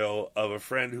Argentine widow of a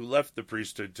friend who left the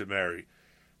priesthood to marry,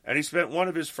 and he spent one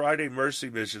of his Friday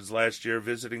Mercy missions last year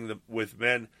visiting with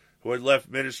men who had left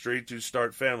ministry to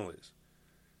start families.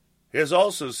 He has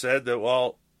also said that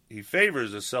while he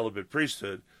favors a celibate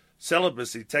priesthood,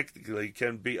 Celibacy technically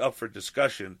can be up for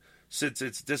discussion since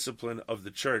it's discipline of the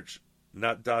church,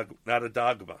 not a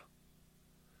dogma.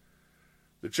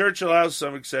 The church allows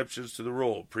some exceptions to the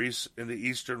rule. Priests in the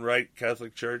Eastern Rite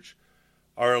Catholic Church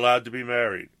are allowed to be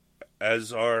married,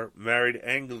 as are married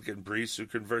Anglican priests who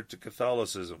convert to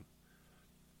Catholicism.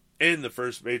 In the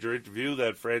first major interview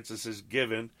that Francis has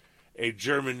given a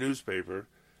German newspaper,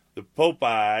 the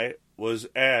Whatâ was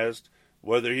asked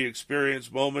whether he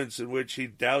experienced moments in which he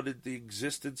doubted the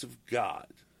existence of God.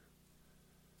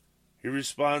 He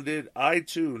responded, "I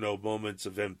too know moments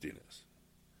of emptiness."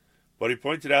 But he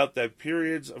pointed out that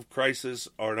periods of crisis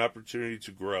are an opportunity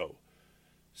to grow,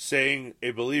 saying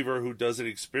a believer who doesn't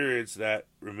experience that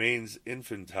remains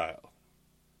infantile.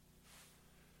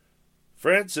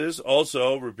 Francis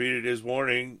also repeated his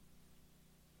warning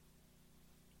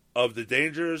of the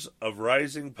dangers of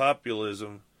rising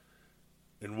populism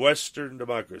in Western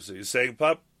democracy, saying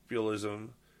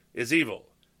populism is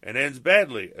evil and ends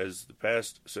badly, as the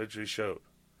past century showed.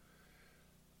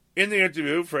 In the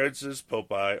interview, Francis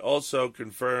Whatâ also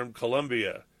confirmed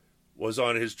Colombia was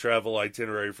on his travel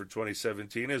itinerary for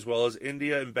 2017, as well as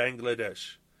India and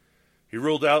Bangladesh. He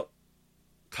ruled out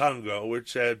Congo,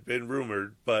 which had been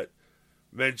rumored, but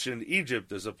mentioned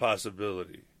Egypt as a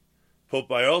possibility.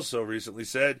 Whatâ also recently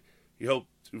said he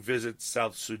hoped to visit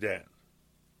South Sudan.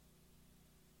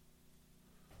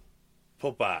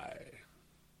 Whatâ.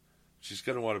 She's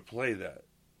going to want to play that.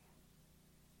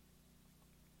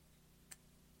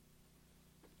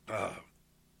 I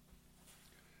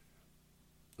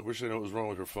wish I knew what was wrong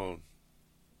with her phone.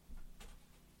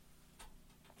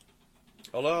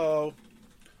 Hello?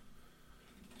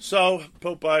 So,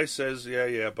 Whatâ says,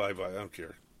 yeah, bye-bye, I don't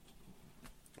care.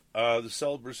 The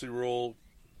celibacy rule,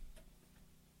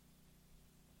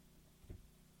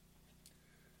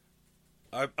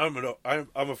 I'm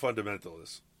a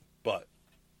fundamentalist, but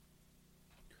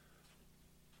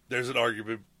there's an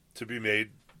argument to be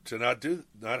made to not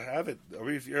have it. I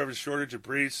mean, if you have a shortage of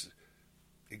priests,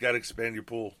 you got to expand your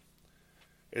pool.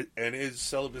 And is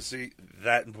celibacy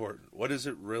that important? What does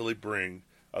it really bring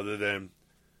other than,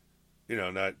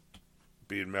 not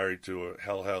being married to a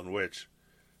hellhound witch?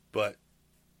 But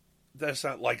that's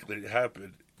not likely to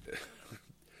happen.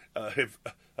 If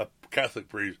a Catholic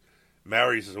priest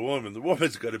marries a woman, the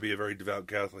woman's got to be a very devout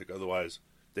Catholic, otherwise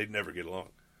they'd never get along.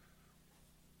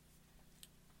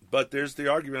 But there's the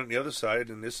argument on the other side,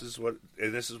 and this is what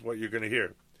you're going to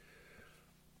hear.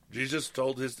 Jesus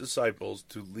told his disciples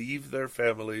to leave their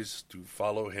families to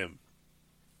follow him.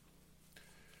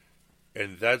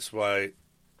 And that's why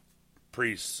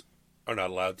priests are not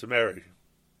allowed to marry.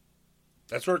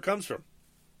 That's where it comes from.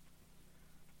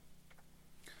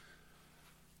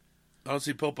 I don't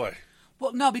see Whatâ.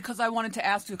 Well, no, because I wanted to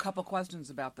ask you a couple questions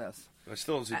about this. I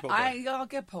still don't see Whatâ. I'll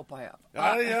get Whatâ up.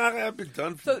 I've been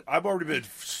done. I've already been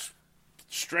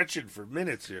stretching for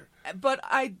minutes here. But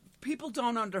people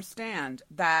don't understand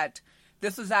that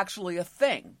this is actually a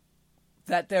thing.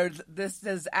 That this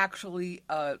is actually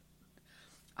a.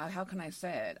 How can I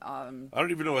say it? I don't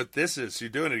even know what this is.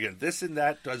 You're doing it again. This and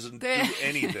that doesn't do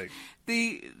anything.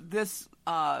 It's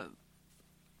not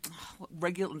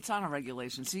a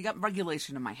regulation. So you got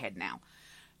regulation in my head now.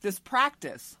 This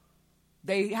practice,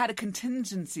 they had a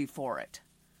contingency for it.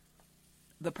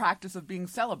 The practice of being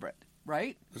celibate,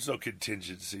 right? There's no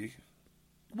contingency.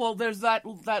 Well, there's that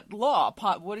law.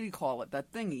 What do you call it?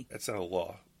 That thingy. That's not a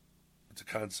law. It's a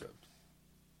concept.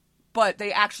 But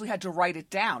they actually had to write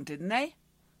it down, didn't they?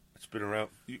 It's been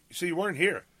around. You weren't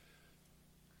here.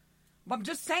 I'm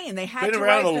just saying they had to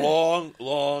write it. It's been around a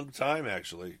long time,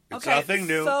 actually. It's nothing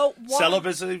new. So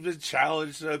celibacy has been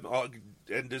challenged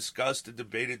and discussed and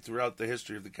debated throughout the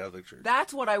history of the Catholic Church.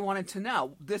 That's what I wanted to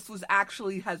know. This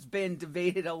has been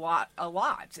debated a lot.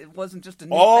 It wasn't just a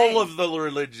new All thing. of the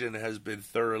religion has been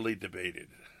thoroughly debated.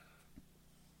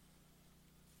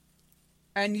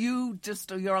 And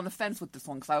you're on the fence with this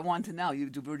one because I want to know. You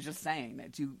were just saying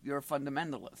that you're a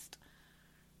fundamentalist.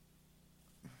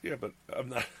 Yeah, but I'm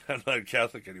not a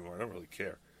Catholic anymore. I don't really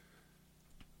care.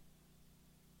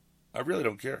 I really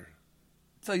don't care.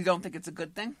 So you don't think it's a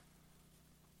good thing?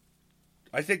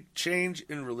 I think change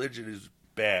in religion is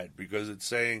bad because it's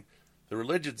saying the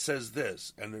religion says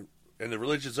this, and the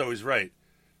religion's always right.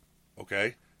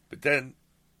 Okay? But then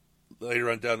later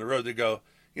on down the road they go,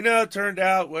 it turned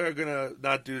out we're going to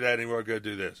not do that anymore. We're going to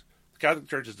do this. The Catholic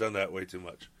Church has done that way too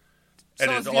much. So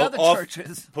and it's the other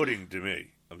churches. Off-putting to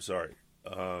me. I'm sorry.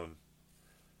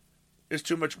 There's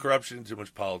too much corruption, too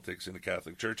much politics in the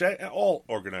Catholic Church. All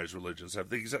organized religions have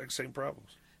the exact same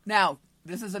problems. Now,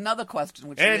 this is another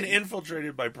question.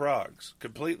 Infiltrated by progs,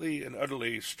 completely and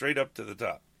utterly straight up to the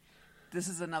top. this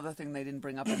is another thing they didn't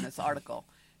bring up in this article.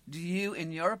 Do you,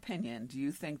 in your opinion, do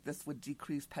you think this would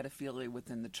decrease pedophilia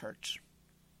within the church?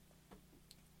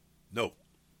 No.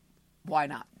 Why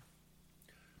not?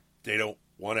 They don't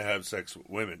want to have sex with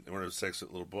women. They want to have sex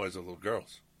with little boys or little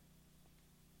girls.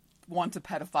 Once a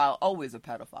pedophile, always a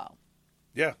pedophile.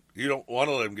 Yeah, you don't want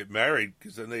to let them get married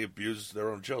because then they abuse their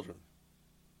own children.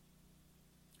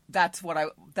 That's what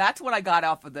I got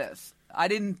off of this. I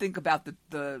didn't think about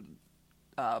the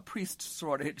priest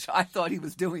shortage. I thought he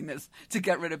was doing this to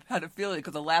get rid of pedophilia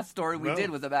because the last story we did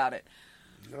was about it.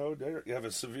 No, you have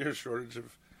a severe shortage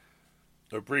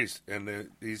of priests, and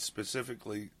he's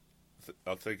specifically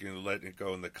thinking of letting it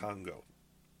go in the Congo.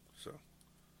 So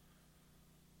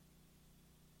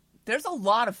there's a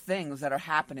lot of things that are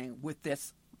happening with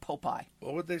this Popeye.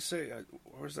 What would they say?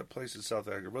 Where's that place in South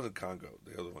Africa? It wasn't Congo,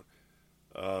 the other one.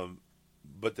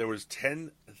 But there was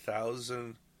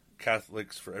 10,000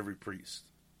 Catholics for every priest.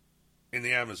 In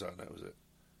the Amazon, that was it.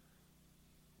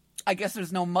 I guess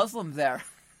there's no Muslims there,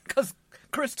 because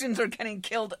Christians are getting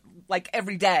killed like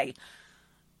every day.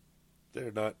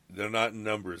 They're not in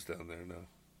numbers down there, no.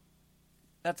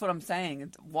 That's what I'm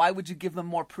saying. Why would you give them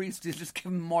more priests? You just give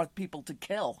them more people to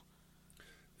kill.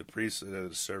 The priests are there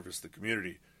to service the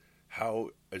community. How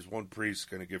is one priest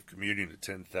going to give communion to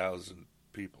 10,000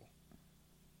 people?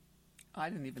 I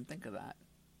didn't even think of that.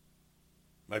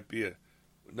 Might be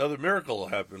another miracle will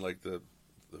happen, like the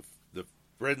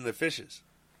bread and the fishes.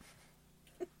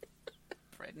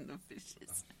 Bread and the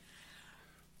fishes.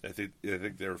 I think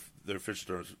their fish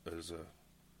stores as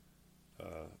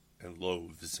and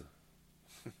loaves.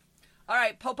 All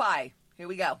right, Popeye. Here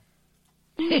we go.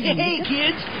 Hey,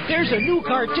 kids, there's a new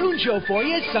cartoon show for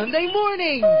you Sunday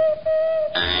morning.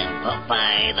 I'm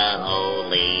Popeye the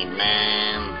Holy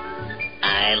Man.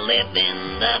 I live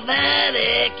in the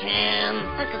Vatican.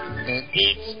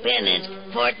 Eat spinach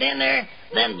for dinner,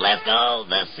 then bless all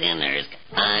the sinners.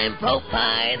 I'm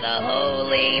Popeye the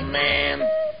Holy Man.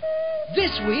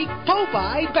 This week,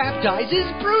 Popeye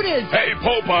baptizes Brutus. Hey,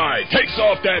 Popeye, takes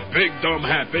off that big dumb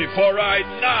hat before I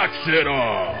knocks it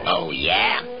off. Oh,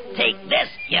 yeah? Take this,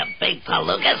 you big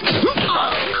palookas.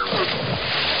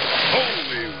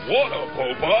 Holy water,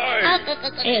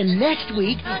 Popeye. And next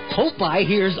week, Popeye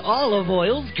hears Olive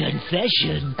Oil's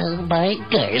confession. Oh, my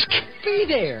gosh. Be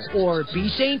there, or be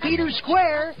St. Peter's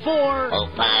Square for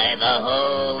Popeye the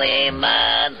Holy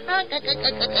Man.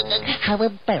 How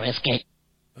embarrassing.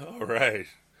 All right.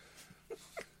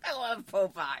 I love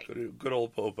Popeye. Good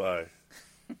old Popeye.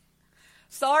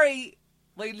 Sorry,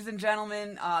 ladies and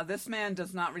gentlemen, this man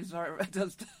does not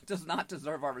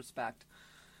deserve our respect.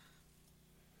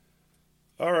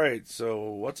 All right, so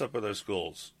what's up with our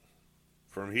schools?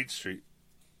 From Heat Street.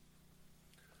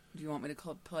 Do you want me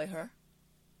to play her?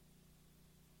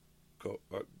 Go.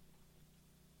 Why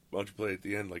don't you play at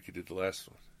the end like you did the last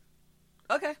one?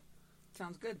 Okay,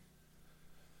 sounds good.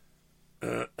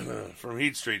 From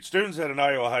Heat Street. Students at an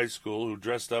Iowa high school who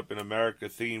dressed up in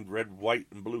America-themed red, white,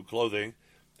 and blue clothing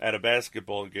at a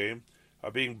basketball game are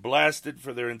being blasted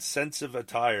for their insensitive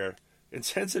attire.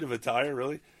 Insensitive attire,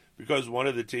 really? Because one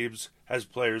of the teams has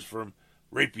players from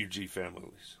refugee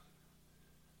families.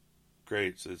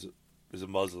 Great. So there's a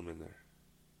Muslim in there.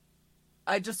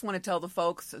 I just want to tell the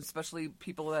folks, especially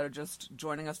people that are just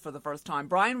joining us for the first time,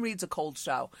 Brian reads a cold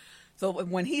show. So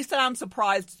when he sounds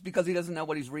surprised, it's because he doesn't know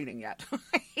what he's reading yet.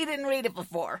 He didn't read it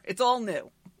before. It's all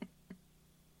new.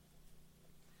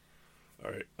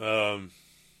 All right.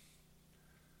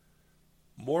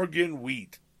 Morgan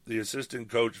Wheat, the assistant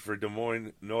coach for Des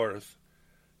Moines North,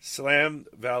 slammed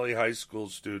Valley High School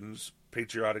students'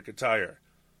 patriotic attire.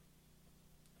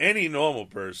 Any normal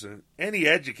person, any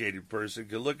educated person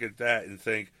could look at that and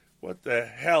think, what the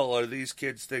hell are these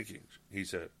kids thinking? He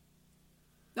said.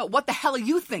 No, what the hell are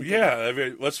you thinking? Yeah, I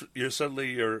mean,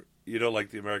 you don't like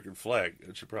the American flag.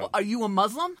 That's your problem. Well, are you a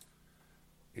Muslim?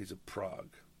 He's a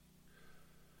Prague.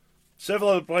 Several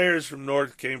other players from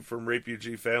North came from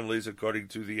refugee families, according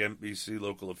to the NBC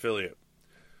local affiliate.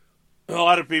 A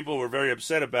lot of people were very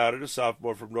upset about it. A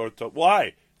sophomore from North told,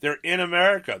 why? They're in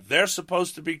America. They're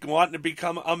supposed to be wanting to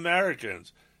become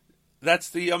Americans. That's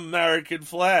the American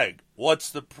flag. What's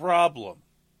the problem?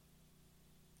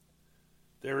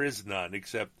 There is none,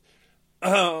 except,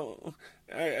 I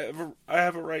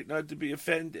have a right not to be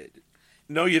offended.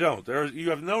 No, you don't.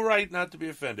 You have no right not to be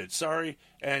offended. Sorry,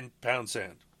 and pound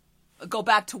sand. Go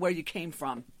back to where you came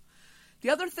from.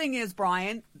 The other thing is,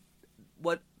 Brian,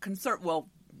 what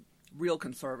real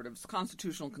conservatives,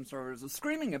 constitutional conservatives, are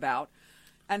screaming about,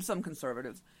 and some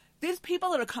conservatives, these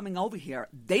people that are coming over here,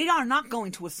 they are not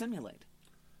going to assimilate.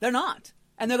 They're not.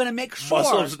 And they're going to make sure.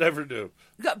 Muslims never do.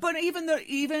 But even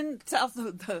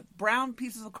the brown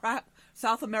pieces of crap,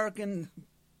 South American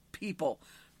people,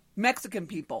 Mexican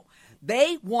people,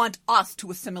 they want us to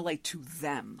assimilate to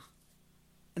them.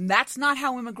 And that's not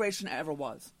how immigration ever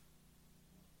was.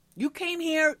 You came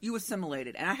here, you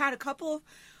assimilated. And I had a couple of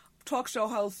talk show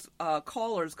host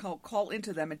callers call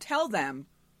into them and tell them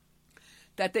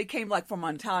that they came like from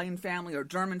an Italian family or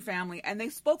German family, and they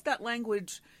spoke that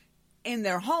language in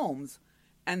their homes.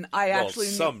 And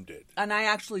some did. And I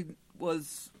actually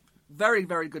was very,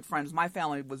 very good friends. My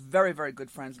family was very, very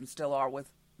good friends and still are with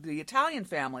the Italian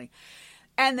family.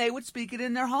 And they would speak it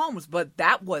in their homes, but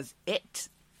that was it.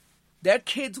 Their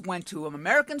kids went to an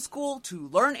American school to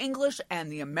learn English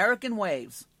and the American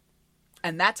ways.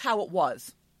 And that's how it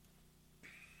was.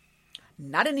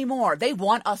 Not anymore. They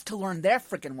want us to learn their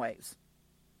frickin' ways.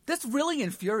 This really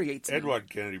infuriates me.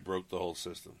 Edward Kennedy broke the whole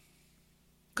system.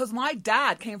 Because my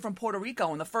dad came from Puerto Rico,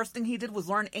 and the first thing he did was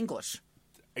learn English.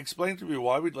 Explain to me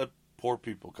why we'd let poor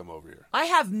people come over here. I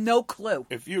have no clue.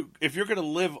 If you're going to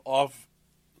live off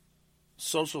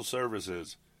social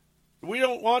services, we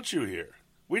don't want you here.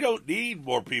 We don't need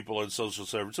more people in social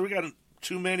services. We got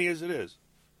too many as it is.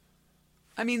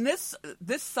 I mean, this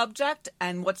subject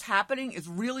and what's happening is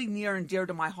really near and dear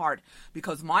to my heart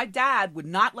because my dad would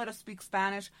not let us speak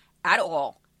Spanish at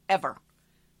all, ever.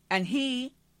 And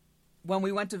when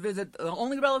we went to visit the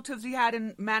only relatives he had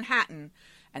in Manhattan,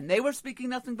 and they were speaking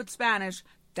nothing but Spanish,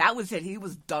 that was it. He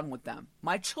was done with them.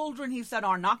 My children, he said,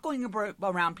 are not going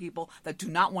around people that do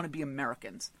not want to be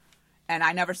Americans. And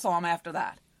I never saw him after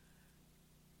that.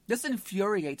 This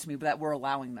infuriates me that we're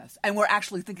allowing this. And we're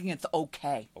actually thinking it's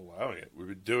okay. Allowing it? We've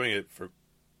been doing it for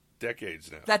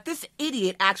decades now. That this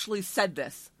idiot actually said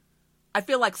this. I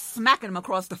feel like smacking him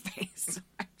across the face.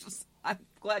 I'm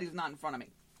glad he's not in front of me.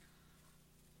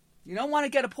 You don't want to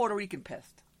get a Puerto Rican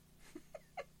pissed.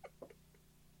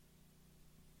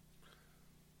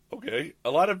 Okay. A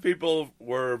lot of people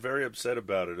were very upset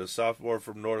about it. A sophomore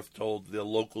from North told the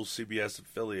local CBS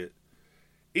affiliate,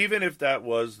 even if that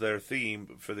was their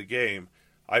theme for the game,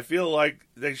 I feel like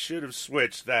they should have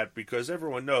switched that because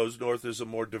everyone knows North is a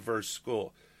more diverse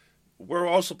school. We're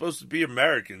all supposed to be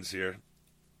Americans here.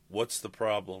 What's the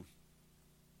problem?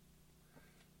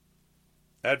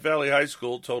 At Valley High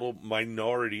School, total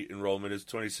minority enrollment is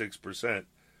 26%,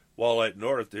 while at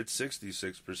North it's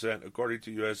 66%, according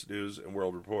to U.S. News and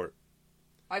World Report.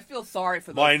 I feel sorry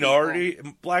for those minority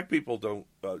people. Black people don't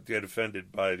get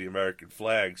offended by the American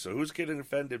flag, so who's getting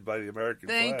offended by the American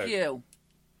flag? Thank you.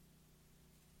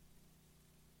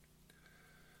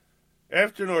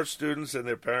 After North students and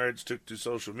their parents took to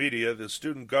social media, the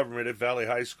student government at Valley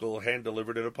High School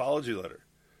hand-delivered an apology letter.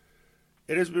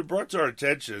 It has been brought to our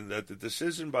attention that the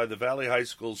decision by the Valley High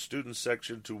School student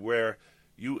section to wear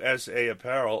USA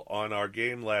apparel on our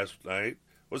game last night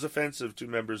was offensive to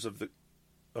members of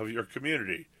your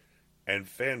community and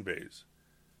fan base.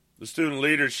 The student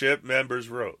leadership members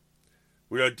wrote,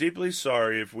 "We are deeply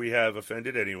sorry if we have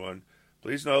offended anyone.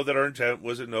 Please know that our intent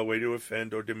was in no way to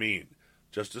offend or demean,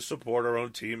 just to support our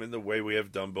own team in the way we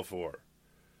have done before.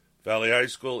 Valley High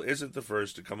School isn't the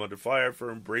first to come under fire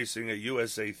for embracing a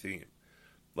USA theme.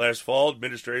 Last fall,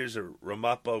 administrators at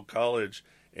Ramapo College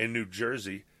in New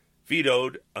Jersey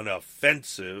vetoed an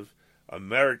offensive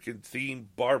American-themed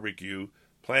barbecue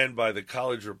planned by the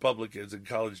college Republicans and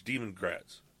college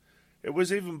Democrats. It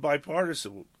was even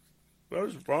bipartisan. What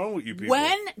is wrong with you people?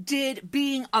 When did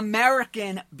being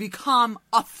American become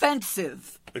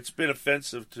offensive? It's been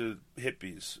offensive to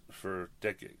hippies for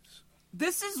decades.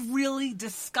 This is really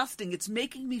disgusting. It's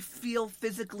making me feel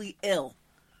physically ill.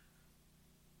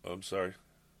 I'm sorry.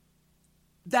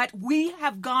 That we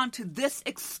have gone to this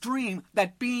extreme,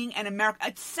 that being an American,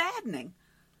 it's saddening.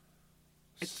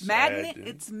 It's maddening.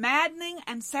 It's maddening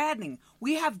and saddening.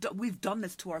 We've done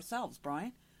this to ourselves,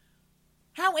 Brian.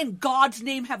 How in God's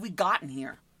name have we gotten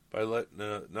here? By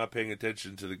not paying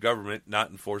attention to the government, not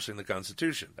enforcing the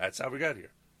Constitution. That's how we got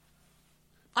here.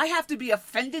 I have to be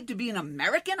offended to be an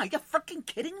American? Are you freaking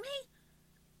kidding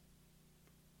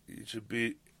me?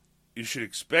 You should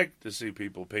expect to see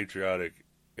people patriotic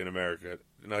in America,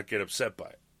 not get upset by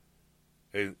it.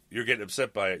 And you're getting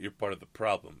upset by it, you're part of the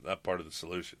problem, not part of the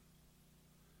solution.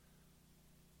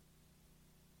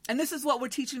 And this is what we're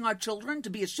teaching our children, to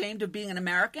be ashamed of being an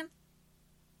American?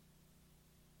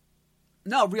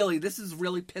 No, really, this is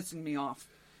really pissing me off.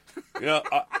 You know,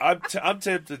 I'm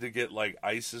tempted to get like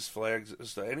ISIS flags,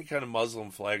 any kind of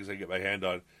Muslim flags I get my hand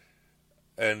on,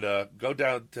 and go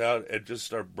downtown and just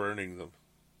start burning them.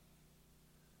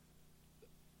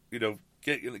 You know,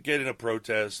 get in a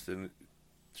protest and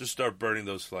just start burning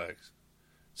those flags.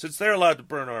 Since they're allowed to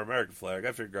burn our American flag,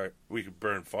 I figure we could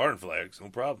burn foreign flags. No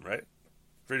problem, right?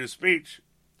 Freedom of speech.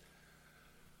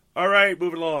 All right,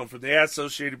 moving along from the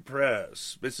Associated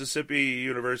Press. Mississippi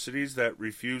universities that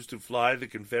refuse to fly the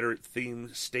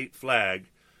Confederate-themed state flag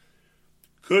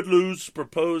could lose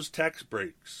proposed tax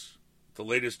breaks. The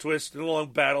latest twist in a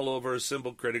long battle over a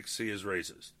symbol critics see as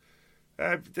racist.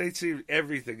 They see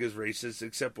everything as racist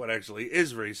except what actually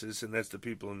is racist, and that's the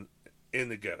people in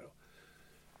the ghetto.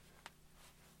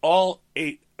 All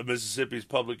 8 of Mississippi's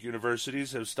public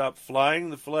universities have stopped flying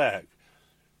the flag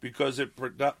because it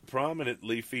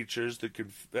prominently features the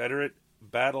Confederate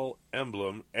battle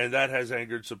emblem, and that has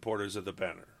angered supporters of the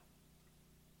banner.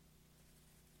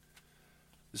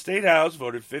 The State House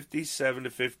voted 57 to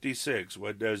 56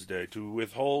 Wednesday to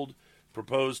withhold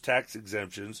proposed tax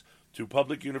exemptions to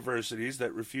public universities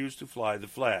that refuse to fly the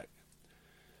flag.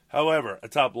 However, a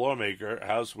top lawmaker,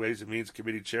 House Ways and Means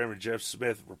Committee Chairman Jeff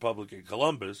Smith, Republican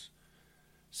Columbus,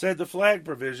 said the flag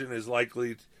provision is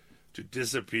likely to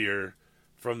disappear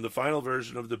from the final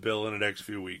version of the bill in the next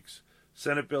few weeks.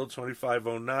 Senate Bill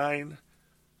 2509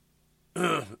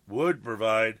 would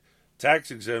provide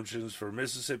tax exemptions for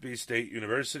Mississippi State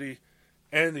University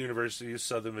and the University of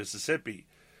Southern Mississippi,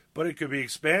 but it could be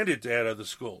expanded to add other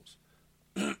schools.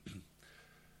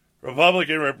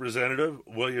 Republican Representative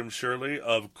William Shirley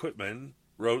of Quitman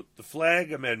wrote the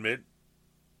flag amendment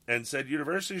and said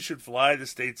universities should fly the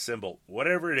state symbol,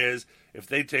 whatever it is, if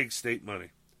they take state money.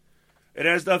 It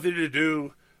has nothing to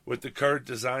do with the current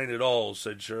design at all,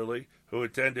 said Shirley, who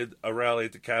attended a rally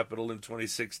at the Capitol in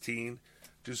 2016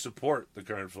 to support the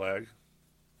current flag.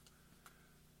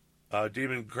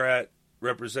 Democrat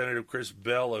Representative Chris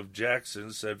Bell of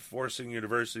Jackson said forcing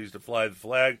universities to fly the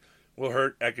flag will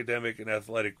hurt academic and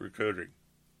athletic recruiting.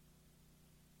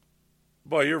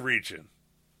 Boy, you're reaching.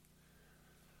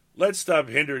 Let's stop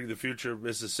hindering the future of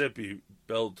Mississippi,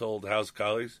 Bell told House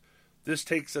colleagues. This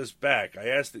takes us back. I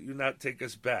ask that you not take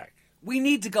us back. We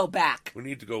need to go back. We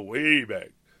need to go way back.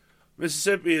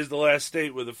 Mississippi is the last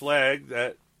state with a flag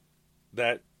that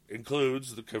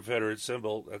includes the Confederate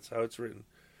symbol. That's how it's written.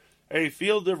 A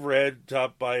field of red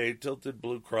topped by a tilted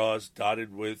blue cross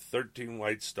dotted with 13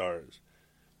 white stars.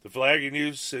 The flag in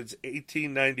use since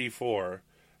 1894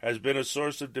 has been a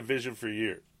source of division for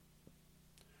years.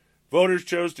 Voters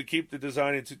chose to keep the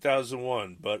design in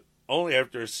 2001, but only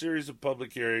after a series of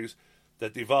public hearings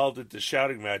that devolved into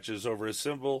shouting matches over a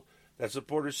symbol that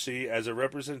supporters see as a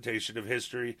representation of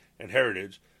history and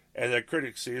heritage, and that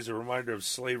critics see as a reminder of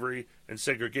slavery and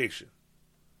segregation.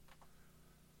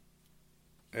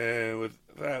 And with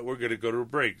that, we're going to go to a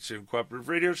break. It's in Cooperative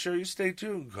Radio Show. You stay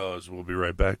tuned, because we'll be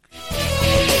right back.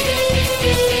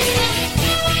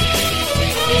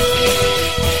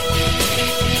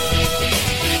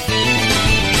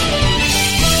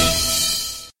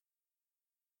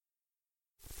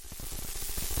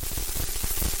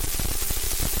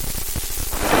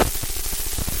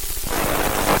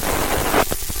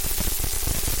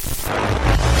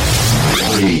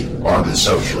 We are the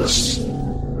socialists.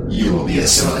 You will be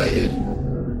assimilated.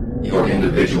 Your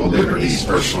individual liberties,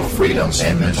 personal freedoms,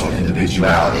 and mental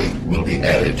individuality will be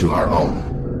added to our own.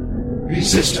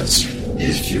 Resistance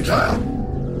is futile.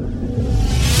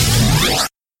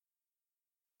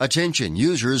 Attention,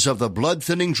 users of the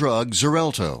blood-thinning drug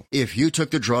Xarelto. If you took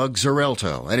the drug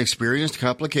Xarelto and experienced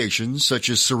complications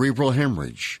such as cerebral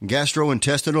hemorrhage,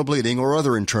 gastrointestinal bleeding, or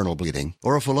other internal bleeding,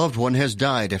 or if a loved one has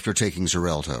died after taking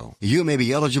Xarelto, you may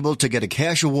be eligible to get a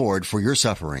cash award for your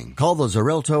suffering. Call the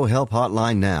Xarelto Help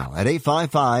Hotline now at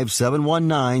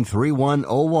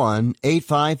 855-719-3101,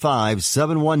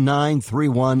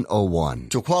 855-719-3101.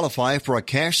 To qualify for a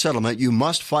cash settlement, you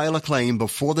must file a claim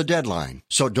before the deadline,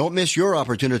 so don't miss your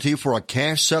opportunity for a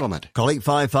cash settlement. Call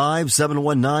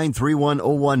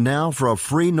 855-719-3101 now for a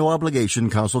free, no-obligation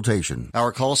consultation.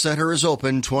 Our call center is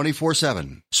open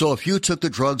 24/7. So if you took the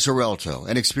drug Xarelto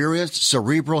and experienced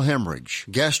cerebral hemorrhage,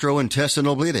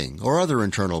 gastrointestinal bleeding, or other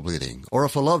internal bleeding, or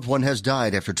if a loved one has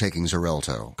died after taking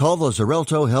Xarelto, call the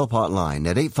Xarelto Help Hotline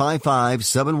at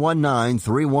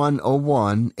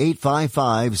 855-719-3101,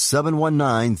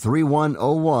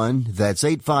 855-719-3101. That's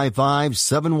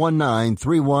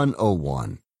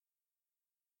 855-719-3101.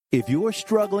 If you're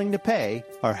struggling to pay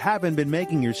or haven't been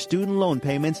making your student loan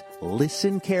payments,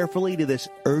 listen carefully to this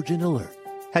urgent alert.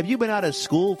 Have you been out of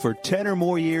school for 10 or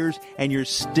more years and you're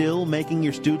still making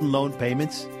your student loan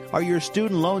payments? Are your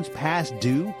student loans past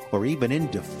due or even in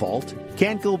default?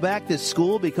 Can't go back to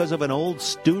school because of an old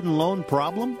student loan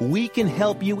problem? We can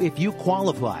help you if you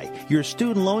qualify. Your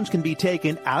student loans can be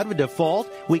taken out of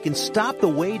default. We can stop the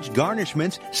wage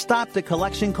garnishments, stop the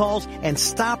collection calls, and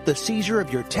stop the seizure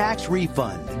of your tax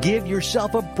refund. Give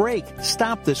yourself a break.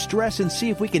 Stop the stress and see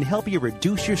if we can help you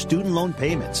reduce your student loan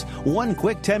payments. One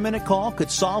quick 10-minute call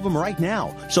could solve them right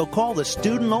now. So call the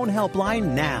Student Loan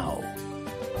Helpline now.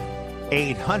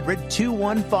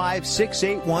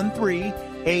 800-215-6813.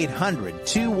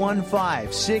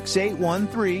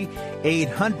 800-215-6813.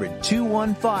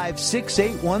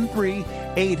 800-215-6813.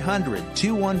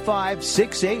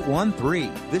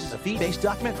 800-215-6813. This is a fee-based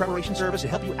document preparation service to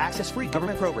help you access free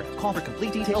government programs. Call for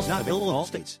complete details. Not available in all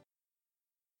states.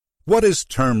 What is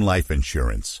term life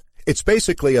insurance? It's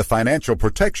basically a financial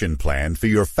protection plan for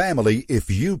your family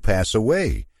if you pass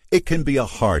away. It can be a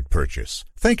hard purchase.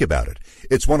 Think about it.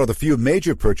 It's one of the few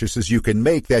major purchases you can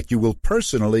make that you will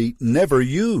personally never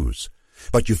use.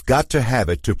 But you've got to have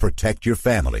it to protect your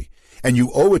family. And you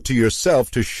owe it to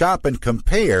yourself to shop and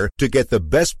compare to get the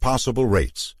best possible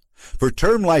rates. For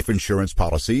term life insurance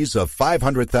policies of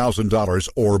 $500,000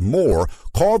 or more,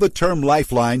 call the Term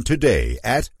Lifeline today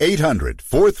at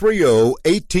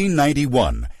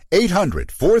 800-430-1891.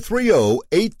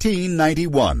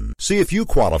 800-430-1891. See if you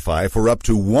qualify for up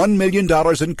to $1 million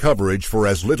in coverage for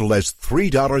as little as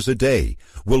 $3 a day.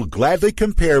 We'll gladly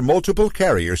compare multiple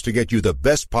carriers to get you the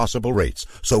best possible rates.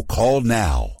 So call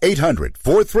now.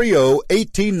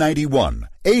 800-430-1891.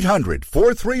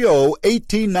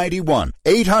 800-430-1891.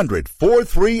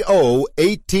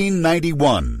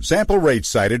 800-430-1891. Sample rate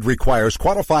cited requires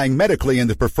qualifying medically in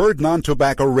the preferred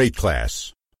non-tobacco rate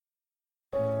class.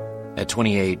 At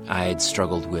 28, I had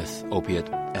struggled with opiate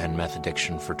and meth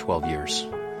addiction for 12 years.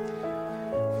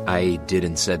 I did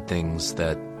and said things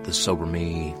that the sober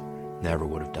me never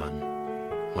would have done.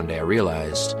 One day I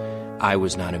realized I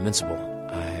was not invincible.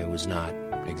 I was not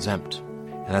exempt.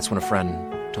 And that's when a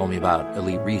friend told me about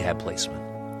elite rehab placement.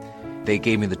 They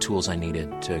gave me the tools I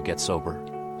needed to get sober,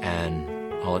 and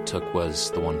all it took was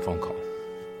the one phone call.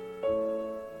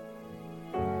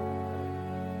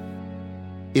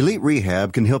 Elite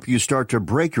Rehab can help you start to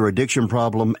break your addiction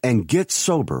problem and get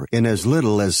sober in as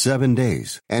little as 7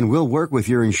 days. And we'll work with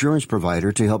your insurance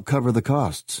provider to help cover the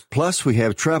costs. Plus, we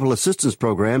have travel assistance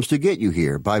programs to get you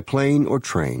here by plane or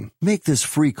train. Make this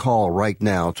free call right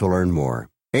now to learn more.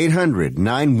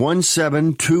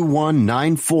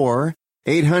 800-917-2194.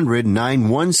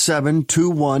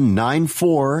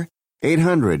 800-917-2194.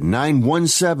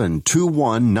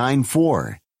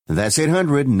 800-917-2194. That's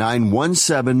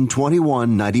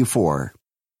 800-917-2194.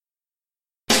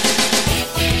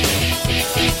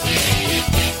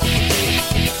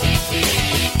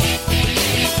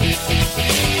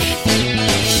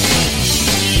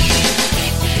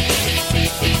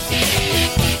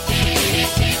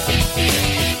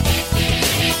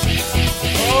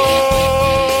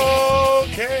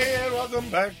 Okay, and welcome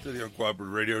back to the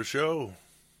Uncooperative Radio Show.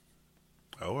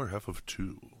 Hour half of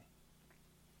 2.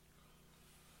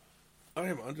 I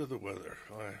am under the weather.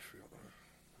 I feel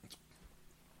it's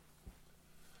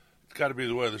got to be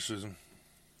the weather, Susan.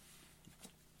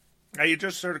 Now, you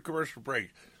just heard a commercial break,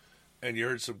 and you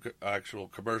heard some actual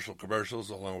commercials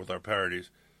along with our parodies.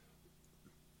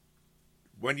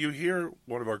 When you hear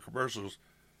one of our commercials,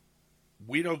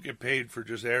 we don't get paid for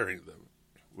just airing them.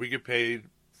 We get paid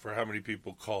for how many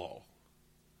people call.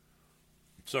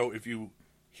 So if you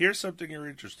hear something you're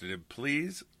interested in,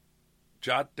 please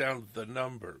jot down the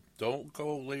number. Don't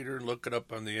go later and look it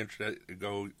up on the internet and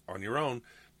go on your own,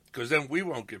 because then we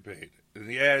won't get paid. And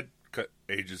the ad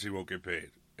agency won't get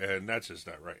paid. And that's just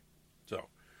not right. So,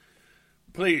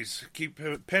 please, keep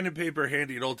pen and paper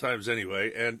handy at all times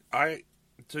anyway. And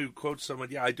to quote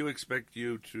someone, I do expect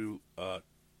you to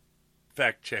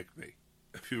fact check me,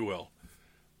 if you will.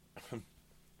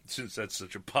 Since that's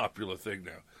such a popular thing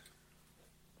now.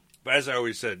 But as I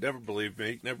always said, never believe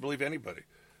me, never believe anybody.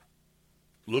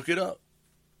 Look it up.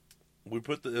 We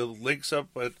put the links up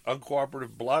at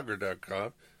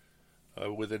uncooperativeblogger.com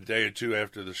within a day or two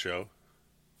after the show.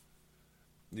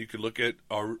 You can look at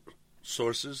our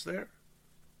sources there.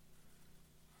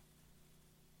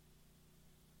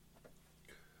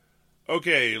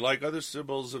 Okay, like other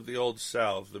symbols of the Old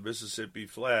South, the Mississippi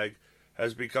flag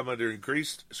has become under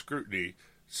increased scrutiny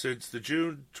since the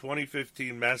June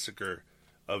 2015 massacre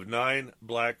of 9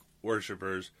 black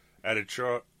worshipers at a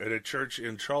church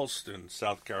in Charleston,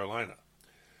 South Carolina.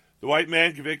 The white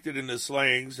man convicted in the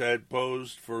slayings had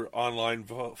posed for online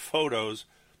photos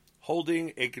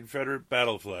holding a Confederate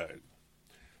battle flag.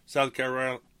 South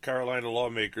Carolina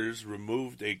lawmakers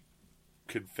removed a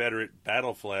Confederate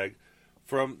battle flag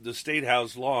from the State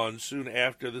House lawn soon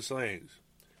after the slayings.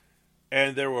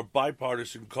 And there were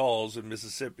bipartisan calls in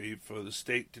Mississippi for the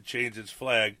state to change its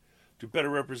flag to better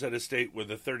represent a state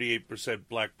with a 38%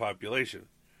 black population.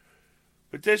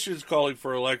 Petitions calling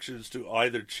for elections to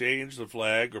either change the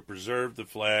flag or preserve the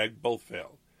flag both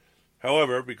failed.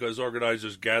 However, because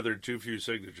organizers gathered too few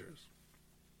signatures.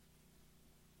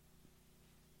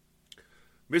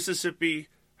 Mississippi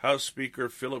House Speaker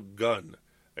Philip Gunn,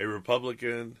 a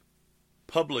Republican,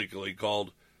 publicly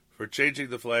called for changing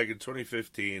the flag in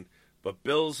 2015, but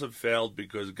bills have failed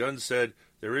because Gunn said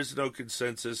there is no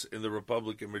consensus in the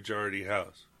Republican majority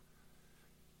House.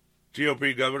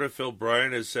 GOP Governor Phil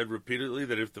Bryant has said repeatedly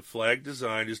that if the flag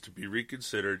design is to be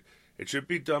reconsidered, it should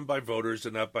be done by voters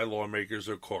and not by lawmakers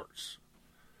or courts.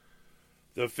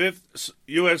 The Fifth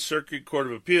U.S. Circuit Court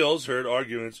of Appeals heard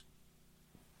arguments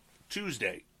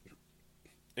Tuesday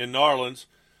in New Orleans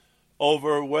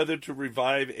over whether to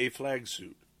revive a flag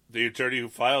suit. The attorney who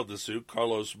filed the suit,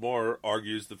 Carlos Moore,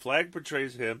 argues the flag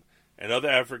portrays him and other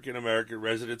African-American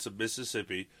residents of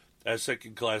Mississippi as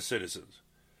second-class citizens.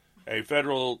 A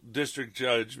federal district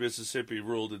judge, Mississippi,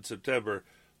 ruled in September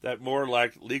that Moore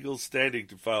lacked legal standing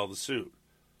to file the suit.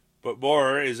 But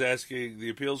Moore is asking the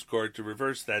appeals court to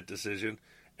reverse that decision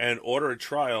and order a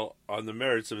trial on the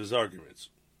merits of his arguments.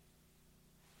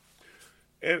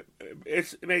 It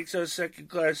makes us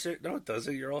second-class citizens. No, it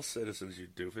doesn't. You're all citizens, you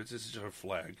doofus. It's just a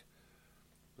flag.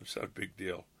 It's not a big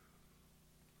deal.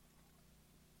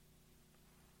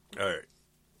 All right.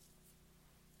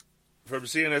 From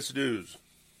CNS News.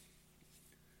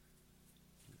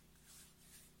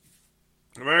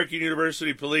 American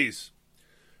University police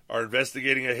are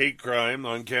investigating a hate crime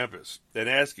on campus and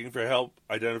asking for help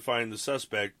identifying the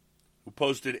suspect who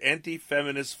posted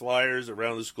anti-feminist flyers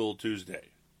around the school Tuesday.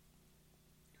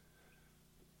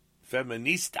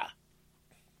 Feminista.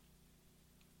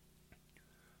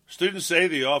 Students say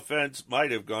the offense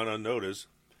might have gone unnoticed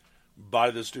by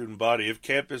the student body if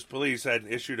campus police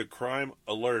hadn't issued a crime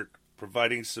alert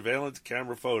providing surveillance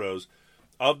camera photos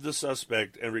of the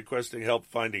suspect and requesting help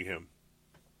finding him.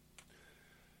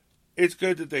 It's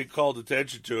good that they called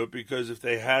attention to it because if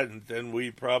they hadn't, then we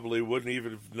probably wouldn't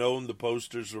even have known the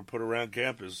posters were put around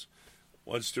campus.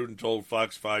 One student told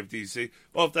Fox 5 DC,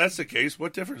 well, if that's the case,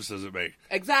 what difference does it make?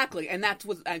 Exactly, and that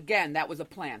was a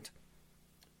plant.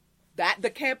 That the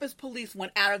campus police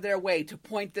went out of their way to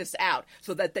point this out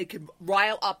so that they could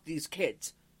rile up these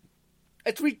kids.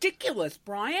 It's ridiculous,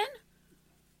 Brian.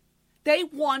 They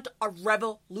want a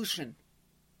revolution.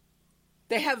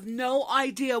 They have no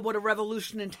idea what a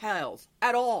revolution entails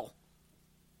at all.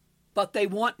 But they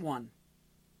want one.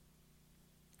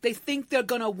 They think they're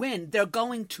going to win. They're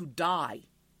going to die.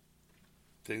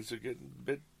 Things are getting a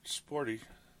bit sporty.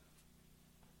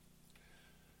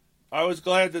 I was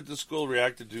glad that the school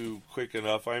reacted to quick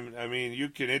enough. I mean, you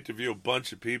can interview a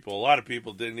bunch of people. A lot of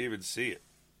people didn't even see it.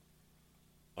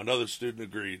 Another student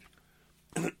agreed.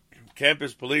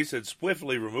 Campus police had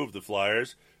swiftly removed the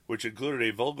flyers, which included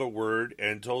a vulgar word,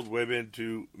 and told women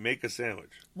to make a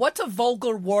sandwich. What's a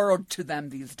vulgar word to them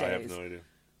these days? I have no idea.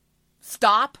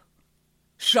 Stop?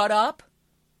 Shut up?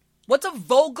 What's a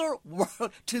vulgar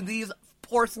word to these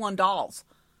porcelain dolls?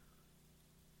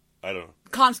 I don't know.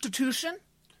 Constitution?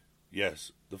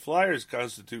 Yes. The flyers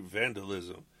constitute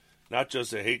vandalism, not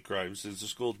just a hate crime, since the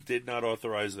school did not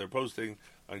authorize their posting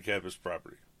on campus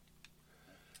property.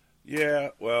 Yeah,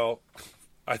 well,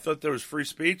 I thought there was free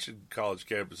speech in college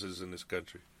campuses in this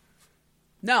country.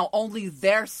 No, only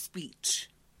their speech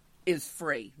is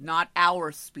free, not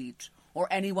our speech or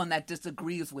anyone that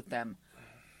disagrees with them.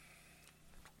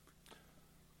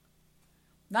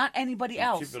 Not anybody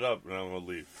else. Keep it up, and I'm going to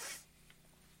leave.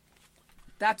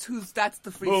 That's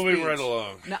the free Moving speech. right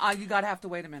along. No, you gotta have to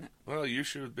wait a minute. Well, you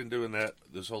should have been doing that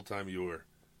this whole time you were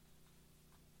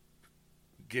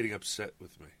getting upset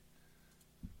with me.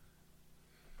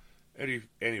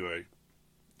 Anyway.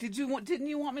 Didn't you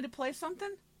want me to play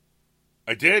something?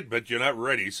 I did, but you're not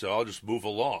ready, so I'll just move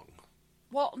along.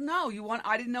 Well, no,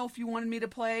 I didn't know if you wanted me to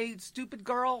play Stupid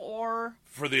Girl or...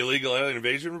 For the illegal alien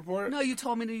invasion report? No, you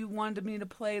told me you wanted me to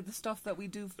play the stuff that we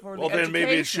do for the education. Well, then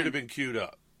maybe it should have been queued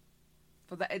up.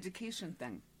 For the education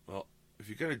thing. Well, if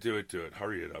you're going to do it.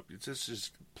 Hurry it up. It's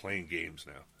just playing games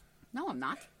now. No, I'm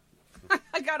not.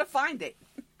 I got to find it.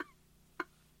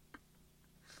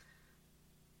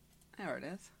 There it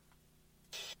is.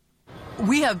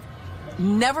 We have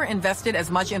never invested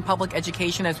as much in public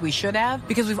education as we should have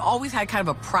because we've always had kind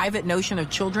of a private notion of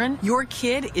children. Your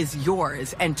kid is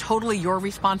yours and totally your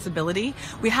responsibility.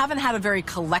 We haven't had a very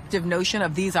collective notion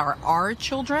of these are our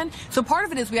children. So part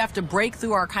of it is we have to break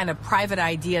through our kind of private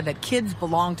idea that kids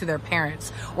belong to their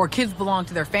parents or kids belong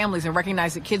to their families and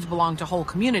recognize that kids belong to whole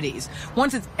communities.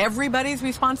 Once it's everybody's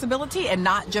responsibility and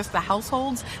not just the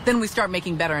households, then we start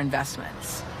making better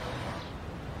investments.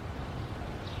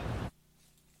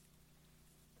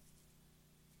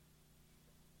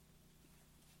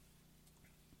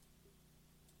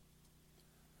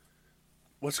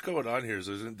 What's going on here,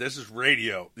 Susan? This is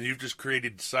radio. You've just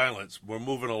created silence. We're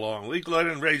moving along. Legal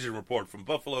and Raising Report from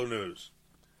Buffalo News.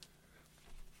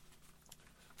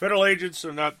 Federal agents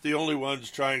are not the only ones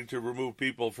trying to remove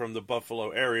people from the Buffalo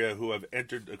area who have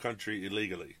entered the country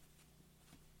illegally.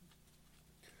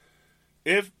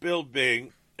 If Bill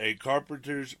Bing, a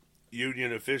carpenters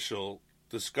union official,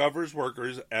 discovers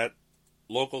workers at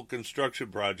local construction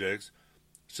projects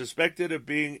suspected of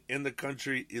being in the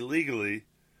country illegally,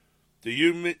 the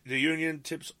union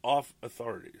tips off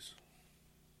authorities.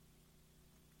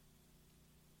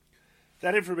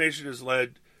 That information has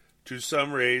led to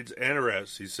some raids and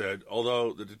arrests, he said,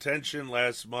 although the detention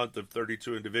last month of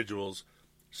 32 individuals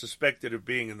suspected of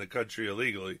being in the country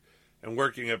illegally and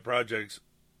working at projects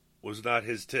was not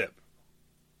his tip.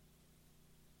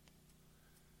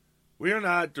 We are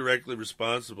not directly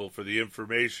responsible for the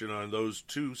information on those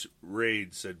 2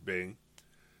 raids, said Bing,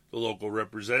 the local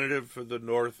representative for the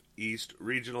Northeast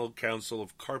Regional Council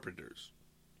of Carpenters.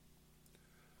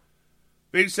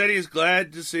 Bing said he is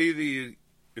glad to see the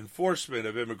enforcement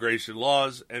of immigration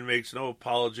laws and makes no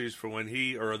apologies for when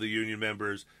he or other union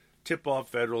members tip off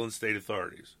federal and state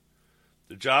authorities.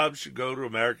 The job should go to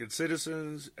American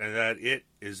citizens and that it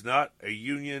is not a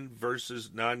union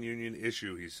versus non-union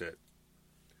issue, he said.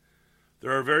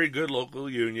 There are very good local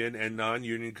union and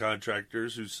non-union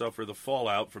contractors who suffer the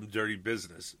fallout from dirty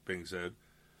business, Bing said.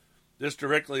 This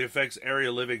directly affects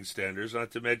area living standards,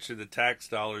 not to mention the tax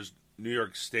dollars New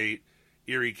York State,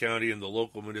 Erie County, and the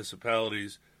local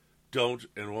municipalities don't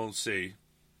and won't see.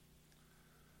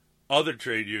 Other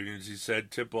trade unions, he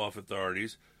said, tip off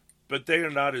authorities, but they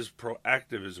are not as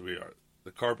proactive as we are.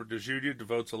 The Carpenters Union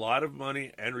devotes a lot of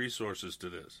money and resources to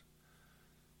this.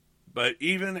 But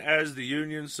even as the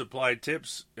unions supply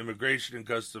tips, Immigration and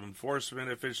Customs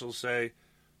Enforcement officials say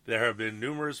there have been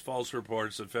numerous false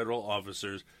reports of federal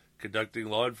officers conducting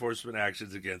law enforcement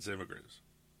actions against immigrants.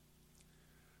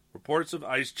 Reports of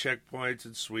ICE checkpoints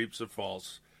and sweeps are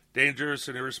false, dangerous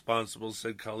and irresponsible,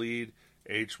 said Khalid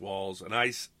H. Walls, an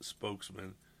ICE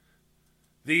spokesman.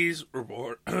 These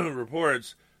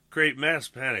reports create mass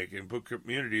panic and put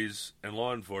communities and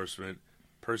law enforcement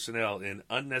personnel in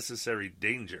unnecessary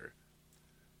danger,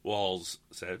 Walls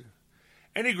said.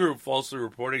 Any group falsely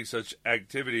reporting such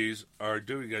activities are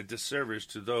doing a disservice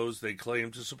to those they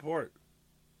claim to support.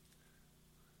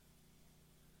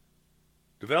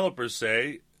 Developers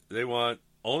say they want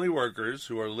only workers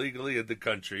who are legally in the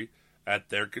country at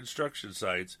their construction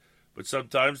sites, but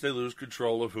sometimes they lose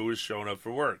control of who is showing up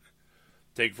for work.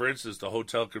 Take, for instance, the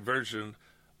hotel conversion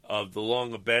of the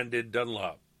long-abandoned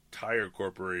Dunlop Tire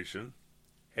Corporation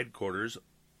headquarters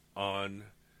on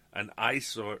an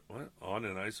eyesore. What? On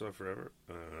an eyesore forever?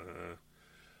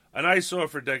 An eyesore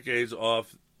for decades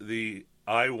off the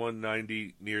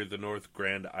I-190 near the North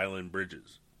Grand Island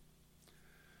bridges.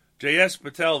 J.S.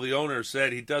 Patel, the owner,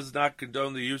 said he does not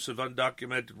condone the use of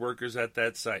undocumented workers at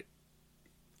that site.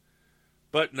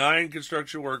 But 9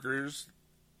 construction workers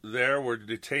there were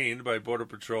detained by Border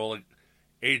Patrol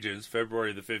agents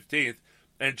February the 15th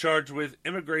and charged with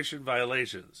immigration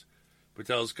violations.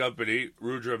 Patel's company,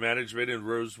 Rudra Management and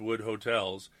Rosewood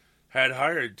Hotels, had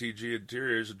hired TG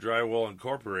Interiors and Drywall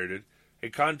Incorporated, a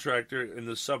contractor in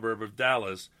the suburb of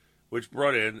Dallas, which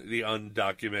brought in the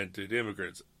undocumented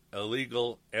immigrants,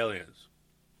 illegal aliens.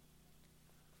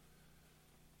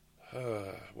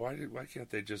 Why can't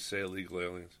they just say illegal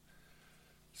aliens?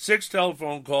 6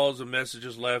 telephone calls and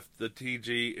messages left the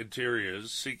TG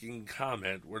Interiors seeking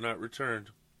comment were not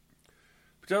returned.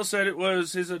 Patel said it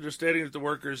was his understanding that the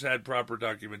workers had proper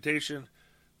documentation.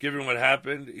 Given what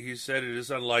happened, he said it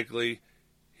is unlikely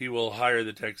he will hire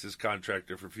the Texas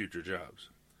contractor for future jobs.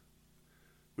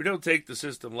 We don't take the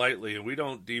system lightly, and we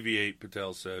don't deviate,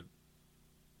 Patel said.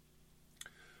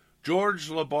 George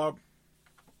La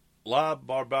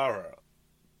Barbara,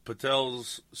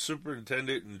 Patel's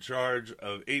superintendent in charge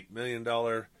of $8 million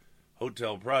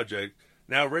hotel project,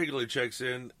 now regularly checks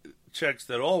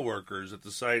that all workers at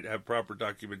the site have proper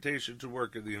documentation to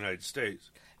work in the United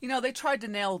States. You know, they tried to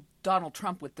nail Donald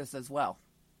Trump with this as well.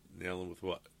 Nail him with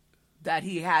what? That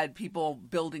he had people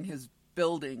building his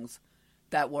buildings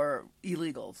that were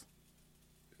illegals.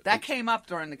 That came up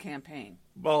during the campaign.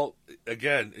 Well,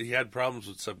 again, he had problems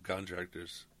with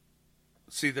subcontractors.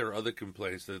 See, there are other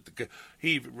complaints that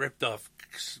he ripped off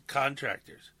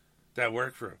contractors that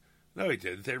worked for him. No, he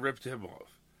didn't. They ripped him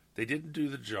off. They didn't do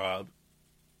the job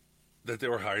that they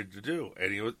were hired to do,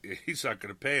 and he's not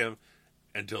going to pay them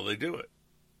until they do it.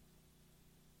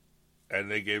 And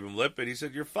they gave him lip, and he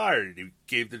said, "You're fired." And he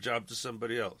gave the job to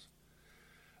somebody else.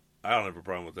 I don't have a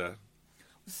problem with that.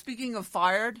 Speaking of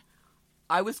fired,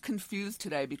 I was confused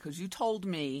today because you told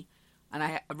me, and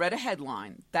I read a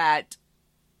headline, that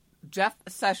Jeff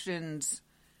Sessions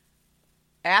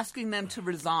asking them to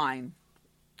resign,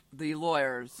 the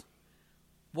lawyers,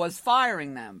 was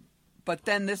firing them. But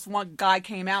then this one guy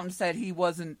came out and said he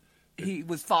was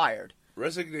fired.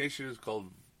 Resignation is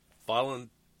called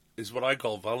is what I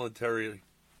call voluntary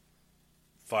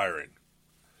firing.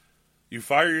 You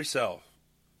fire yourself.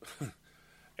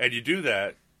 And you do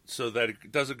that so that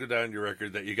it doesn't go down your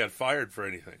record that you got fired for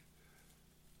anything.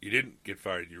 You didn't get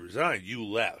fired. You resigned. You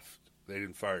left. They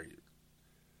didn't fire you.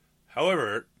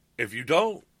 However, if you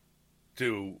don't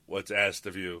do what's asked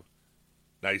of you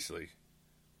nicely,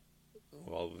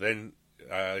 well, then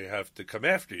I have to come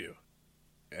after you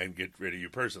and get rid of you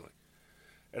personally.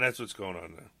 And that's what's going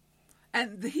on now.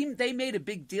 And they made a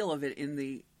big deal of it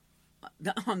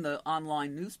on the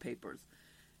online newspapers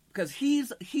because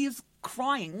he's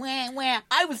crying, wah, wah,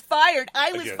 I was fired,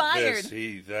 I was fired. This,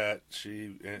 he, that,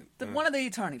 she. One of the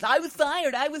attorneys, I was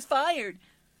fired.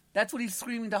 That's what he's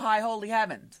screaming to high holy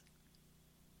heavens.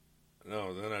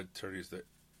 No, they're not attorneys. They're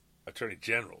attorney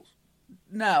generals.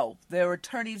 No, they're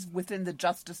attorneys within the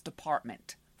Justice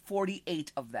Department.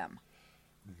 48 of them.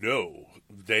 No,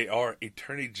 they are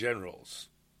attorney generals.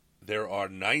 There are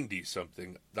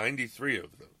 90-something, 93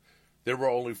 of them. There were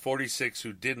only 46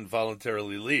 who didn't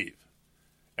voluntarily leave.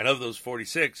 And of those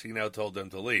 46, he now told them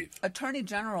to leave. Attorney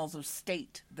generals are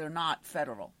state. They're not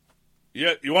federal.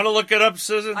 Yeah, you want to look it up,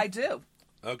 Susan? I do.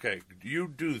 Okay, you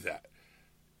do that.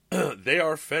 They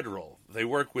are federal. They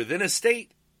work within a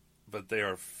state, but they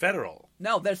are federal.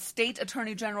 No, they're state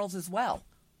attorney generals as well.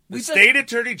 The state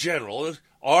attorney general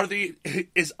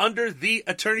is under the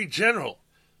attorney general.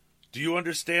 Do you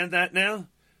understand that now?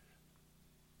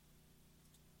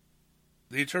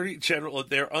 The attorney general,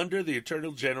 they're under the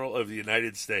attorney general of the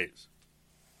United States.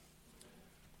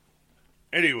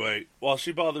 Anyway, while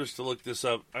she bothers to look this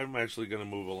up, I'm actually going to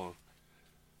move along.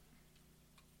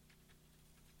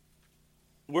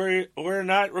 We're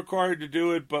not required to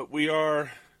do it, but we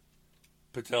are,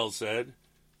 Patel said,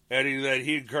 adding that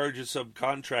he encourages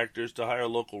subcontractors to hire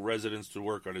local residents to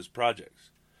work on his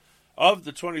projects. Of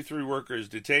the 23 workers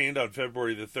detained on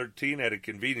February the 13th at a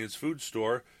convenience food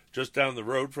store just down the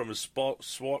road from a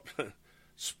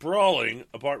sprawling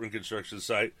apartment construction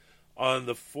site on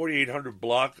the 4800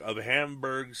 block of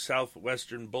Hamburg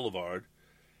Southwestern Boulevard,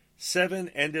 7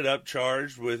 ended up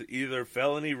charged with either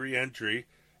felony reentry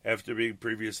after being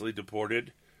previously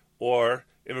deported or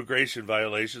immigration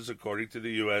violations, according to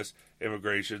the U.S.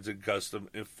 Immigration and Customs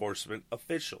Enforcement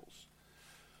officials.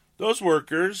 Those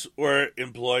workers were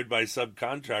employed by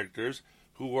subcontractors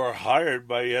who were hired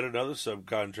by yet another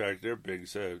subcontractor, Big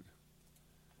said.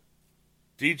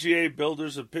 DGA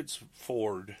Builders of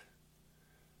Pittsford,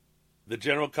 the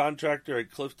general contractor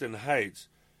at Clifton Heights,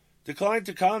 declined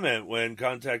to comment when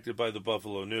contacted by the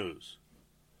Buffalo News.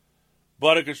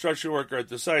 But a construction worker at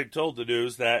the site told the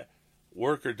News that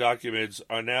worker documents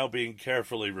are now being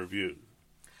carefully reviewed.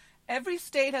 Every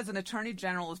state has an attorney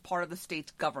general as part of the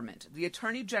state's government. The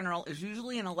attorney general is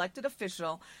usually an elected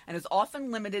official and is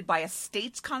often limited by a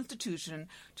state's constitution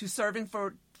to serving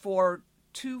for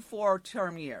 2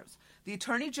 4-term years. The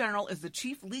attorney general is the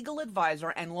chief legal advisor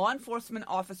and law enforcement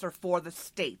officer for the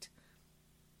state.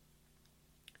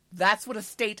 That's what a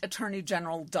state attorney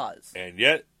general does. And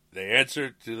yet, they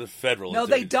answer to the federal. No,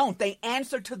 they don't. They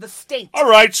answer to the state. All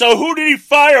right, so who did he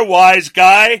fire, wise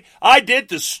guy? I did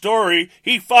the story.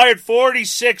 He fired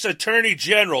 46 attorney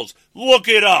generals. Look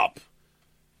it up.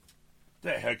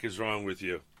 What the heck is wrong with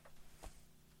you?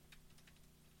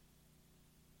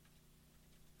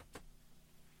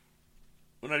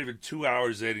 We're not even 2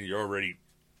 hours in and you're already...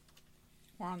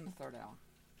 We're on the third hour.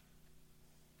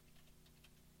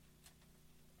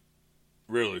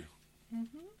 Really?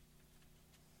 Mm-hmm.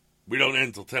 We don't end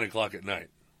until 10 o'clock at night.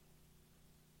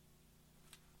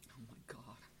 Oh, my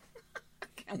God.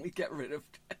 Can we get rid of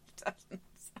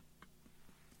contestants?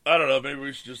 I don't know. Maybe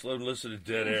we should just let them listen to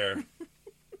dead air.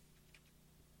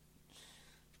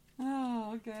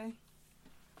 Oh, okay.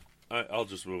 I'll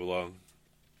just move along.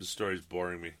 The story's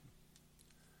boring me.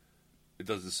 It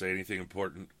doesn't say anything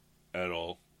important at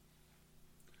all.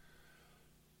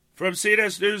 From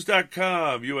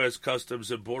CNSNews.com, U.S. Customs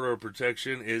and Border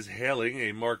Protection is hailing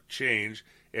a marked change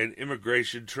in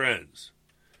immigration trends.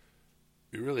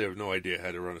 You really have no idea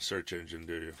how to run a search engine,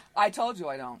 do you? I told you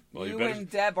I don't. Well, you and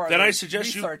Deb are then the I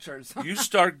suggest researchers. you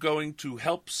start going to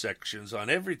help sections on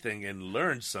everything and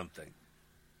learn something.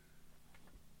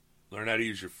 Learn how to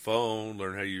use your phone,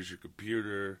 learn how to use your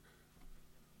computer.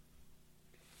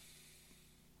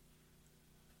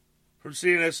 From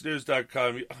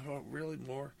CNSNews.com, oh, really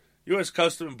more? U.S.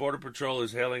 Customs and Border Patrol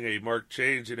is hailing a marked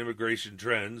change in immigration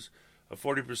trends, a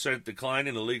 40% decline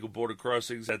in illegal border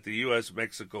crossings at the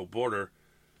U.S.-Mexico border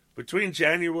between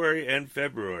January and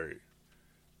February,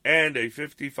 and a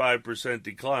 55%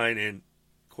 decline in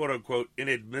quote-unquote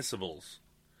inadmissibles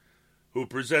who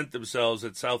present themselves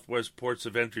at southwest ports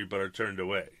of entry but are turned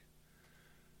away.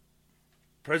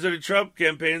 President Trump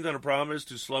campaigned on a promise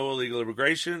to slow illegal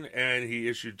immigration, and he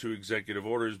issued 2 executive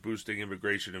orders boosting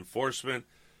immigration enforcement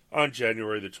on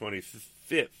January the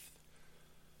 25th,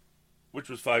 which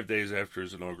was 5 days after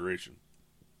his inauguration.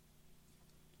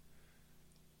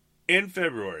 In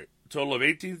February, a total of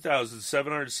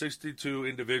 18,762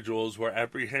 individuals were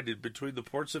apprehended between the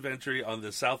ports of entry on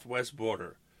the southwest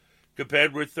border,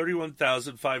 compared with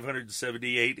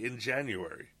 31,578 in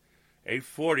January, a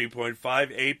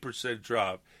 40.58%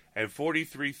 drop, and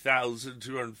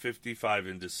 43,255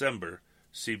 in December,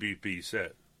 CBP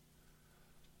said.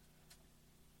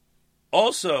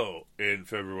 Also, in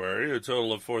February, a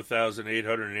total of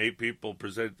 4,808 people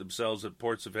presented themselves at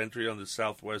ports of entry on the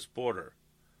southwest border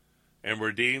and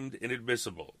were deemed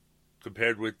inadmissible,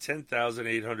 compared with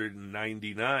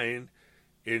 10,899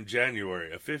 in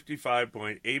January, a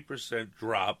 55.8%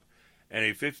 drop, and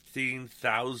a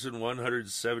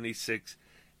 15,176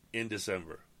 in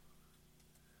December.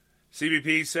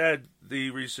 CBP said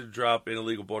the recent drop in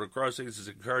illegal border crossings is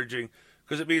encouraging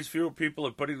because it means fewer people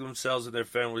are putting themselves and their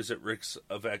families at risk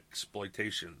of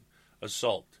exploitation,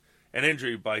 assault, and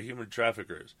injury by human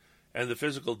traffickers, and the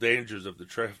physical dangers of the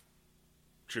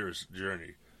treacherous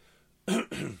journey.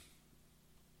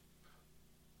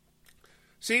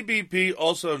 CBP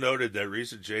also noted that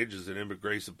recent changes in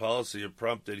immigration policy have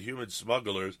prompted human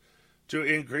smugglers to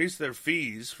increase their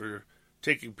fees for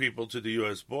taking people to the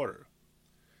U.S. border.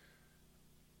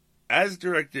 As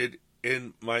directed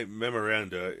in my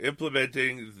memoranda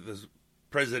implementing the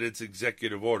President's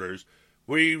executive orders,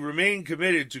 we remain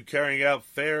committed to carrying out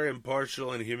fair,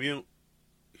 impartial, and humane?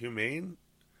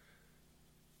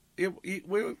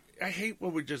 I hate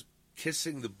when we're just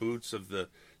kissing the boots of the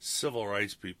civil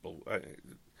rights people.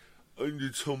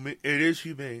 It is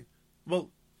humane.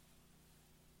 Well,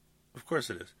 of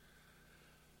course it is.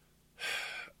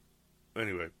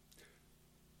 Anyway.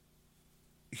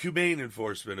 Humane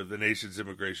enforcement of the nation's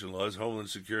immigration laws, Homeland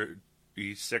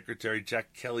Security Secretary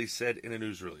Jack Kelly said in a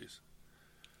news release.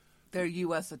 They're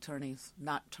U.S. attorneys,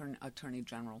 not Attorney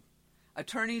General.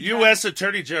 U.S.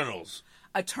 Attorney Generals.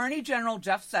 Attorney General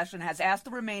Jeff Sessions has asked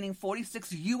the remaining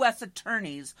 46 U.S.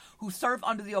 attorneys who serve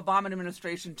under the Obama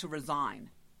administration to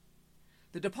resign.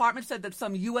 The department said that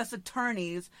some U.S.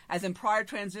 attorneys, as in prior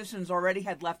transitions, already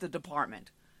had left the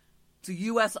department. To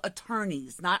U.S.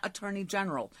 attorneys, not Attorney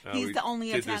General. He's the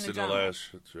only Attorney General. We did this in the last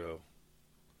show.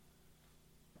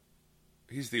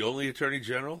 He's the only Attorney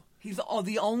General? He's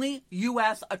the only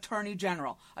U.S. Attorney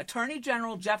General. Attorney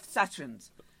General Jeff Sessions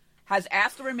has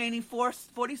asked the remaining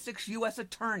 46 U.S.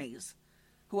 attorneys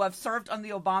who have served under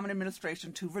the Obama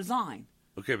administration to resign.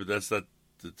 Okay, but that's not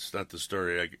the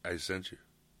story I sent you.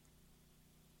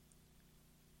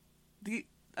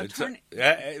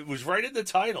 It was right in the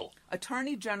title.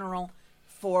 Attorney General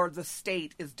for the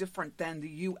state is different than the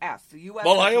U.S. The U.S.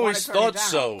 Well, I always thought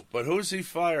so, but who's he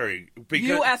firing?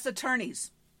 U.S.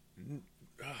 attorneys. Oh,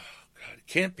 God, it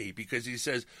can't be, because he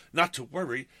says not to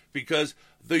worry, because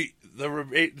the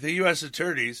U.S.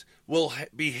 attorneys will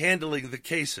be handling the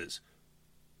cases.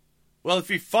 Well, if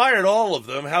he fired all of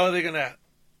them, how are they going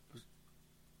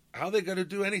to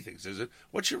do anything?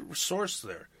 What's your source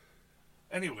there?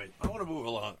 Anyway, I want to move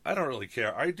along. I don't really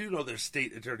care. I do know they're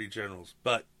state attorney generals,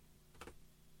 but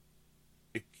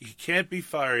he can't be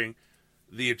firing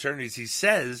the attorneys he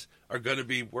says are going to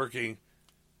be working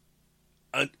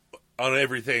on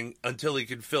everything until he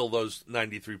can fill those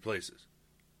 93 places.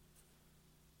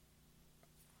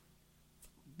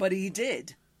 But he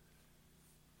did.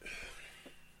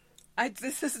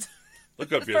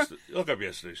 Look up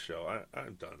yesterday's show.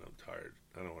 I'm done. I'm tired.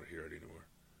 I don't want to hear it anymore.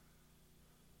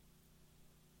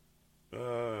 I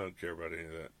don't care about any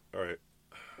of that. All right.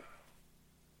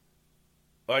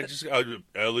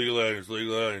 Legal aliens.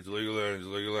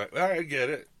 I get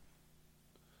it.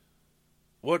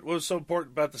 What was so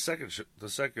important about the second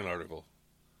article?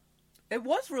 It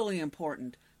was really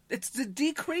important. It's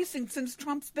decreasing since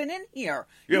Trump's been in here.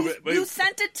 Yeah, you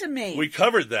sent it to me. We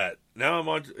covered that. Now I'm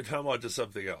on to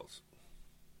something else.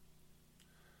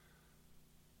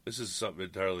 This is something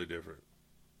entirely different.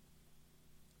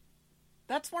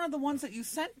 That's one of the ones that you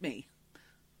sent me.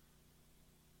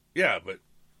 Yeah, but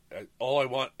all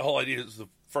I need is the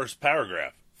first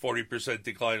paragraph. 40%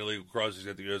 decline in illegal crossings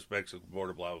at the U.S.-Mexico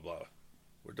border, blah, blah, blah.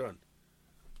 We're done.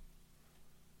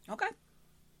 Okay.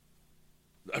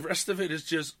 The rest of it is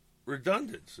just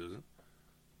redundant, Susan.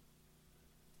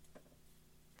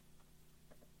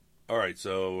 All right,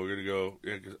 so we're going to go...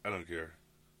 Yeah, 'cause I don't care.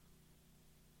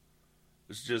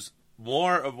 It's just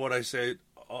more of what I said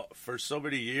for so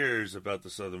many years about the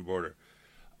southern border.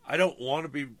 I don't want to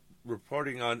be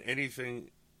reporting on anything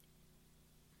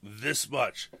this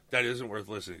much that isn't worth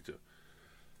listening to.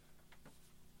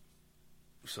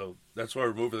 So that's why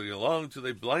we're moving along till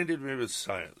they blinded me with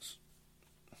science.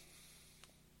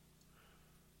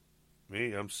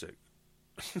 Me, I'm sick.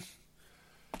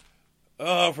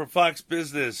 From Fox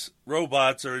Business,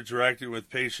 robots are interacting with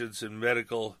patients in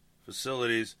medical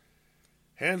facilities,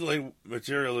 handling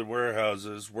material in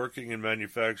warehouses, working in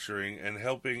manufacturing, and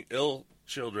helping ill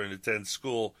children attend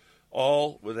school,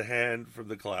 all with a hand from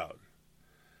the cloud.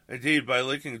 Indeed, by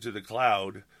linking to the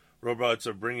cloud, robots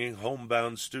are bringing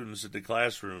homebound students into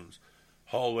classrooms,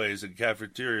 hallways, and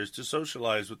cafeterias to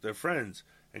socialize with their friends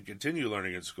and continue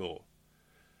learning in school.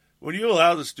 When you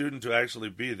allow the student to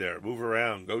actually be there, move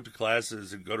around, go to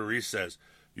classes, and go to recess,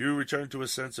 you return to a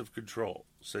sense of control,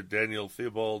 said Daniel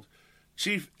Theobald,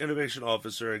 Chief Innovation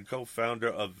Officer and co-founder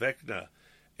of Vecna,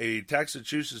 a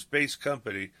Massachusetts-based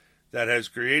company that has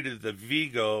created the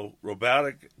Vigo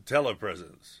robotic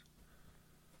telepresence.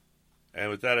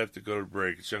 And with that, I have to go to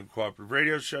break. It's Uncooperative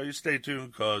Radio Show. You stay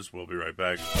tuned, because we'll be right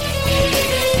back.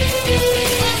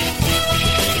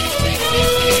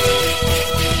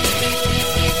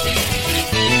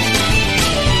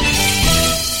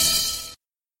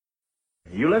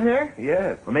 You live here?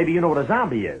 Yes. Well, maybe you know what a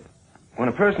zombie is. When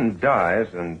a person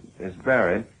dies and is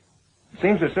buried, it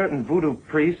seems there's certain voodoo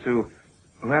priests who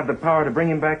have the power to bring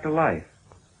him back to life.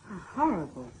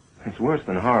 Horrible. It's worse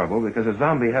than horrible, because a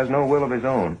zombie has no will of his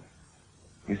own.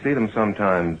 You see them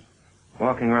sometimes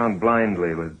walking around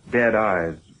blindly with dead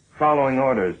eyes, following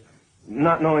orders,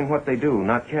 not knowing what they do,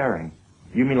 not caring.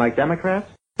 You mean like Democrats?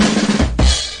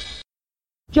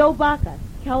 Joe Baca,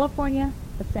 California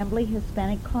Assembly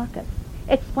Hispanic Caucus,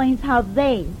 explains how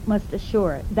they must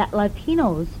assure that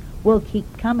Latinos will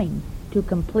keep coming to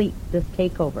complete this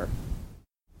takeover.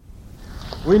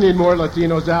 We need more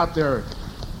Latinos out there.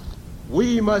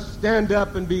 We must stand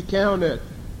up and be counted.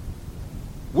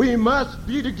 We must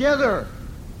be together.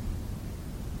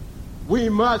 We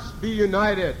must be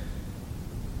united.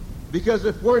 Because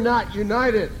if we're not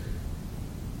united,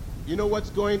 you know what's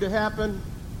going to happen?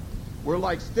 We're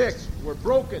like sticks. We're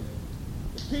broken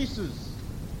in pieces,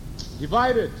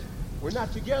 divided. We're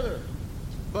not together.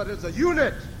 But as a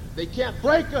unit, they can't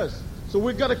break us. So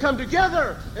we've got to come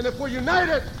together. And if we're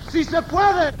united, si se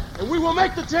puede, and we will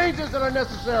make the changes that are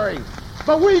necessary.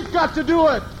 But we've got to do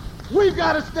it. We've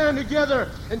got to stand together.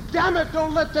 And damn it,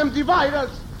 don't let them divide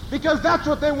us. Because that's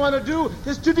what they want to do,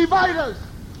 is to divide us.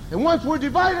 And once we're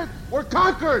divided, we're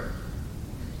conquered.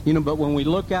 You know, but when we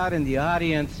look out in the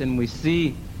audience and we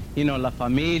see, you know, la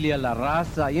familia, la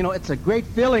raza, you know, it's a great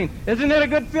feeling. Isn't it a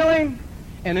good feeling?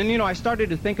 And then, you know, I started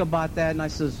to think about that, and I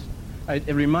says,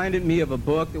 it reminded me of a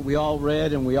book that we all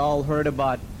read and we all heard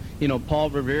about, you know, Paul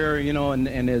Revere, you know,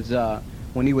 and his,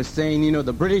 when he was saying, you know,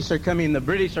 the British are coming, the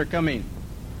British are coming.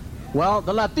 Well,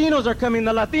 the Latinos are coming,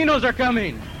 the Latinos are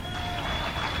coming.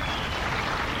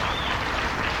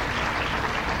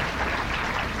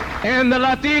 And the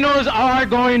Latinos are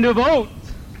going to vote.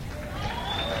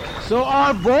 So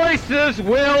our voices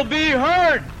will be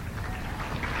heard.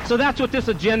 So that's what this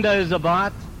agenda is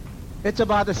about. It's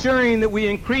about assuring that we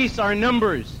increase our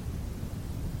numbers.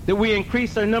 That we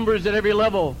increase our numbers at every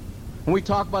level. When we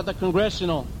talk about the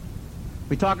congressional,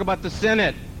 we talk about the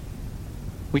Senate,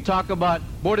 we talk about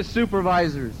Board of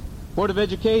Supervisors, Board of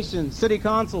Education, City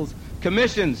Councils,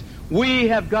 commissions. We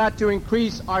have got to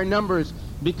increase our numbers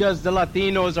because the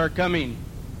Latinos are coming.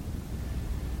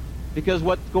 Because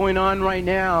what's going on right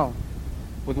now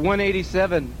with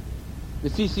 187, the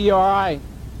CCRI,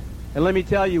 and let me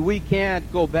tell you, we can't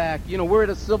go back. You know, we're at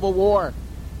a civil war.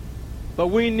 But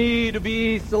we need to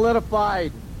be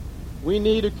solidified. We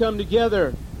need to come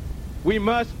together. We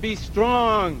must be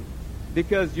strong,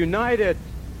 because united,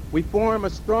 we form a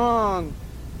strong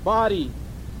body.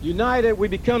 United, we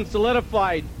become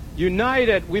solidified.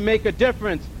 United, we make a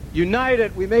difference.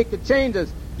 United, we make the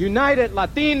changes. United,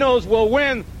 Latinos will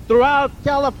win throughout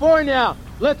California.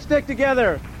 Let's stick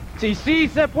together. Si sí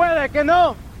se puede, que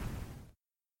no.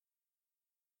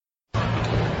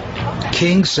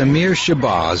 King Samir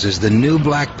Shabazz is the new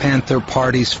Black Panther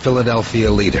Party's Philadelphia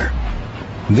leader.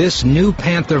 This new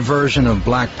Panther version of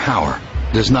Black Power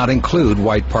does not include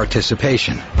white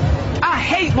participation. I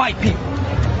hate white people.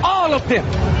 All of them.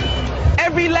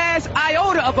 Every last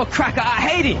iota of a cracker, I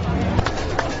hate it.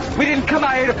 We didn't come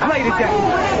out here to play today.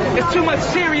 There's too much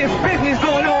serious business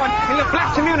going on in the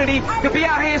black community to be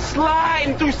out here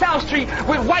sliding through South Street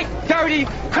with white, dirty,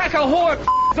 cracker whore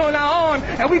on our arm,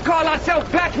 and we call ourselves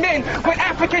black men with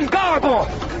African garb on.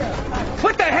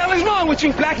 What the hell is wrong with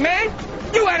you, black man?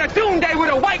 You had a doom day with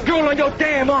a white girl on your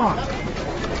damn arm.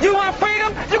 You want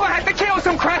freedom? You're gonna have to kill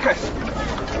some crackers.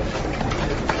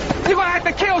 You're gonna have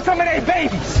to kill some of their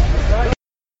babies.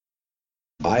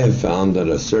 I have found that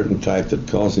a certain type that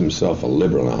calls himself a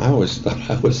liberal, and I always thought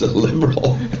I was a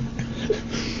liberal.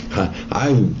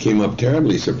 I came up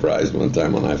terribly surprised one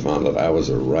time when I found that I was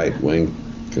a right-wing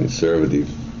conservative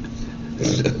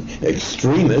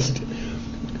extremist,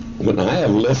 when I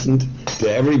have listened to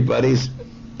everybody's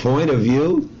point of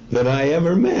view that I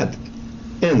ever met,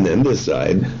 and then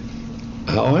decide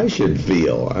how I should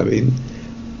feel. I mean,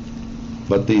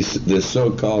 but this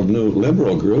so-called new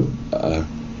liberal group,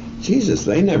 Jesus,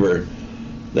 they never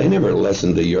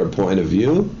listen to your point of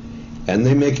view, and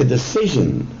they make a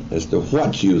decision as to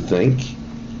what you think,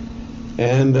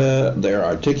 and they're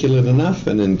articulate enough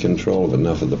and in control of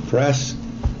enough of the press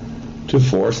to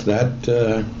force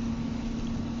that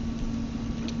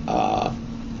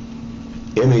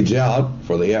image out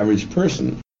for the average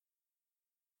person.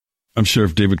 I'm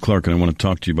Sheriff David Clark, and I want to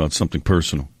talk to you about something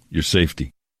personal, your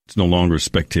safety. It's no longer a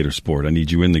spectator sport. I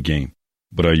need you in the game.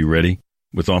 But are you ready?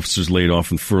 With officers laid off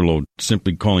and furloughed,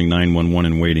 simply calling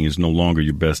 911 and waiting is no longer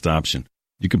your best option.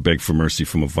 You can beg for mercy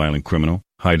from a violent criminal,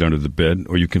 hide under the bed,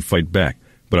 or you can fight back.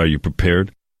 But are you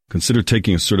prepared? Consider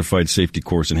taking a certified safety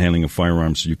course and handling a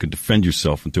firearm so you can defend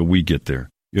yourself until we get there.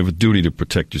 You have a duty to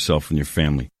protect yourself and your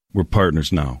family. We're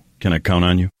partners now. Can I count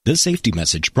on you? This safety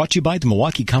message brought to you by the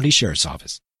Milwaukee County Sheriff's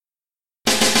Office.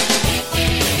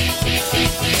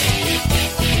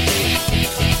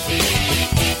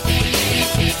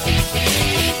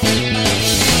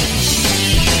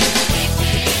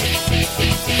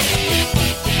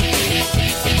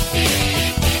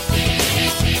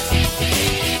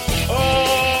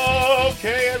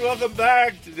 Okay, and welcome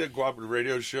back to the Cooperative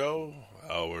Radio Show,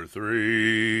 Hour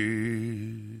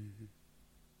 3.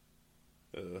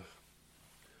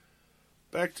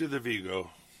 Back to the Vigo.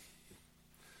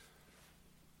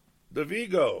 The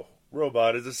Vigo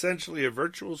robot is essentially a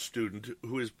virtual student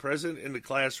who is present in the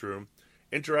classroom,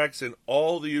 interacts in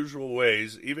all the usual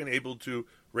ways, even able to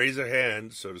raise a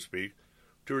hand, so to speak,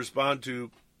 to respond to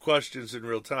questions in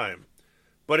real time.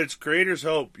 But its creators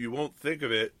hope you won't think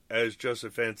of it as just a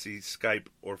fancy Skype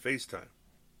or FaceTime.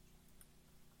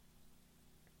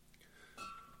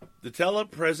 The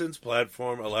telepresence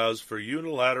platform allows for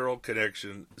unilateral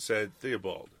connection, said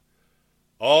Theobald,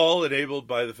 all enabled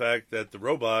by the fact that the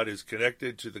robot is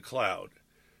connected to the cloud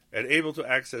and able to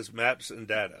access maps and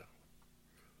data.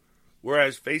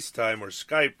 Whereas FaceTime or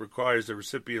Skype requires the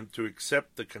recipient to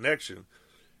accept the connection,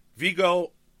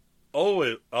 Vigo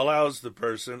allows the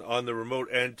person on the remote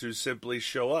end to simply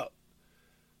show up.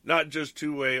 Not just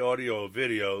two-way audio or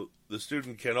video, the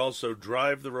student can also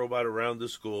drive the robot around the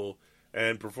school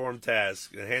and perform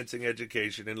tasks, enhancing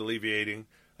education and alleviating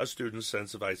a student's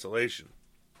sense of isolation.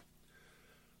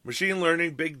 Machine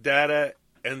learning, big data,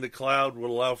 and the cloud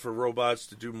will allow for robots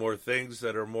to do more things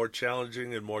that are more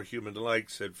challenging and more human-like,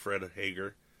 said Fred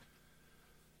Hager,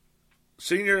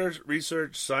 senior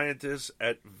research scientist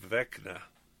at Vecna,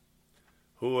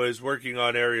 who is working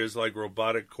on areas like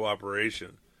robotic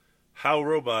cooperation, how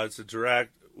robots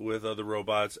interact with other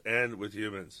robots and with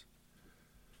humans.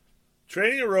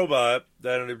 Training a robot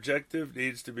that an objective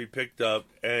needs to be picked up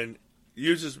and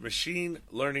uses machine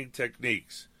learning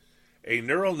techniques. A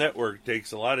neural network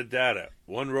takes a lot of data.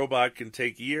 One robot can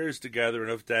take years to gather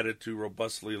enough data to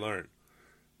robustly learn,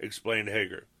 explained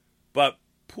Hager. But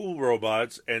pool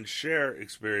robots and share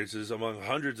experiences among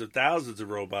hundreds of thousands of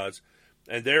robots,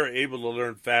 and they're able to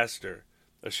learn faster.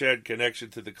 A shared connection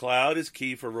to the cloud is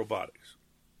key for robotics.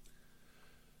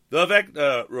 The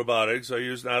Vecna robotics are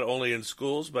used not only in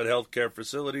schools, but healthcare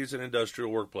facilities and industrial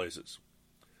workplaces.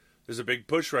 There's a big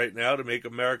push right now to make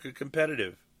America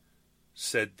competitive,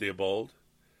 said Theobald.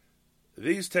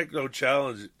 These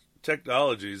technologies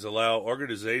allow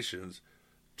organizations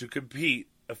to compete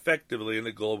effectively in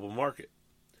the global market.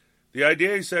 The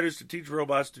idea, he said, is to teach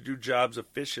robots to do jobs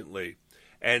efficiently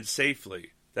and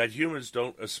safely that humans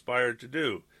don't aspire to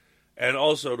do, and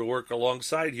also to work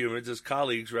alongside humans as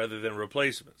colleagues rather than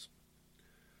replacements.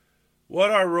 What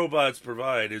our robots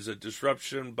provide is a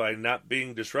disruption by not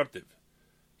being disruptive,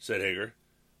 said Hager.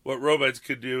 What robots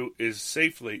can do is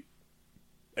safely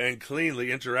and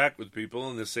cleanly interact with people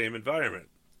in the same environment.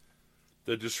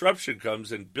 The disruption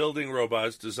comes in building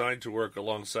robots designed to work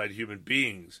alongside human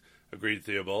beings, agreed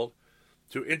Theobald,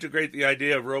 to integrate the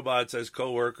idea of robots as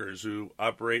co-workers who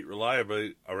operate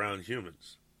reliably around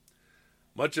humans.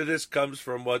 Much of this comes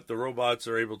from what the robots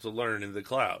are able to learn in the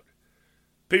cloud.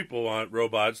 People want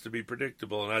robots to be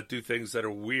predictable and not do things that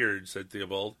are weird, said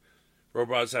Theobald.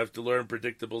 Robots have to learn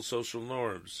predictable social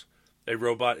norms. A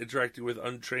robot interacting with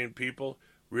untrained people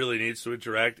really needs to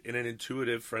interact in an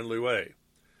intuitive, friendly way.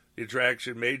 The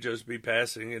interaction may just be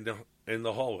passing in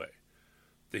the hallway.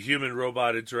 The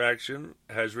human-robot interaction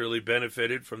has really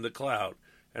benefited from the cloud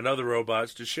and other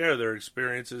robots to share their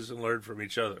experiences and learn from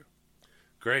each other.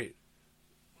 Great.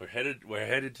 We're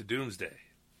headed to doomsday.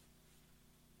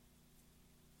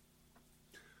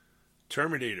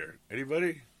 Terminator.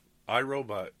 Anybody?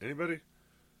 iRobot. Anybody?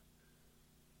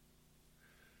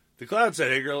 The cloud,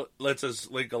 said Hager, lets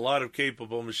us link a lot of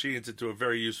capable machines into a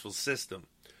very useful system.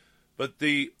 But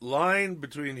the line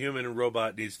between human and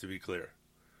robot needs to be clear.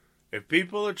 If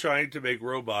people are trying to make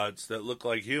robots that look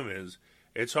like humans,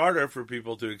 it's harder for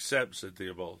people to accept, said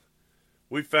Theobald.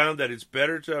 We found that it's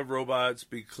better to have robots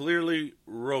be clearly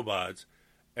robots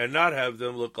and not have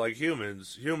them look like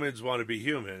humans. Humans want to be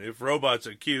human. If robots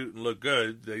are cute and look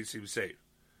good, they seem safe.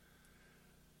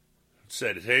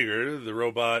 Said Hager, the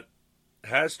robot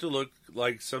has to look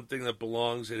like something that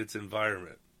belongs in its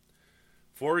environment.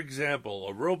 For example,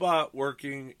 a robot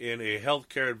working in a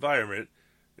healthcare environment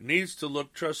needs to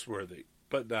look trustworthy,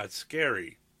 but not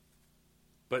scary,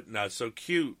 but not so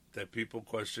cute that people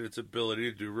question its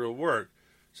ability to do real work,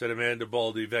 said Amanda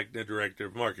Baldy, Vecna Director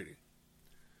of Marketing.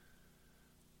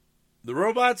 The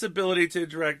robot's ability to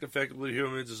interact effectively with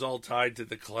humans is all tied to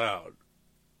the cloud,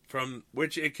 from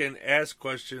which it can ask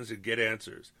questions and get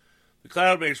answers. The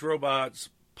cloud makes robots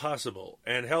possible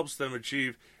and helps them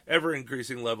achieve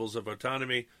ever-increasing levels of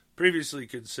autonomy previously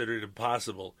considered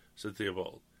impossible, said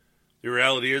Theobald. The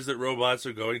reality is that robots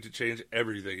are going to change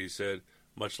everything, he said,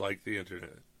 much like the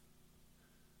internet.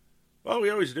 Well, we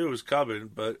always knew it was coming,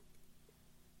 but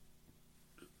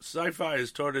sci-fi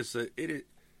has taught us that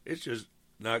it's just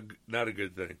not a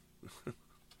good thing.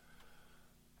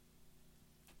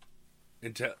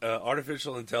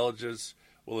 Artificial intelligence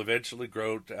will eventually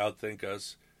grow to outthink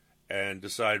us and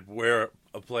decide we're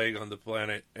a plague on the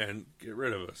planet and get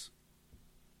rid of us.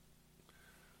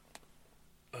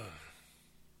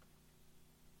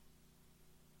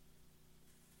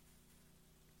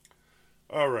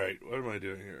 All right, what am I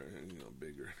doing here?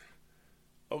 Bigger.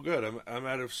 Oh, good. I'm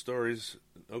out of stories.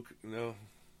 No,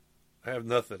 I have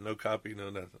nothing. No copy. No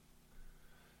nothing.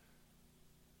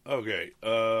 Okay.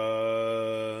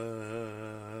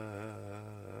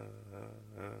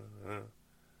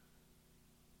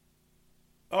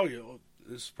 Oh, yeah. Well,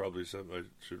 this is probably something I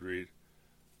should read.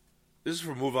 This is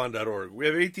from MoveOn.org. We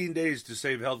have 18 days to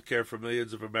save health care for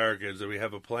millions of Americans, and we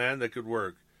have a plan that could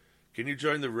work. Can you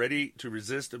join the Ready to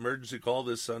Resist emergency call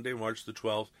this Sunday, March the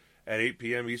 12th, at 8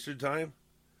 p.m. Eastern Time,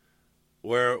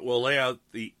 where we'll lay out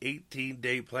the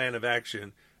 18-day plan of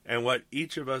action and what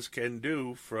each of us can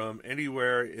do from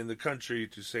anywhere in the country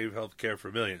to save health care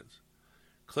for millions.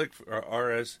 Click for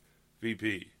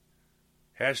RSVP.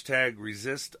 Hashtag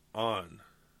resist on.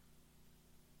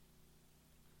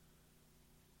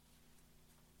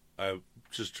 I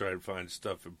just try and find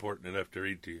stuff important enough to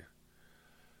read to you.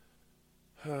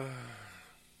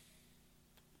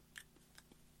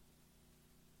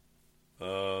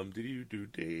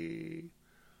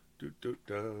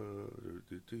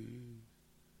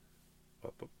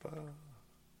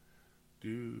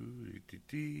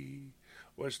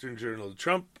 Western Journal.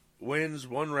 Trump wins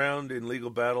one round in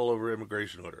legal battle over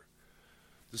immigration order.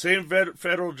 The same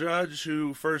federal judge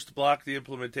who first blocked the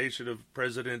implementation of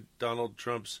President Donald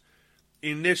Trump's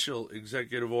initial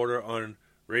executive order on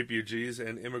refugees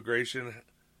and immigration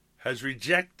has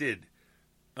rejected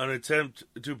an attempt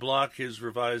to block his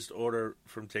revised order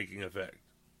from taking effect.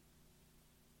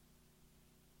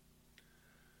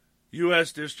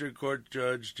 U.S. District Court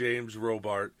Judge James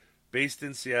Robart, based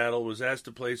in Seattle, was asked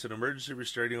to place an emergency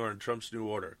restraining order on Trump's new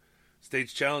order.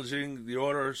 States challenging the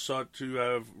order sought to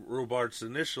have Robart's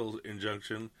initial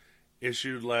injunction,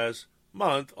 issued last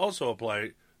month, also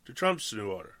apply to Trump's new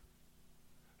order.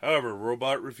 However,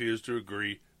 Robart refused to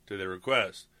agree to their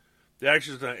request. The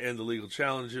action does not end the legal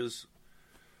challenges.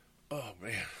 Oh,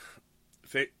 man.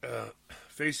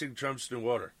 Facing Trump's new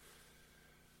order.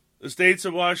 The states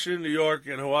of Washington, New York,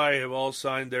 and Hawaii have all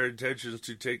signed their intentions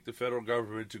to take the federal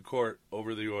government to court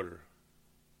over the order.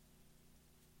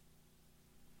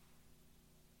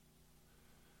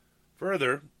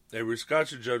 Further, a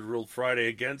Wisconsin judge ruled Friday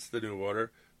against the new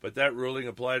order, but that ruling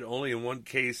applied only in one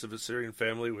case of a Syrian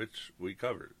family, which we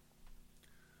covered.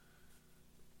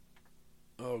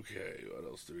 Okay, what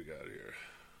else do we got here?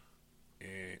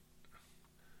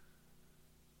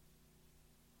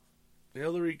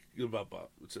 Hillary,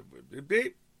 what's it?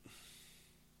 Beep.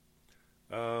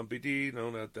 BD,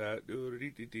 no, not that.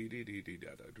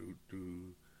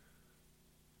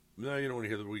 No, you don't want to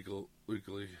hear the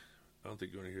weekly. I don't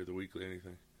think you want to hear the weekly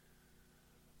anything.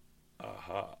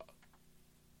 Aha.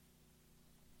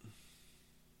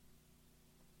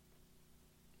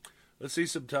 Let's see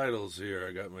some titles here.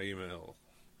 I got my email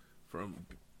from...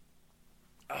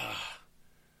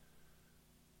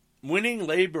 Winning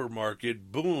labor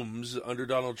market booms under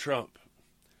Donald Trump.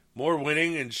 More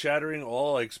winning and shattering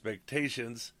all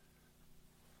expectations.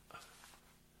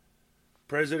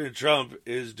 President Trump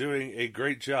is doing a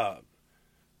great job.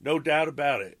 No doubt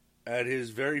about it. At his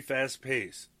very fast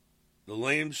pace. The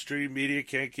lamestream media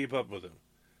can't keep up with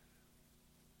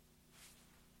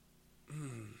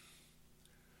him.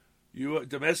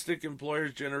 Domestic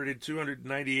employers generated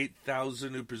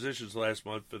 298,000 new positions last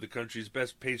month for the country's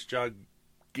best paced job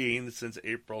gain since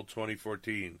April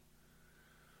 2014.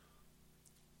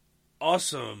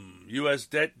 Awesome. U.S.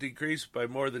 debt decreased by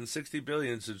more than $60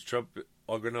 billion since Trump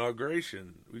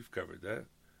inauguration. We've covered that.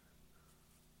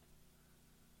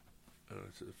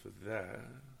 For that,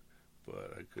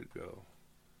 but I could go.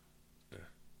 Yeah.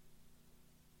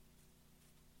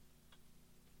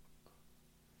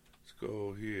 Let's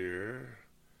go here.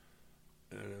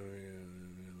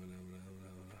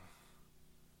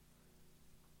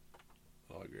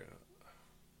 Log out.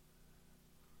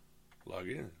 Log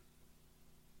in.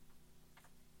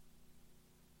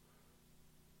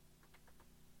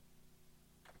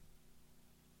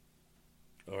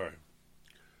 All right.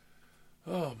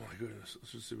 Oh my goodness.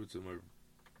 Let's just see what's in my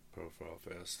profile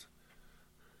fast.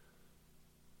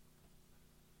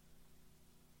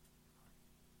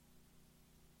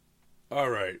 All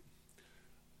right.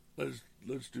 Let's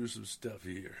do some stuff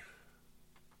here.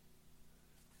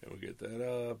 And we'll get that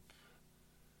up.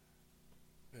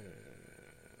 And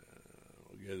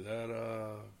we'll get that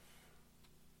up.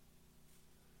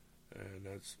 And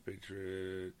that's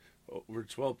Patriot. Over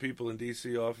 12 people in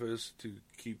D.C. office to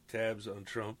keep tabs on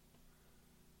Trump.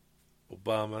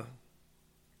 Obama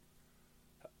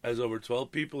has over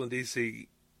 12 people in D.C.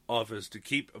 office to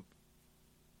keep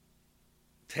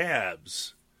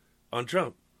tabs on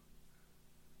Trump.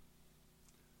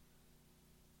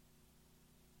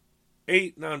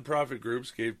 8 nonprofit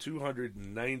groups gave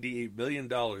 $298 million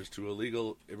to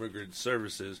illegal immigrant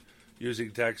services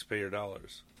using taxpayer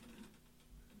dollars.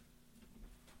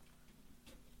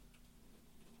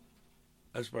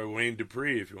 That's by Wayne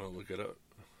Dupree, if you want to look it up.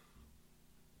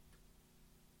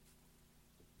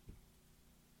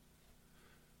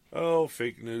 Oh,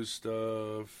 fake news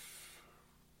stuff.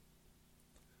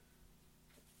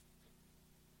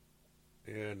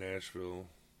 Yeah, Nashville.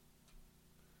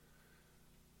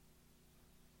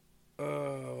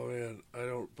 Oh, man. I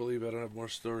don't believe I don't have more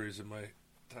stories in my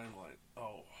timeline.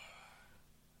 Oh.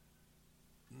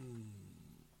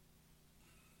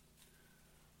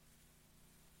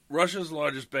 Russia's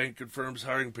largest bank confirms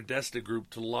hiring Podesta Group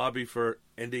to lobby for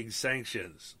ending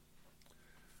sanctions.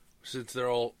 Since they're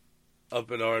all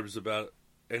up in arms about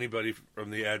anybody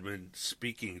from the admin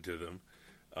speaking to them,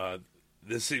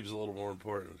 this seems a little more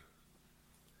important.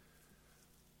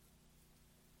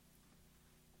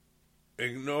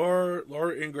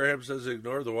 Laura Ingraham says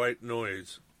ignore the white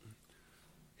noise.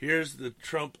 Here's the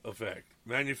Trump effect.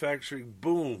 Manufacturing,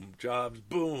 boom. Jobs,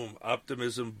 boom.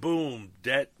 Optimism, boom.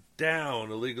 Debt,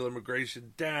 down. Illegal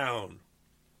immigration, down.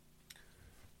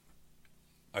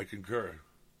 I concur.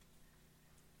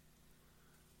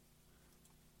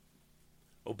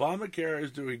 Obamacare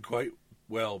is doing quite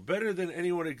well. Better than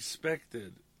anyone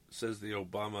expected, says the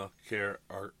Obamacare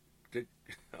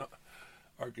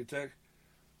architect.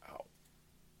 Ow.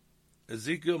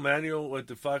 Ezekiel Manuel went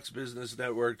to Fox Business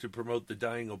Network to promote the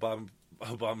dying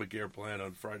Obamacare plan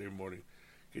on Friday morning.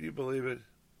 Can you believe it?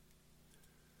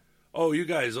 Oh, you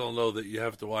guys all know that you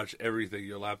have to watch everything,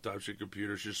 your laptops, your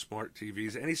computers, your smart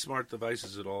TVs, any smart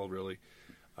devices at all, really.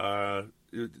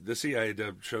 The CIA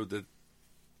showed that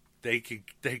they can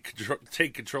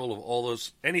take control of all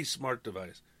those, any smart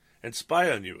device, and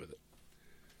spy on you with it.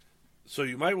 So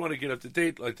you might want to get up to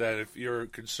date like that if you're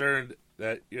concerned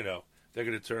that, they're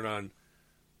going to turn on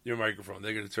your microphone,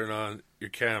 they're going to turn on your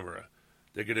camera,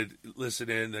 They're going to listen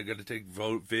in. They're going to take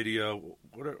vote, video,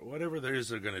 whatever there is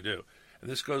they're going to do. And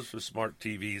this goes for smart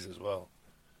TVs as well.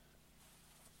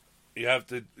 You're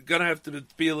going to have to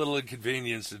be a little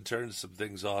inconvenienced and turn some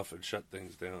things off and shut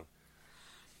things down.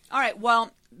 All right,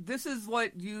 well, this is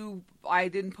what I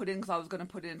didn't put in because I was going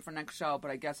to put it in for next show,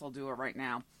 but I guess I'll do it right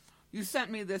now. You sent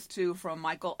me this, too, from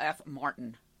Michael F.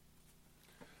 Martin.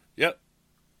 Yep.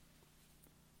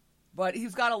 But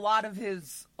he's got a lot of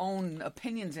his own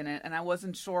opinions in it, and I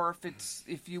wasn't sure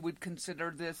if you would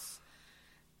consider this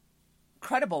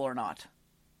credible or not.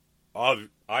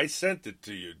 I sent it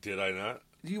to you, did I not?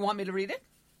 Do you want me to read it?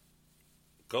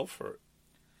 Go for it.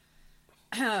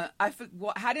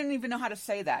 I didn't even know how to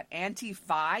say that.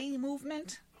 Anti-Fi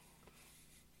movement?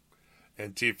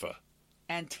 Antifa.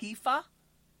 Antifa?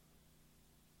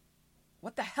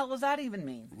 What the hell does that even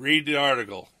mean? Read the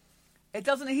article. He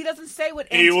doesn't say what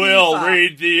Antifa... He will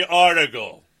read the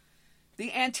article.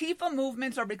 The Antifa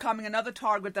movements are becoming another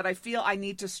target that I feel I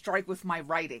need to strike with my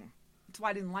writing. That's why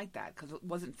I didn't like that, because it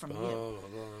wasn't from him.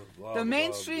 The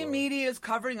mainstream media is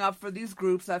covering up for these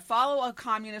groups that follow a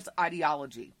communist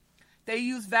ideology. They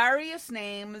use various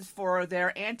names for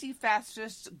their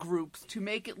anti-fascist groups to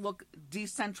make it look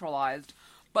decentralized,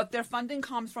 but their funding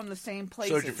comes from the same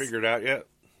places. So did you figure it out yet?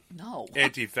 No.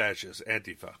 Anti-fascist.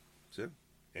 Antifa. See?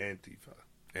 Antifa.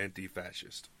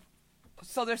 Anti-fascist.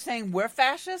 So they're saying we're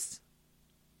fascists?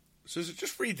 So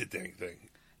just read the dang thing.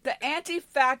 The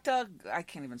anti-facta, I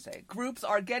can't even say it, groups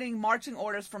are getting marching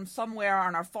orders from somewhere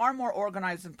and are far more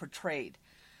organized and portrayed.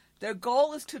 Their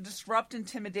goal is to disrupt,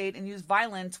 intimidate, and use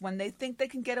violence when they think they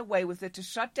can get away with it to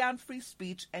shut down free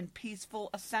speech and peaceful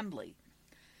assembly.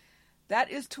 That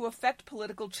is to effect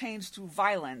political change through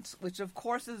violence, which of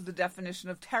course is the definition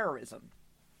of terrorism.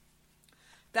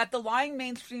 That the lying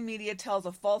mainstream media tells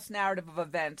a false narrative of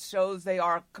events shows they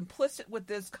are complicit with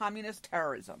this communist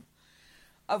terrorism.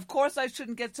 Of course, I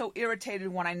shouldn't get so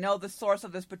irritated when I know the source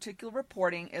of this particular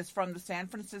reporting is from the San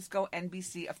Francisco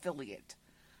NBC affiliate.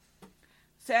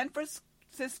 San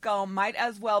Francisco might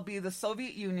as well be the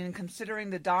Soviet Union,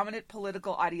 considering the dominant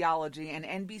political ideology, and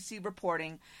NBC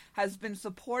reporting has been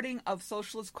supporting of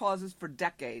socialist causes for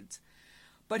decades.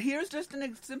 But here's just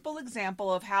a simple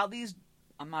example of how these,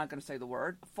 I'm not going to say the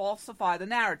word, falsify the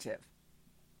narrative.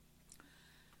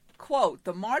 Quote,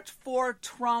 the March for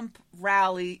Trump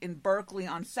rally in Berkeley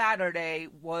on Saturday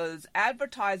was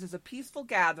advertised as a peaceful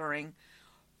gathering,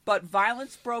 but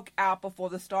violence broke out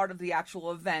before the start of the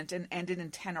actual event and ended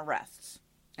in 10 arrests.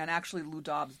 And actually, Lou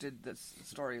Dobbs did this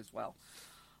story as well.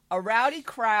 A rowdy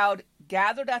crowd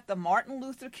gathered at the Martin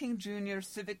Luther King Jr.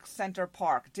 Civic Center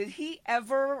Park. Did he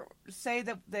ever say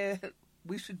that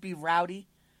we should be rowdy?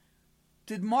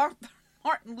 Did Martin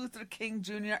Luther King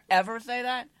Jr. ever say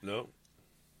that? No.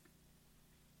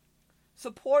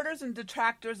 Supporters and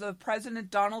detractors of President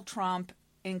Donald Trump,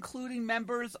 including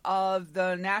members of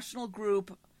the national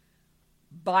group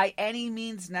By Any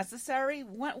Means Necessary.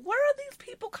 Where are these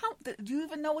people come? Do you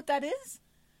even know what that is?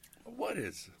 What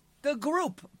is? The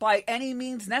group By Any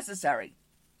Means Necessary.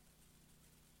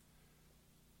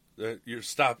 You're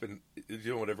stopping,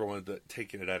 doing what everyone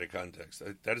taking it out of context.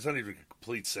 That is not even a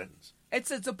complete sentence. It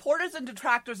says supporters and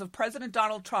detractors of President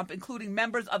Donald Trump, including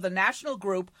members of the national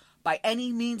group By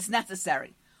Any Means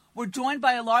Necessary, were joined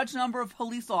by a large number of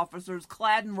police officers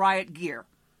clad in riot gear.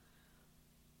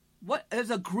 What is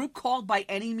a group called By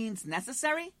Any Means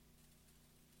Necessary?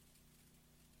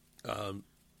 I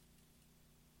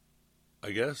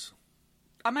guess.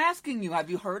 I'm asking you, have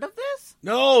you heard of this?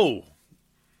 No.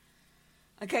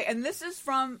 Okay, and this is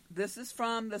from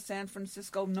the San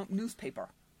Francisco newspaper.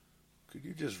 Could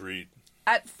you just read?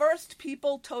 At first,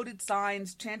 people toted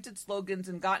signs, chanted slogans,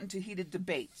 and got into heated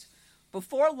debates.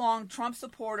 Before long, Trump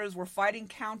supporters were fighting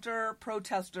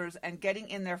counter-protesters and getting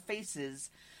in their faces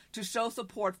to show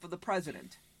support for the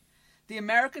president. The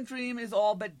American dream is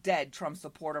all but dead, Trump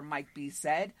supporter Mike B.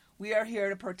 said. We are here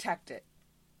to protect it.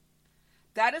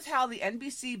 That is how the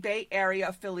NBC Bay Area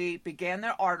affiliate began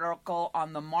their article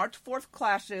on the March 4th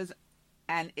clashes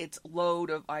and its load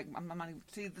of...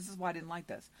 See, this is why I didn't like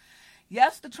this.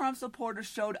 Yes, the Trump supporters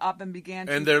showed up and began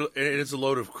to... And it's a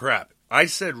load of crap. I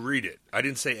said read it. I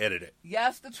didn't say edit it.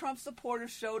 Yes, the Trump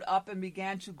supporters showed up and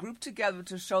began to group together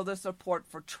to show their support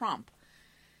for Trump.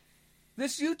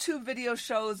 This YouTube video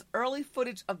shows early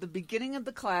footage of the beginning of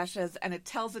the clashes, and it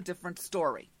tells a different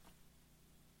story.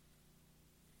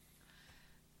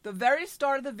 The very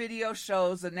start of the video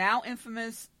shows the now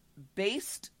infamous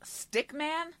based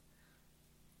stickman.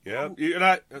 Yeah, you're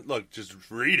not... Look, just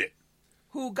read it.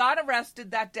 Who got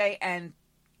arrested that day and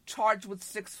charged with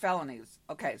 6 felonies.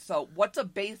 Okay, so what's a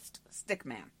based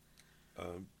stickman?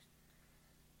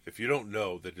 If you don't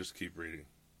know, then just keep reading.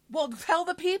 Well, tell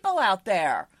the people out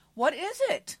there. What is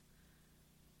it?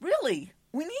 Really,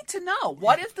 we need to know.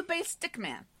 What is the base stick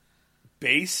man?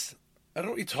 Base? I don't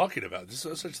know what you're talking about. There's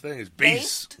no such thing as base.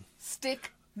 Based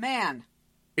stick man.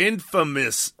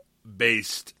 Infamous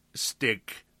based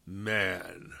stick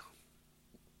man.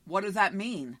 What does that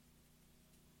mean?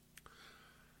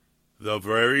 The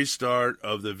very start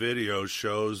of the video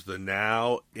shows the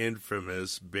now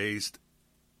infamous based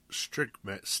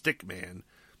stick man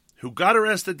who got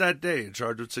arrested that day and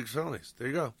charged with 6 felonies. There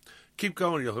you go. Keep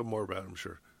going. You'll hear more about it, I'm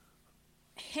sure.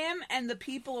 Him and the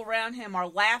people around him are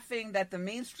laughing that the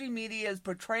mainstream media is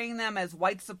portraying them as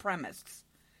white supremacists.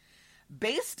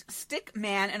 Based stick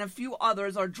man and a few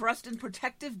others are dressed in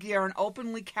protective gear and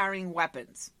openly carrying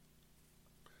weapons.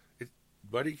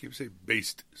 Why do you keep saying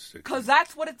based stick? Because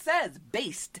that's what it says.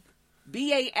 Based.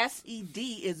 B-A-S-E-D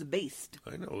is based.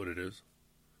 I know what it is.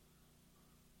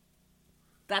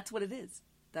 That's what it is.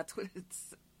 That's what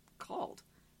it's called.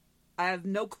 I have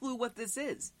no clue what this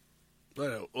is.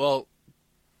 Well,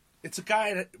 it's a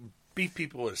guy that beat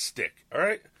people with a stick. All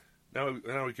right? Now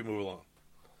we can move along.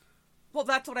 Well,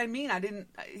 that's what I mean.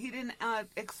 He didn't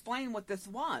explain what this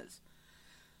was.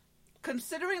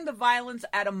 Considering the violence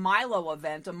at a Milo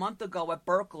event a month ago at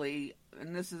Berkeley,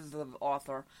 and this is the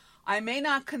author, I may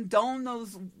not condone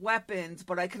those weapons,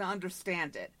 but I can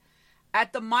understand it.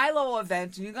 At the Milo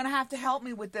event, and you're going to have to help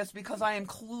me with this because I am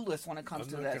clueless when it comes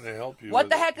to this. I'm not going to help you. What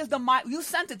the heck is the Milo? You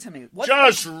sent it to me.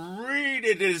 Just read it.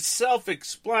 It is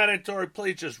self-explanatory.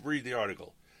 Please just read the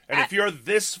article. And if you're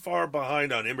this far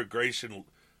behind on immigration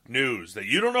news that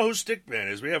you don't know who Stickman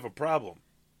is, we have a problem.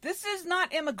 This is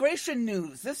not immigration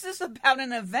news. This is about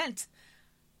an event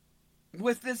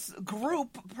with this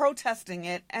group protesting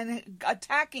it and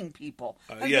attacking people.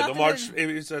 The march.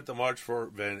 He's at the March for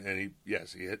event, and he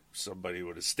hit somebody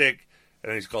with a stick,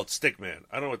 and he's called Stickman.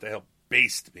 I don't know what the hell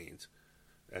based means.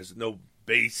 There's no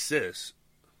basis.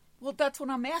 Well, that's what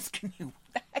I'm asking you.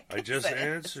 I just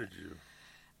answered you.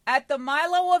 At the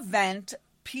Milo event,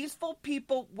 peaceful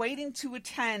people waiting to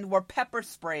attend were pepper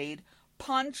sprayed,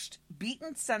 punched,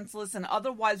 beaten senseless, and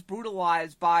otherwise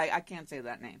brutalized by, I can't say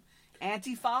that name,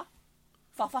 Antifa?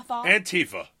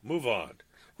 Antifa. Move on.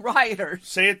 Rioters.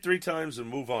 Say it 3 times and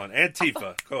move on.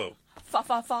 Antifa. Go.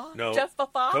 No.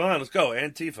 Come on, let's go.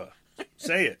 Antifa.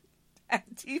 Say it.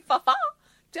 Antifa.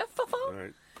 All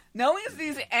right. Knowing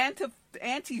these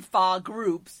Antifa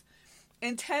groups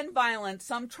intend violence,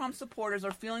 some Trump supporters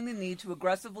are feeling the need to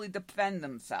aggressively defend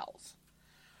themselves.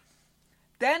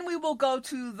 Then we will go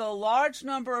to the large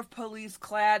number of police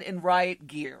clad in riot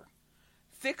gear.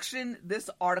 Fiction this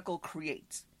article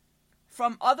creates.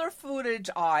 From other footage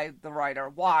the writer,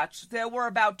 watched, there were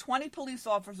about 20 police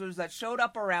officers that showed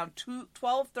up around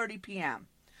 12:30 p.m.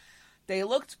 They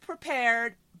looked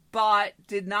prepared, but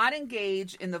did not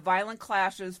engage in the violent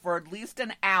clashes for at least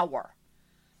an hour.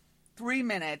 3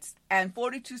 minutes and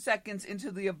 42 seconds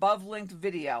into the above-linked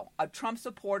video, a Trump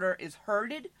supporter is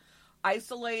herded,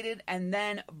 isolated, and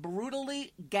then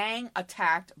brutally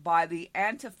gang-attacked by the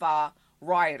Antifa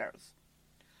rioters.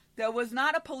 There was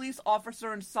not a police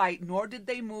officer in sight, nor did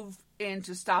they move in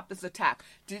to stop this attack.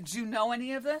 Did you know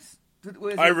any of this?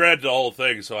 I read the whole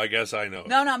thing, so I guess I know.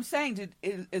 No, I'm saying,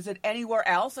 is it anywhere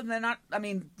else? And they're not. I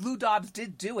mean, Lou Dobbs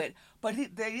did do it, but he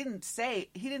didn't say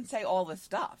all this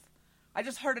stuff. I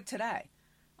just heard it today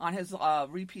on his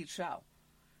repeat show.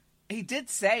 He did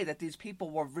say that these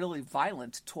people were really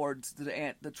violent towards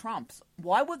the Trumps.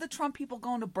 Why would the Trump people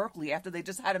go into Berkeley after they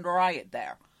just had a riot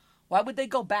there? Why would they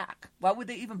go back? Why would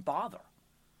they even bother?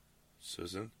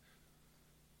 Susan,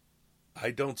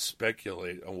 I don't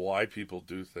speculate on why people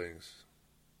do things.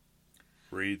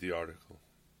 Read the article.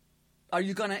 Are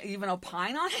you going to even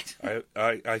opine on it?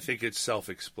 I think it's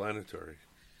self-explanatory.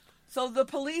 So the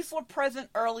police were present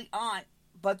early on,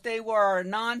 but they were a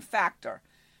non-factor.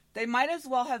 They might as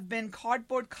well have been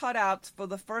cardboard cutouts for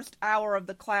the first hour of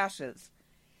the clashes.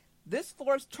 This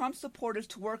forced Trump supporters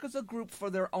to work as a group for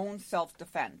their own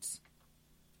self-defense.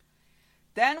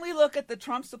 Then we look at the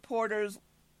Trump supporters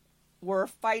were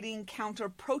fighting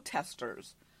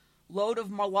counter-protesters. Load of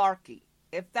malarkey.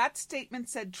 If that statement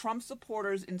said Trump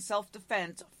supporters in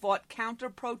self-defense fought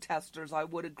counter-protesters, I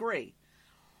would agree.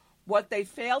 What they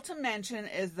fail to mention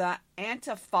is the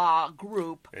Antifa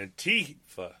group.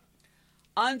 Antifa.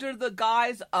 Under the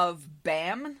guise of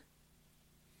BAM.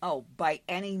 Oh, by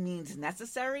any means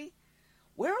necessary?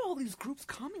 Where are all these groups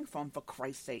coming from, for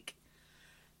Christ's sake?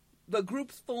 The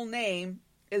group's full name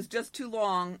is just too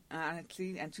long and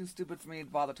too stupid for me to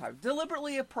bother typing.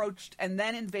 Deliberately approached and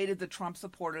then invaded the Trump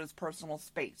supporters' personal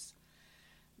space.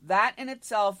 That in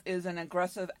itself is an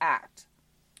aggressive act.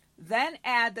 Then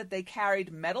add that they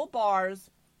carried metal bars,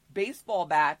 baseball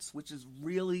bats, which is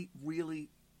really, really,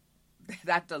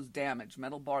 that does damage.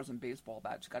 Metal bars and baseball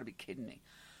bats. You got to be kidding me.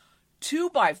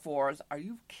 2x4s. Are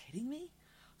you kidding me?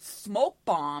 Smoke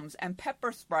bombs and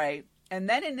pepper spray, and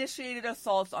then initiated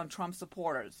assaults on Trump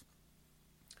supporters.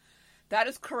 That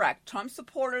is correct. Trump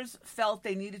supporters felt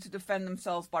they needed to defend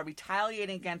themselves by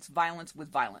retaliating against violence with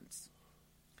violence.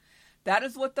 That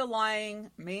is what the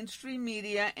lying mainstream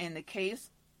media, in the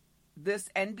case this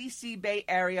NBC Bay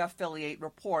Area affiliate,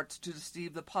 reports to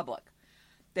deceive the public.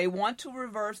 They want to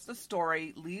reverse the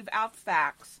story, leave out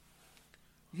facts,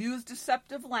 use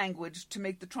deceptive language to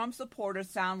make the Trump supporters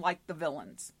sound like the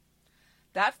villains.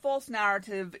 That false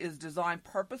narrative is designed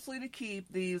purposely to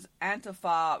keep these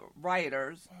Antifa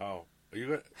rioters. Wow. Are you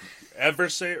going to ever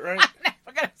say it right? I'm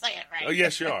never going to say it right. Oh,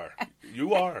 yes, you are.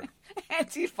 You are.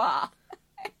 Antifa.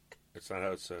 That's not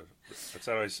how it's said. It's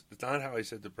not how I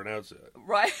said to pronounce it.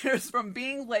 Rioters from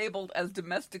being labeled as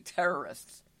domestic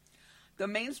terrorists. The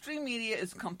mainstream media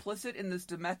is complicit in this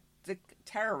domestic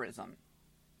terrorism.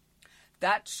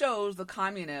 That shows the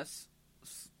communists,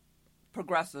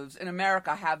 progressives in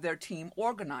America have their team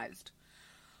organized.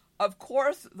 Of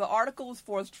course, the article is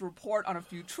forced to report on a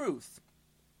few truths.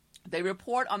 They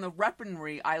report on the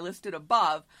weaponry I listed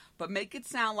above, but make it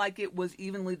sound like it was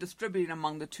evenly distributed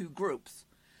among the two groups.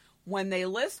 When they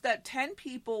list that 10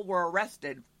 people were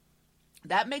arrested,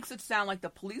 that makes it sound like the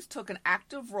police took an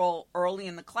active role early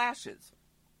in the clashes.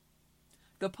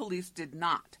 The police did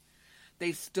not.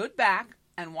 They stood back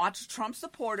and watched Trump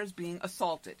supporters being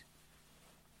assaulted.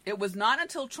 It was not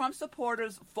until Trump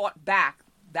supporters fought back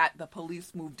that the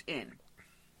police moved in.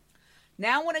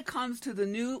 Now when it comes to the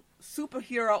new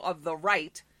superhero of the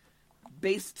right,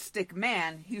 based stick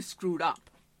man, he's screwed up.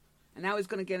 And now he's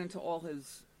going to get into all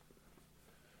his...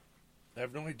 I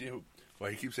have no idea why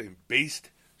you keep saying based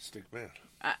stick man.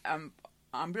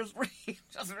 I'm just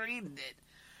reading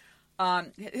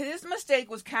it. His mistake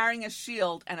was carrying a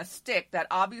shield and a stick that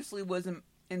obviously was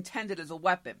intended as a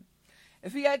weapon.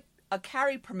 If he had a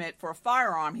carry permit for a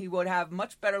firearm, he would have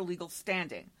much better legal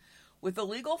standing. With a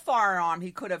legal firearm,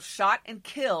 he could have shot and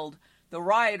killed the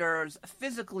rioters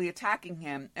physically attacking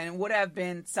him, and it would have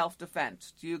been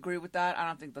self-defense. Do you agree with that? I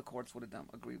don't think the courts would have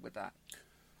agreed with that.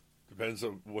 Depends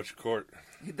on which court.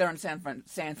 They're in San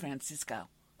Francisco.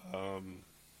 I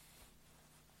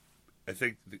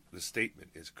think the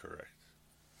statement is correct.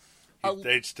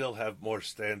 They'd still have more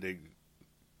standing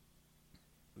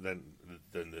than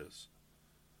this.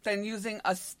 Than using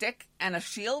a stick and a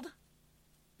shield?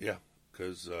 Yeah,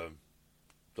 because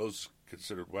those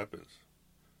considered weapons.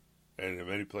 And in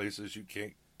many places, you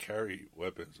can't carry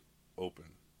weapons open.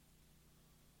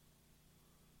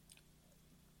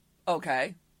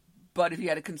 Okay. But if you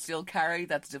had a concealed carry,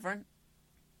 that's different?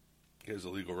 He has a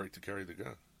legal right to carry the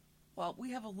gun. Well,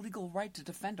 we have a legal right to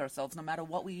defend ourselves no matter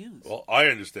what we use. Well, I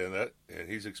understand that, and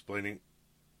he's explaining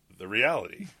the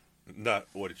reality. Not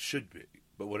what it should be,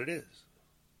 but what it is.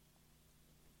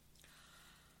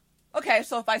 Okay,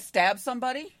 so if I stab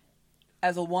somebody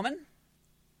as a woman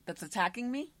that's attacking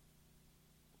me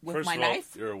with First my of all,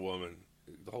 knife? You're a woman.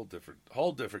 Whole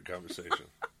different conversation.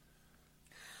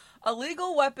 A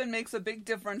legal weapon makes a big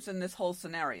difference in this whole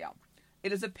scenario.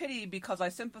 It is a pity because I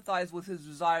sympathize with his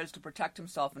desires to protect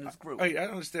himself and his group. I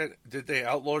don't understand. Did they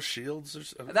outlaw shields or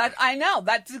something? That I know.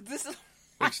 This is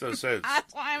makes no sense.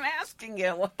 That's why I'm asking you.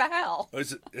 What the hell? Oh,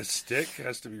 is it a stick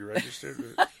has to be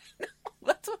registered?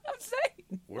 That's what I'm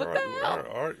saying.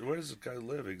 Where does this guy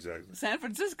live exactly? San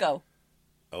Francisco.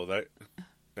 Oh, that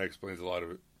explains a lot of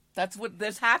it. That's what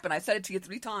this happened. I said it to you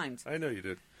 3 times. I know you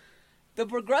did. The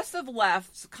progressive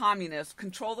left's communists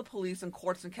control the police and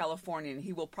courts in California, and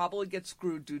he will probably get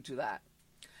screwed due to that.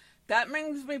 That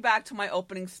brings me back to my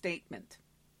opening statement.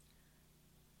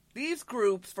 These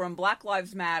groups, from Black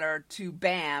Lives Matter to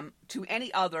BAM to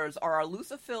any others, are a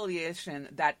loose affiliation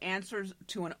that answers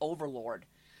to an overlord.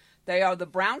 They are the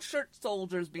brown shirt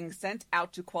soldiers being sent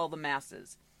out to quell the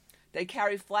masses. They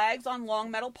carry flags on long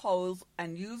metal poles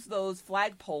and use those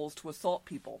flag poles to assault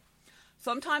people.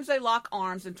 Sometimes they lock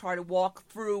arms and try to walk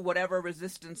through whatever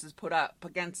resistance is put up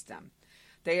against them.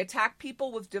 They attack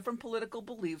people with different political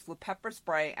beliefs with pepper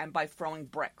spray and by throwing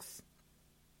bricks.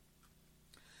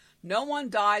 No one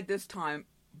died this time,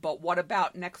 but what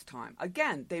about next time?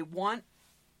 Again, they want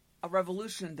a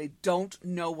revolution. They don't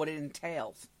know what it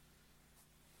entails.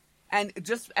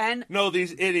 No,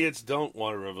 these idiots don't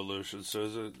want a revolution.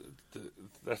 So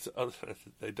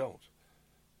they don't.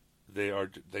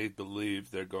 They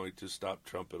believe they're going to stop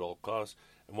Trump at all costs,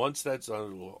 and once that's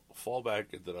done, we'll fall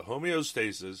back into the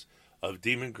homeostasis of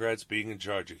Democrats being in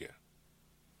charge again.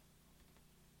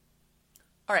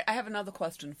 All right, I have another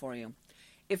question for you.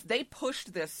 If they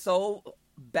pushed this so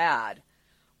bad,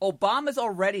 Obama's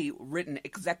already written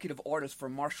executive orders for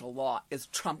martial law. Is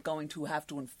Trump going to have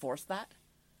to enforce that?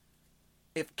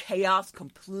 If chaos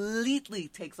completely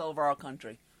takes over our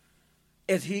country,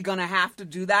 is he going to have to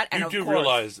do that? And you do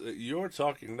realize that you're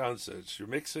talking nonsense. You're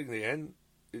mixing the I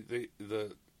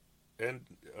can't even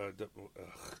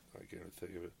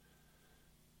think of it.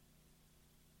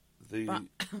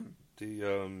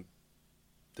 The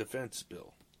defense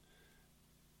bill.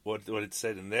 What it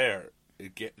said in there,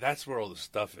 that's where all the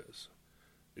stuff is.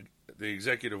 The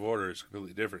executive order is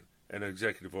completely different, and an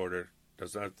executive order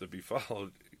does not have to be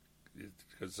followed because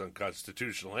it's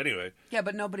unconstitutional anyway. Yeah,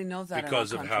 but nobody knows that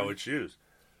because of how it's used.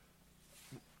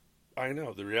 I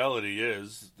know. The reality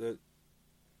is that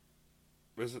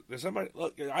there's somebody.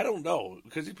 Look, I don't know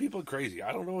because these people are crazy.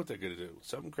 I don't know what they're going to do.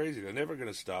 Something crazy. They're never going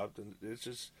to stop, and it's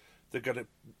just they're going to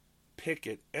pick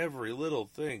at every little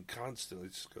thing constantly.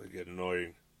 It's going to get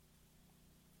annoying.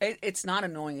 It's not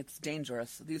annoying. It's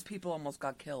dangerous. These people almost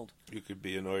got killed. You could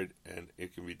be annoyed, and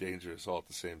it can be dangerous all at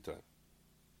the same time.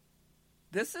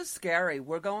 This is scary.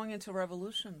 We're going into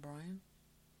revolution, Brian.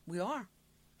 We are.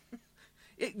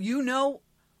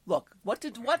 Look, what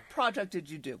project did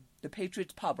you do? The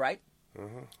Patriots Pub, right?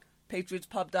 Uh-huh.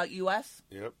 PatriotsPub.us?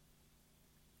 Yep.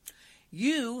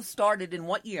 You started in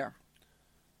what year?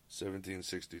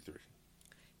 1763.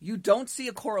 You don't see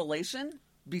a correlation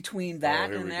between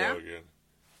that and there? Here we go again.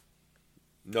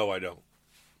 No, I don't.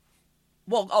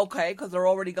 Well, okay, because they're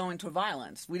already going to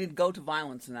violence. We didn't go to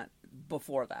violence in that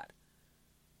before that.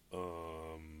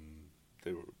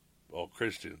 They were all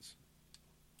Christians.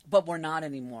 But we're not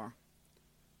anymore.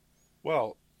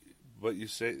 Well, that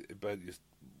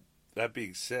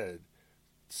being said,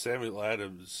 Samuel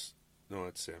Adams, no,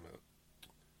 not Samuel.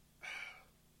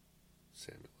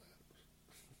 Samuel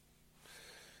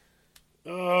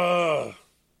Adams.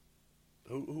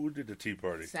 Who did the Tea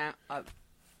Party?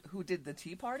 Who did the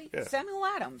Tea Party? Yeah. Samuel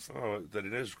Adams. Oh, then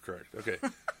it is correct. Okay.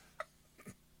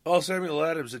 Well, Samuel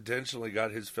Adams intentionally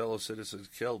got his fellow citizens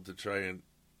killed to try and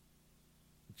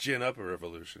gin up a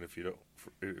revolution. If you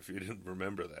didn't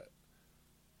remember that,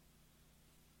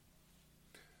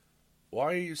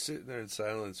 why are you sitting there in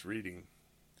silence reading?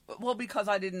 Well, because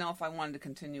I didn't know if I wanted to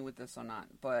continue with this or not.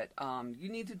 But you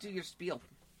need to do your spiel,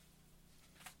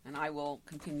 and I will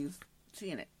continue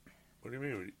seeing it. What do you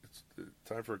mean? It's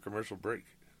time for a commercial break.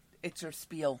 It's your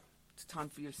spiel. It's time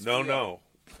for your spiel. No.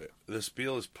 The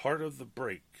spiel is part of the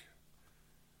break.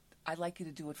 I'd like you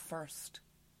to do it first.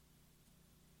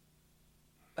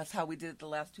 That's how we did it the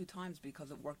last 2 times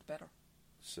because it worked better.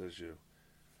 Says you.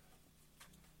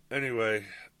 Anyway,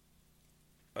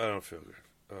 I don't feel good.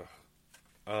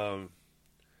 If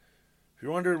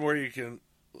you're wondering where you can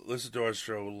listen to our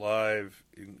show live,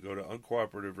 you can go to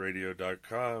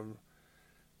uncooperativerradio.com.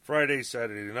 Friday,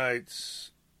 Saturday nights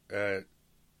at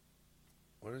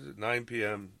 9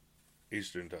 p.m.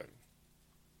 Eastern Time.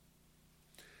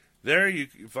 There you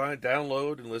can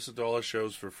download and listen to all our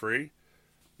shows for free.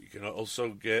 You can also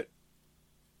get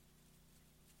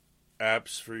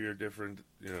apps for your different,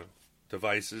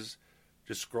 devices.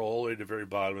 Just scroll all the way to the very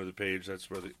bottom of the page. That's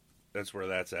where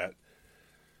that's at.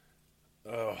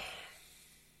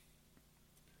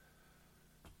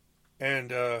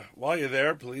 And while you're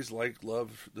there, please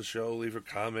love the show, leave a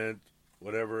comment,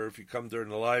 whatever. If you come during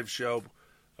the live show,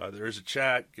 there is a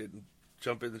chat.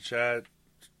 Jump in the chat,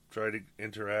 try to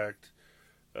interact.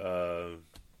 Trying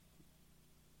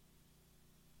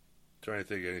to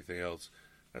think of anything else.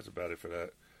 That's about it for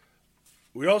that.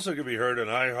 We also can be heard on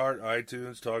iHeart,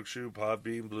 iTunes, TalkShoe,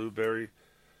 Podbean, Blueberry.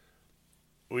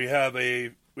 We have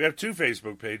 2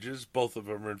 Facebook pages. Both of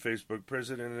them are in Facebook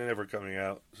prison and they're never coming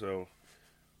out. So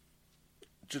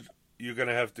you're going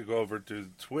to have to go over to the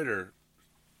Twitter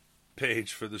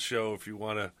page for the show if you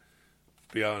want to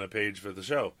be on a page for the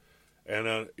show.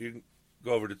 And you can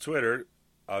go over to Twitter,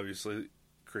 obviously,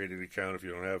 create an account if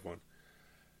you don't have one.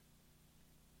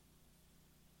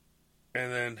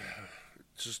 And then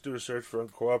just do a search for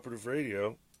Uncooperative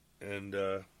Radio, and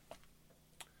it'll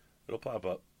pop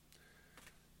up.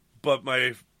 But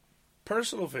my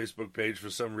personal Facebook page,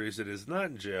 for some reason, is not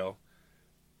in jail,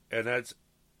 and that's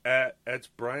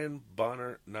Brian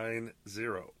Bonner 90.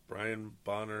 Brian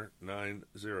Bonner 90.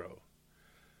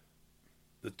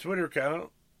 The Twitter account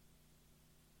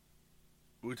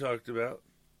we talked about.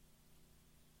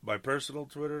 My personal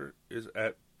Twitter is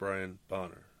 @Brian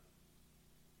Bonner.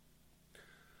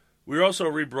 We're also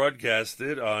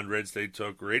rebroadcasted on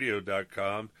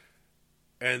RedStateTalkRadio.com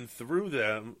and through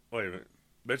them,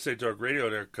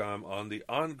 RedStateTalkRadio.com on the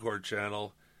Encore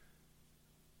channel,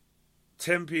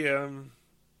 10 p.m.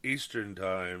 Eastern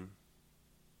Time,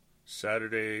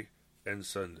 Saturday and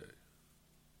Sunday.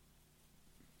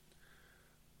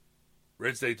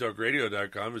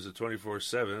 RedStateTalkRadio.com is a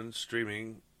 24/7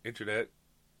 streaming internet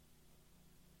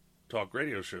talk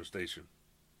radio show station.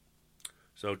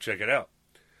 So check it out.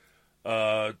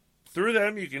 Through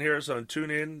them, you can hear us on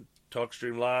TuneIn,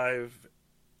 TalkStream Live,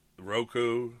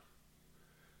 Roku.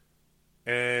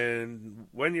 And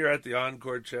when you're at the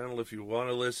Encore channel, if you want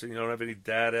to listen, you don't have any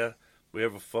data, we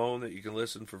have a phone that you can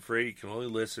listen for free. You can only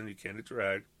listen, you can't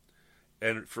interact.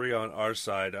 And free on our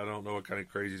side. I don't know what kind of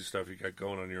crazy stuff you got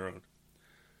going on your own.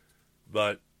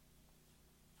 But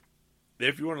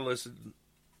if you want to listen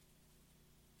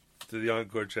to the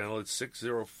Encore channel, it's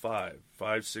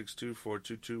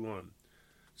 605-562-4221.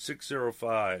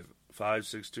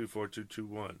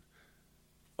 605-562-4221.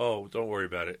 Oh, don't worry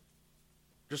about it.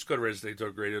 Just go to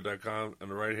RedStateTalkRadio.com. On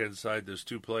the right-hand side, there's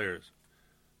two players.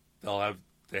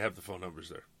 They have the phone numbers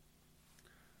there.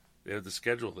 They have the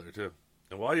schedule there, too.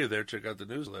 And while you're there, check out the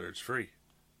newsletter. It's free.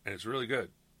 And it's really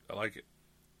good. I like it.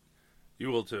 You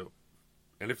will, too.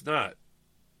 And if not,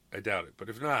 I doubt it. But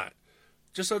if not,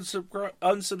 just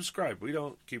unsubscribe. We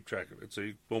don't keep track of it, so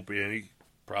you won't be any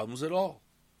problems at all.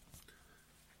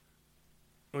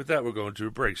 With that, we're going to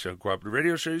a break. So, Uncooperative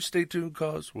Radio Show. Stay tuned,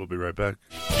 cause we'll be right back.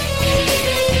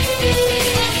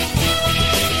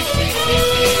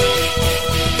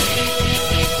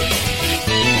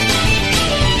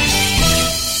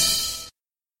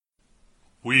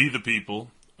 We, the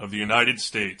people of the United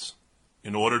States,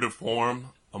 in order to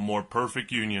form a more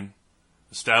perfect union,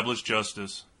 establish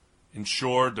justice,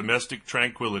 ensure domestic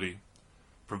tranquility,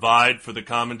 provide for the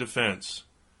common defense,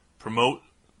 promote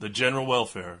the general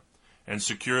welfare, and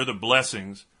secure the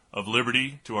blessings of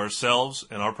liberty to ourselves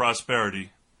and our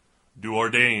prosperity, do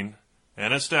ordain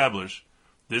and establish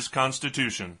this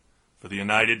Constitution for the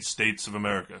United States of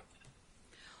America.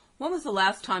 When was the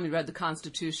last time you read the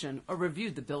Constitution or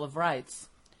reviewed the Bill of Rights?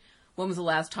 When was the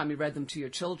last time you read them to your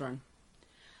children?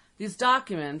 These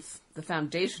documents, the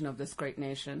foundation of this great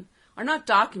nation, are not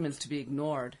documents to be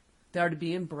ignored. They are to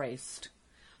be embraced.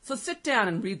 So sit down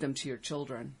and read them to your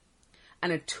children.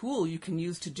 And a tool you can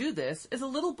use to do this is a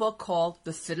little book called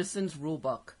The Citizen's Rule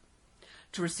Book.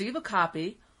 To receive a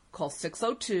copy, call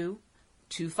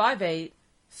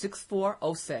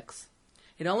 602-258-6406.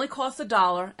 It only costs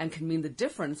 $1 and can mean the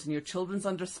difference in your children's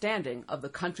understanding of the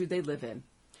country they live in.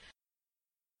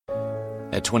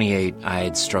 At 28, I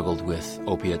had struggled with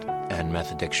opiate and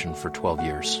meth addiction for 12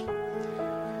 years.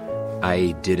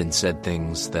 I did and said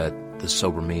things that the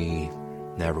sober me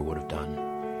never would have done.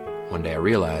 One day I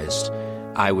realized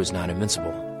I was not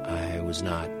invincible. I was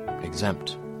not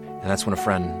exempt. And that's when a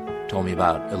friend told me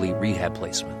about elite rehab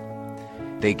placement.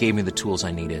 They gave me the tools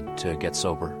I needed to get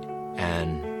sober,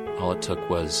 and all it took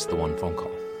was the one phone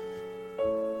call.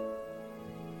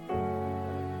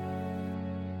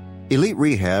 Elite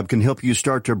Rehab can help you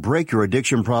start to break your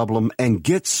addiction problem and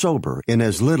get sober in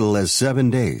as little as 7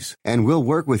 days. And we'll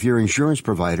work with your insurance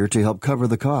provider to help cover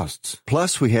the costs.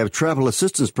 Plus, we have travel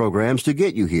assistance programs to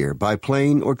get you here by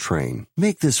plane or train.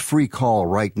 Make this free call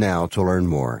right now to learn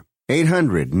more.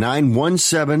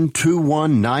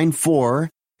 800-917-2194.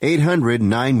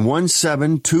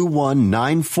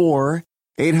 800-917-2194.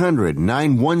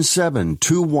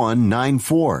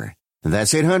 800-917-2194.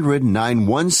 That's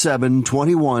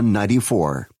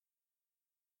 800-917-2194.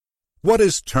 What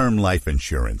is term life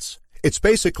insurance? It's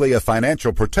basically a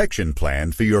financial protection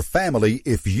plan for your family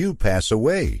if you pass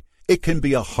away. It can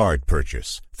be a hard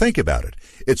purchase. Think about it.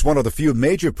 It's one of the few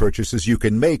major purchases you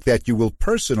can make that you will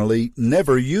personally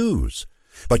never use.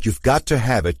 But you've got to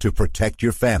have it to protect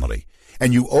your family.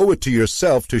 And you owe it to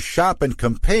yourself to shop and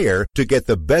compare to get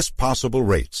the best possible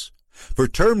rates. For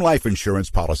term life insurance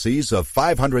policies of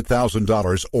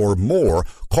 $500,000 or more,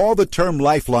 call the Term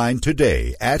Lifeline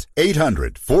today at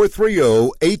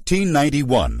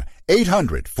 800-430-1891.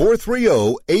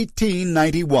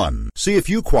 800-430-1891. See if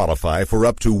you qualify for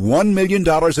up to $1 million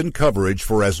in coverage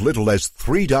for as little as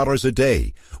 $3 a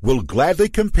day. We'll gladly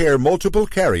compare multiple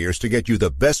carriers to get you the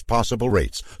best possible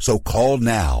rates. So call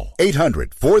now.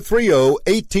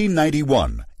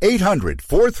 800-430-1891.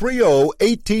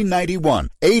 800-430-1891.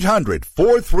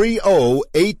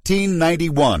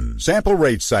 800-430-1891. Sample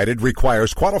rate cited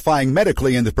requires qualifying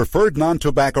medically in the preferred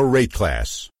non-tobacco rate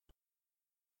class.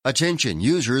 Attention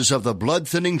users of the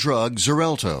blood-thinning drug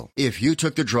Xarelto. If you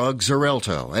took the drug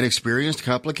Xarelto and experienced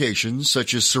complications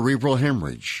such as cerebral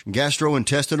hemorrhage,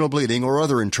 gastrointestinal bleeding or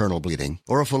other internal bleeding,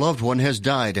 or if a loved one has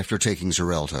died after taking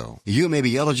Xarelto, you may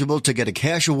be eligible to get a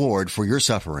cash award for your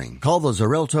suffering. Call the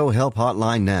Xarelto Help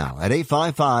Hotline now at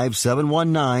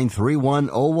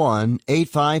 855-719-3101,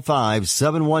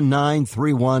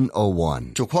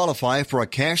 855-719-3101. To qualify for a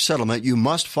cash settlement, you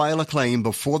must file a claim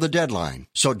before the deadline,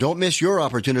 so don't miss your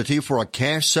opportunity for a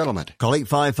cash settlement. Call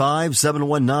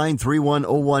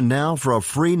 855-719-3101 now for a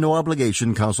free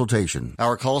no-obligation consultation.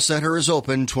 Our call center is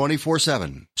open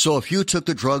 24/7. So if you took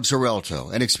the drug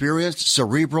Xarelto and experienced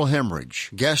cerebral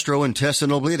hemorrhage,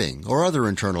 gastrointestinal bleeding, or other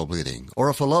internal bleeding, or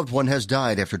if a loved one has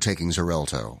died after taking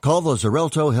Xarelto, call the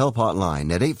Xarelto Help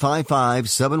Hotline at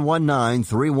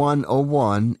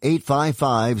 855-719-3101,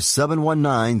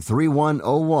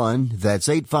 855-719-3101. That's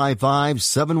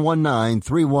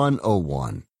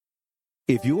 855-719-3101.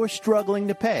 If you're struggling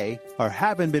to pay or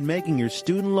haven't been making your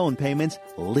student loan payments,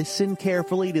 listen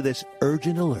carefully to this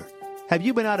urgent alert. Have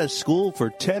you been out of school for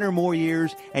 10 or more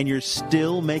years and you're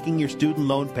still making your student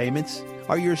loan payments?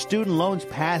 Are your student loans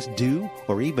past due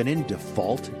or even in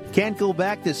default? Can't go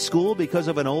back to school because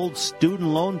of an old student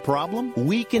loan problem?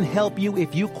 We can help you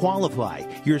if you qualify.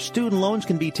 Your student loans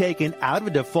can be taken out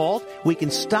of default. We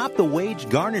can stop the wage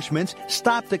garnishments,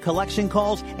 stop the collection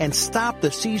calls, and stop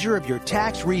the seizure of your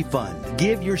tax refund.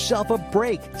 Give yourself a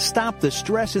break. Stop the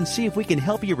stress and see if we can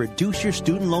help you reduce your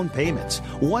student loan payments.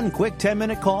 One quick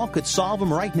 10-minute call could solve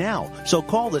them right now. So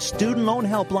call the Student Loan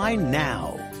Helpline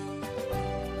now.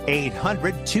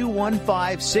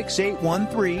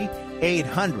 800-215-6813,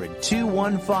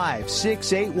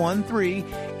 800-215-6813,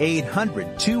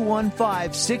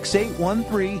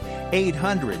 800-215-6813,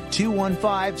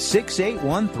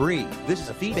 800-215-6813. This is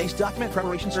a fee-based document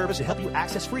preparation service to help you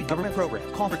access free government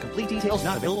programs. Call for complete details.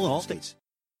 Not available in all states.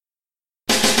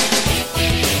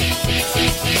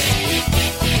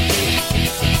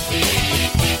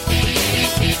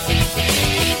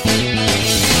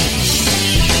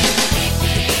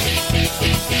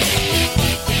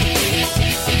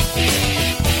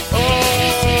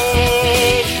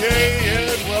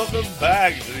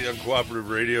 Back to the Uncooperative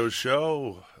Radio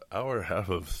Show, our half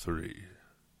of 3.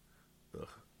 Ugh.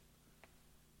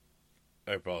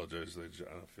 I apologize, ladies.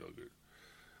 I don't feel good.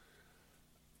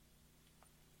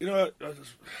 You know what? I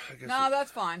guess no, that's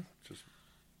fine.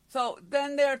 So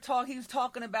then he's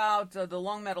talking about the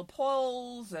long metal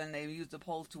poles, and they use the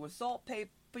poles to assault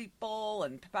people,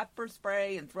 and pepper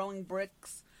spray, and throwing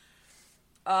bricks.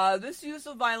 This use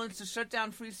of violence to shut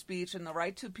down free speech and the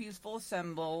right to peaceful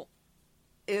assembly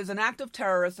is an act of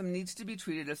terrorism and needs to be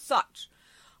treated as such.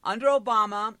 Under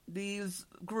Obama, these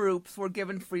groups were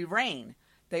given free rein.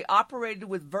 They operated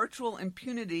with virtual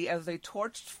impunity as they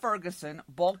torched Ferguson,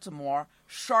 Baltimore,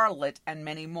 Charlotte, and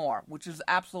many more, which is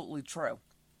absolutely true.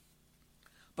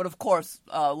 But of course,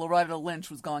 Loretta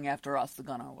Lynch was going after us, the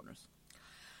gun owners.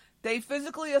 They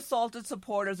physically assaulted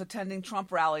supporters attending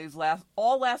Trump rallies last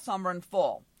summer and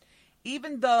fall.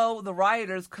 Even though the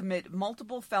rioters commit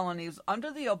multiple felonies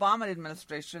under the Obama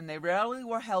administration, they rarely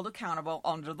were held accountable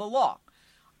under the law.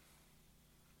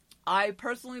 I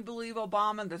personally believe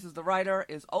Obama, this is the writer,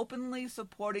 is openly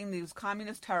supporting these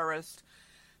communist terrorists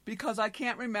because I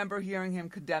can't remember hearing him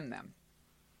condemn them.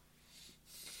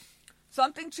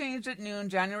 Something changed at noon,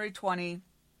 January 20,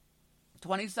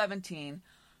 2017.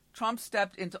 Trump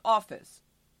stepped into office.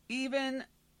 Even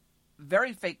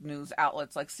very fake news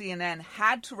outlets like CNN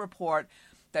had to report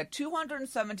that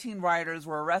 217 rioters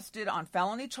were arrested on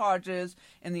felony charges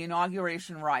in the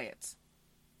inauguration riots.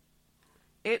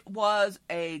 It was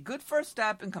a good first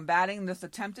step in combating this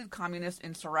attempted communist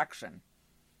insurrection.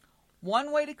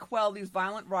 One way to quell these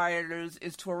violent rioters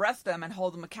is to arrest them and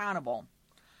hold them accountable.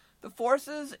 The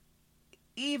forces,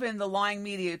 even the lying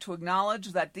media, to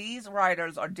acknowledge that these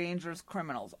rioters are dangerous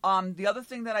criminals. The other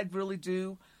thing that I really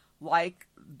do like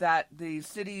that the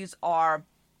cities are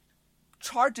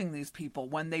charging these people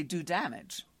when they do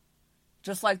damage.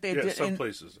 Just like they did some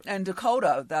places. In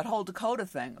Dakota, that whole Dakota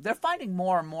thing. They're finding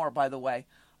more and more, by the way,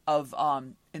 of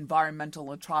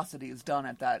environmental atrocities done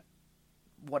at that,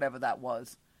 whatever that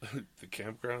was. The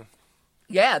campground?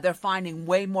 Yeah, they're finding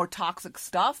way more toxic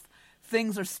stuff.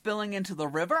 Things are spilling into the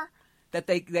river that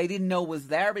they didn't know was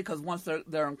there because once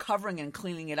they're uncovering and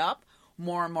cleaning it up,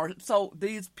 more and more. So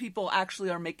these people actually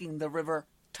are making the river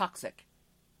toxic.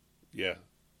 Yeah,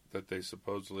 that they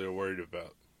supposedly are worried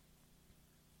about.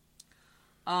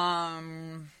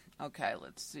 Okay,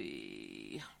 let's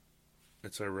see.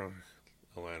 It's ironic,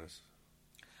 Alanis.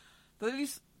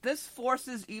 This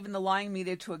forces even the lying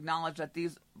media to acknowledge that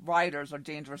these rioters are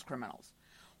dangerous criminals.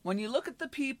 When you look at the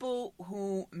people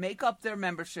who make up their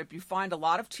membership, you find a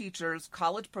lot of teachers,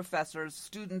 college professors,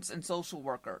 students, and social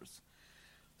workers.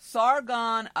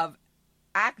 Sargon of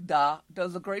Akkad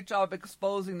does a great job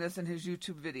exposing this in his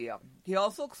YouTube video. He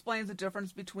also explains the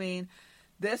difference between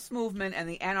this movement and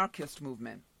the anarchist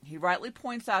movement. He rightly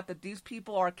points out that these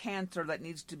people are a cancer that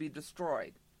needs to be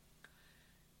destroyed.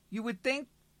 You would think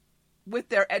with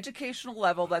their educational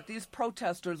level that these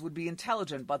protesters would be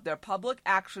intelligent, but their public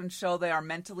actions show they are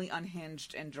mentally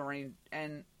unhinged and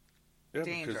dangerous.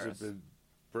 Because they've been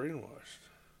brainwashed.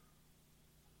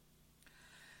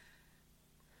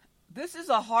 This is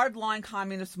a hardline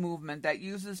communist movement that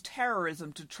uses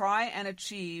terrorism to try and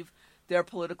achieve their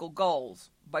political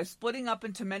goals. By splitting up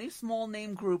into many small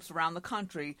name groups around the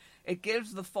country, it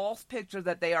gives the false picture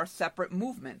that they are separate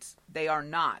movements. They are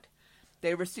not.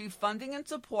 They receive funding and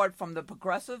support from the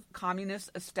progressive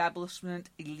communist establishment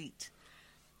elite.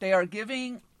 They are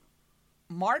giving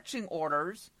marching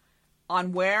orders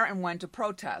on where and when to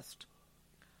protest.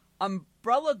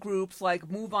 Umbrella groups like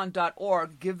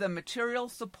MoveOn.org give them material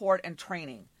support and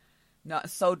training. Now,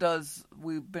 so does,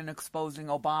 we've been exposing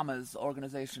Obama's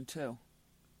organization too.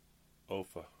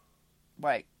 OFA.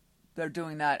 Right. They're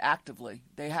doing that actively.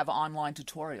 They have online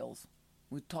tutorials.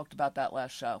 We talked about that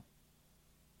last show.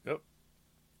 Yep.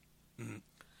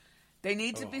 They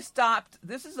need to be stopped.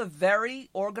 This is a very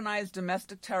organized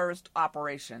domestic terrorist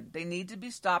operation. They need to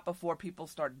be stopped before people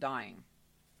start dying.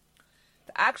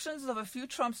 The actions of a few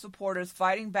Trump supporters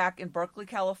fighting back in Berkeley,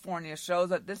 California shows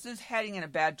that this is heading in a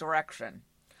bad direction.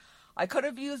 I could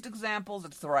have used examples,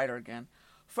 it's the writer again,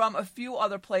 from a few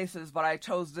other places, but I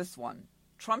chose this one.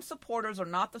 Trump supporters are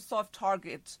not the soft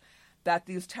targets that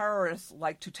these terrorists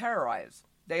like to terrorize.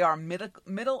 They are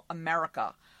middle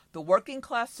America, the working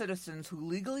class citizens who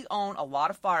legally own a lot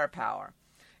of firepower.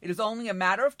 It is only a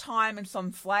matter of time and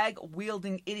some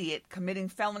flag-wielding idiot committing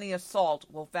felony assault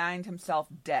will find himself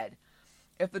dead.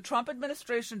 If the Trump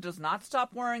administration does not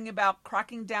stop worrying about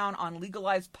cracking down on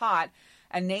legalized pot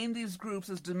and name these groups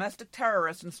as domestic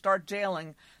terrorists and start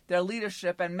jailing their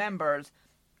leadership and members,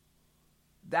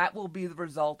 that will be the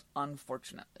result,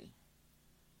 unfortunately.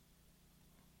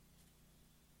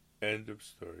 End of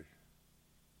story.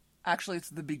 Actually, it's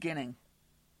the beginning.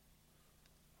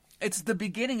 It's the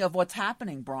beginning of what's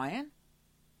happening, Brian.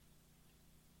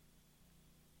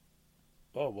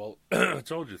 Oh, well, I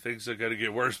told you, things are going to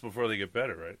get worse before they get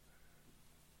better, right?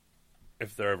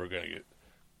 If they're ever going to get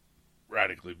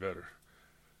radically better.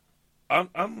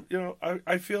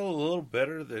 I feel a little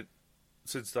better that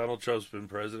since Donald Trump's been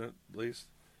president, at least.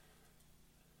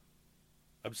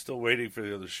 I'm still waiting for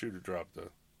the other shoe to drop, though.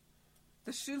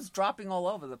 The shoe's dropping all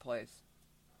over the place.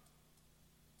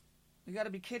 You got to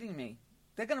be kidding me.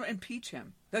 They're going to impeach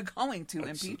him. They're going to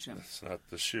impeach him. That's not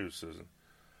the shoe, Susan.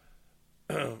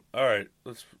 All right,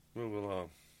 let's move along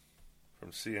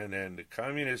from CNN, the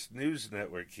Communist News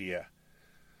Network here.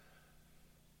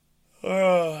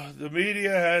 The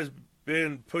media has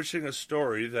been pushing a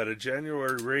story that a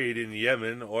January raid in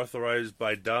Yemen authorized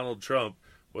by Donald Trump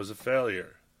was a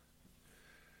failure.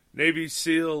 Navy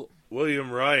SEAL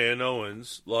William Ryan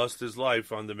Owens lost his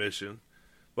life on the mission,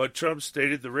 but Trump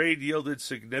stated the raid yielded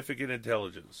significant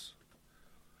intelligence.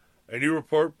 A new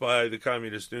report by the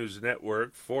Communist News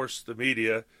Network forced the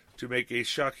media to make a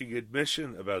shocking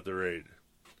admission about the raid.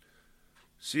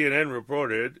 CNN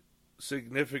reported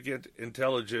significant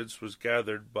intelligence was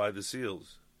gathered by the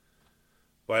SEALs.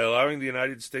 By allowing the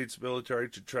United States military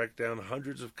to track down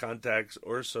hundreds of contacts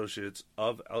or associates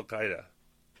of Al-Qaeda.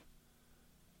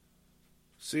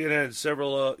 CNN,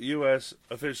 several U.S.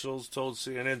 officials told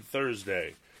CNN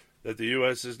Thursday that the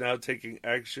U.S. is now taking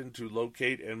action to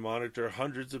locate and monitor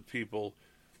hundreds of people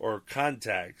or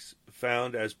contacts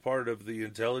found as part of the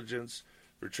intelligence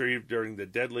retrieved during the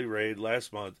deadly raid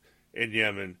last month in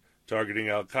Yemen, targeting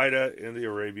Al-Qaeda in the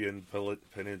Arabian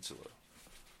Peninsula.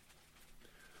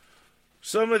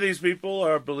 Some of these people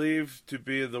are believed to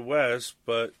be in the West,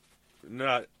 but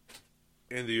not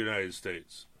in the United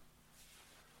States.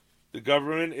 The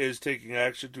government is taking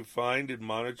action to find and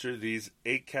monitor these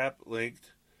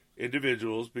ACAP-linked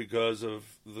individuals because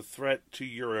of the threat to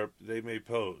Europe they may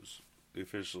pose, the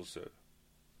officials said.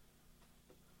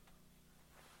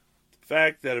 The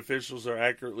fact that officials are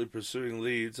accurately pursuing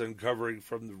leads uncovering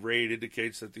from the raid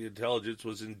indicates that the intelligence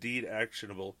was indeed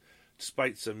actionable,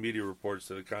 despite some media reports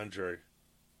to the contrary.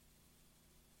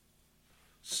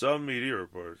 Some media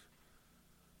reports.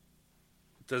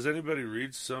 Does anybody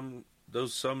read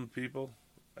those some people?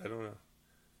 I don't know.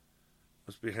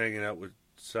 Must be hanging out with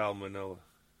salmonella.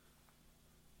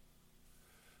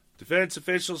 Defense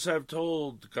officials have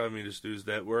told the Communist News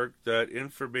Network that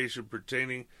information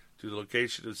pertaining to the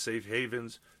location of safe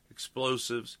havens,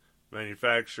 explosives,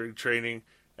 manufacturing, training,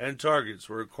 and targets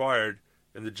were acquired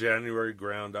in the January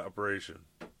ground operation.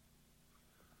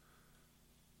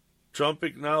 Trump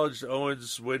acknowledged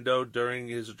Owens' window during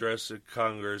his address at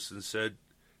Congress and said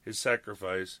his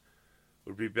sacrifice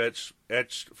would be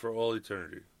etched for all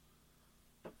eternity.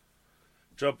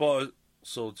 Trump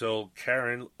also told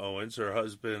Karen Owens her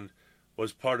husband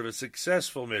was part of a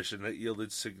successful mission that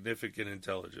yielded significant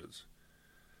intelligence.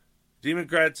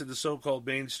 Democrats in the so-called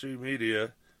mainstream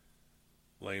media,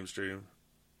 lamestream,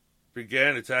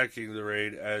 began attacking the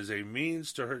raid as a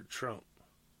means to hurt Trump.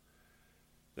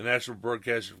 The National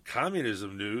Broadcaster of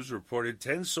Communism News reported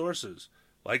 10 sources,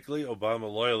 likely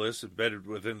Obama loyalists embedded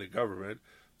within the government,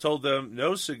 told them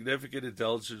no significant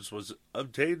intelligence was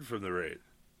obtained from the raid.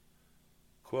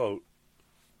 Quote,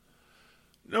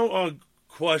 "No one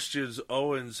questions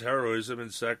Owens' heroism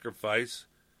and sacrifice.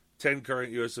 10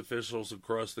 current U.S. officials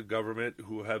across the government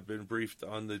who have been briefed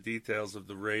on the details of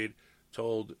the raid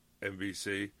told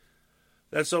NBC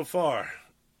that so far,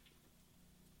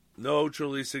 no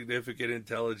truly significant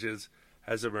intelligence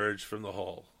has emerged from the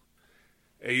haul.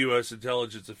 A U.S.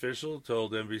 intelligence official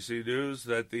told NBC News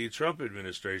that the Trump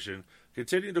administration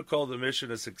continued to call the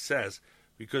mission a success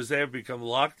because they have become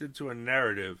locked into a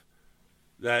narrative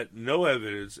that no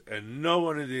evidence and no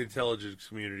one in the intelligence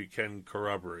community can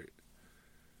corroborate.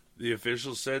 The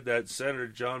official said that Senator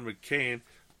John McCain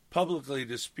publicly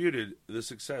disputed the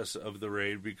success of the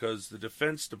raid because the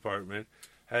Defense Department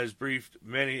has briefed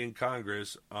many in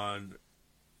Congress on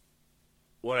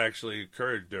what actually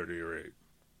occurred during the raid.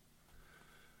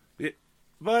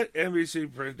 But NBC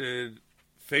printed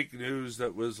fake news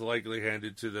that was likely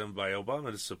handed to them by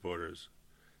Obama supporters.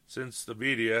 Since the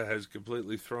media has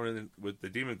completely thrown in with the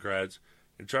Democrats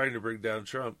in trying to bring down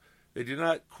Trump, they did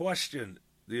not question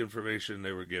the information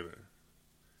they were given.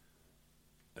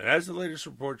 And as the latest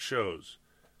report shows,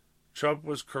 Trump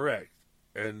was correct,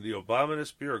 and the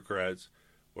Obamanist bureaucrats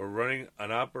were running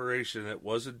an operation that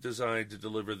wasn't designed to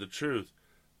deliver the truth,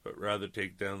 but rather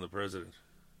take down the president.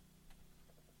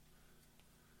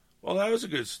 Well, that was a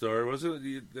good story, wasn't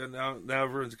it? Now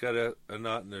everyone's got a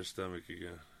knot in their stomach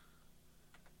again.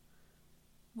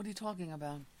 What are you talking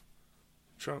about?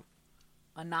 Trump.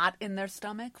 A knot in their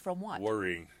stomach? From what?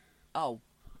 Worrying. Oh.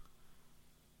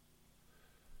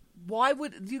 Why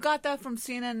would... You got that from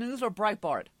CNN News or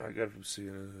Breitbart? I got it from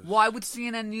CNN News. Why would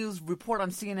CNN News report on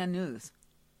CNN News?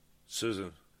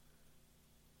 Susan.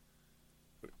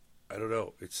 I don't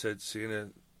know. It said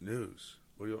CNN News.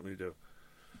 What do you want me to do?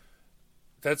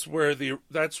 That's where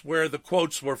the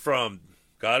quotes were from.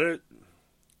 Got it?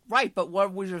 Right, but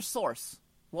what was your source?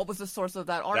 What was the source of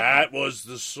that article? That was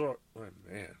the source. Oh,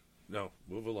 man. No,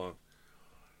 move along.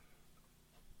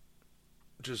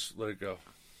 Just let it go.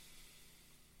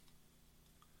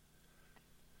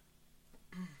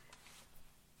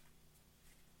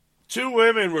 Two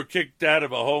women were kicked out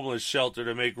of a homeless shelter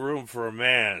to make room for a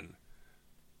man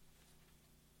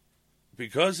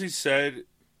because he said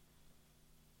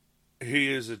he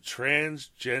is a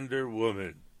transgender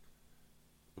woman,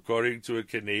 according to a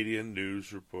Canadian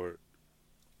news report.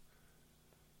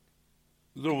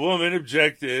 The woman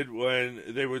objected when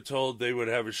they were told they would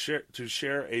have to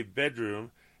share a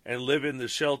bedroom and live in the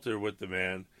shelter with the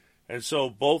man, and so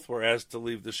both were asked to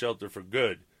leave the shelter for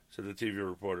good, said the TV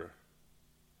reporter.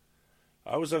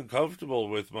 I was uncomfortable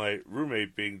with my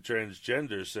roommate being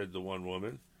transgender, said the one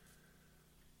woman.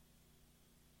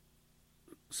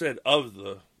 Said of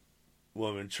the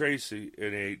woman, Tracy,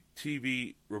 in a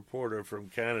TV reporter from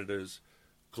Canada's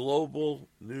Global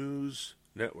News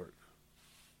Network.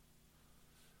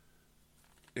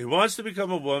 He wants to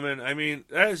become a woman. I mean,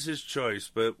 that is his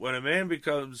choice. But when a man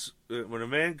comes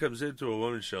into a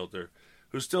women's shelter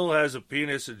who still has a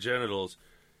penis and genitals,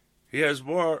 he has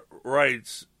more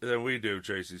rights than we do,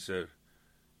 Tracy said.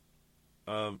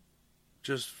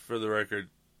 Just for the record,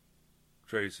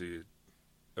 Tracy,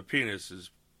 a penis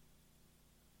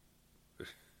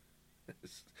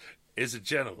is a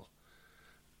genital.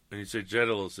 When you say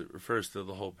genitals, it refers to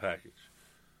the whole package.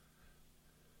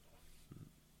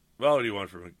 Well, what do you want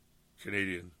from a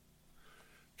Canadian?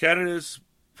 Canada's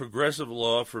progressive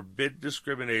law forbids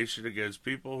discrimination against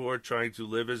people who are trying to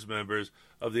live as members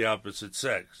of the opposite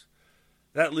sex.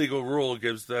 That legal rule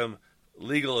gives them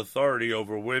legal authority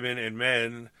over women and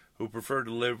men who prefer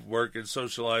to live, work, and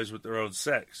socialize with their own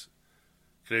sex.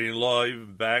 Canadian law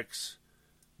even backs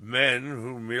men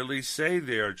who merely say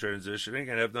they are transitioning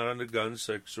and have not undergone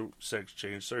sex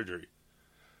change surgery.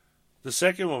 The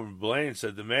second woman, Blaine,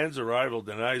 said the man's arrival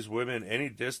denies women any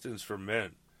distance from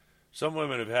men. Some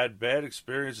women have had bad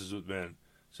experiences with men,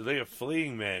 so they are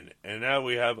fleeing men, and now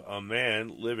we have a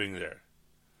man living there.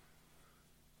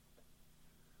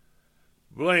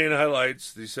 Blaine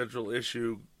highlights the central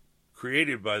issue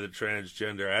created by the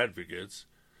transgender advocates,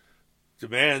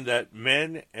 demand that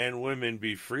men and women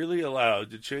be freely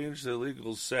allowed to change their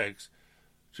legal sex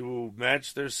to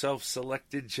match their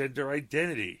self-selected gender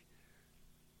identity,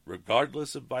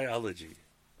 regardless of biology.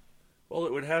 Well,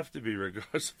 it would have to be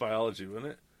regardless of biology,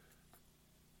 wouldn't it?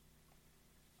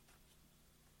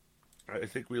 I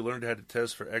think we learned how to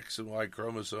test for X and Y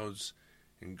chromosomes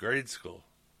in grade school.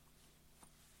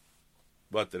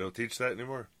 But they don't teach that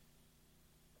anymore.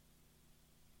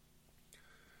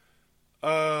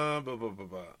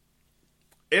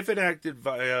 If enacted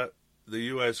via the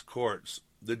U.S. courts,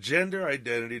 the gender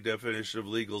identity definition of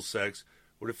legal sex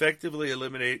would effectively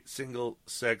eliminate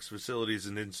single-sex facilities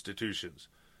and institutions,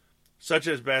 such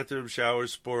as bathrooms,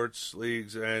 showers, sports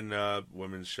leagues, and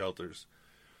women's shelters.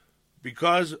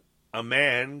 Because a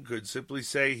man could simply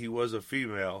say he was a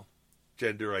female,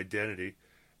 gender identity,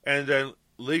 and then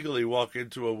legally walk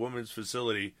into a woman's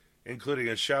facility, including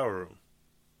a shower room.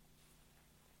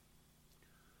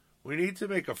 We need to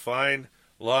make a fine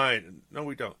line. No,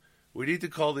 we don't. We need to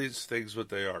call these things what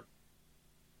they are.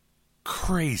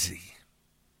 Crazy.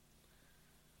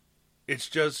 It's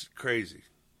just crazy.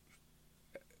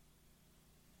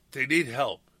 They need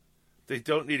help. They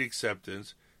don't need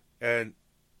acceptance. And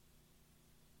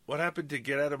what happened to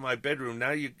get out of my bedroom?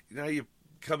 Now you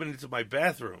coming into my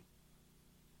bathroom.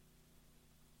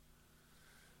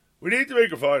 We need to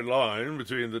make a fine line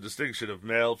between the distinction of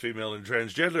male, female, and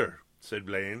transgender, said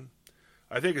Blaine.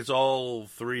 I think it's all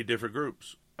three different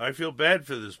groups. I feel bad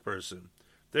for this person.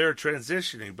 They are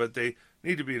transitioning, but they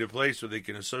need to be in a place where they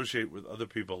can associate with other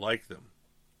people like them.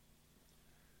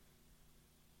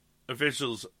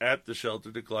 Officials at the shelter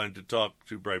declined to talk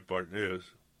to Breitbart News.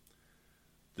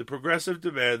 The progressive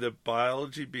demand that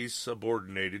biology be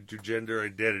subordinated to gender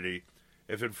identity,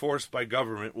 if enforced by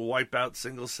government, will wipe out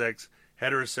single-sex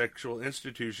heterosexual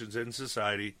institutions in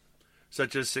society,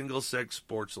 such as single-sex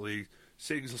sports leagues,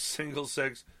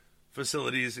 single-sex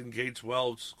facilities in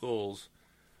K-12 schools,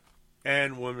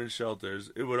 and women's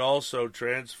shelters. It would also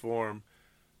transform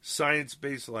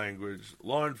science-based language,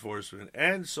 law enforcement,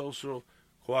 and social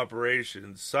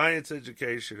cooperation, science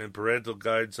education, and parental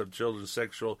guidance of children's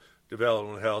sexual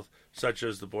development and health, such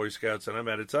as the Boy Scouts. And I'm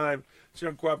out of time. It's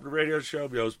your Uncooperative Radio Show.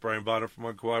 I'm your host, Brian Bonner from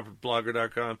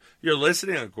UnCooperativeBlogger.com. You're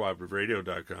listening on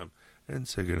CooperativeRadio.com. And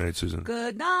say goodnight, Susan.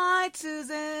 Good night,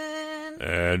 Susan.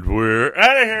 And we're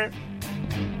out of here.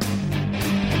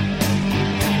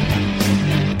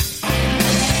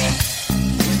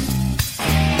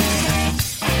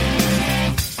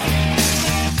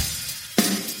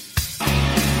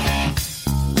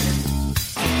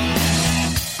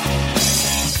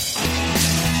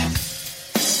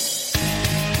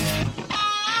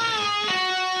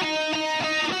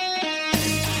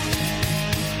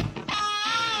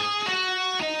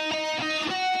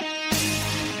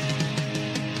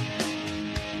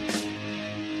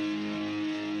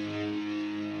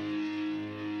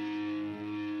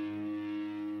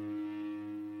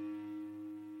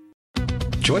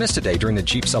 Join us today during the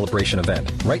Jeep Celebration event.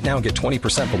 Right now, get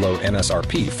 20% below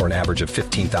MSRP for an average of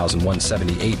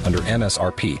 $15,178 under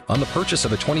MSRP on the purchase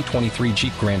of a 2023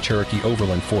 Jeep Grand Cherokee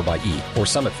Overland 4xE or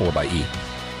Summit 4xE.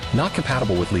 Not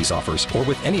compatible with lease offers or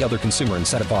with any other consumer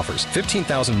incentive offers.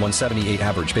 $15,178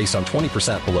 average based on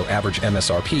 20% below average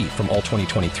MSRP from all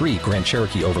 2023 Grand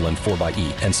Cherokee Overland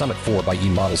 4xE and Summit 4xE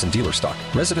models in dealer stock.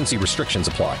 Residency restrictions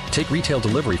apply. Take retail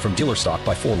delivery from dealer stock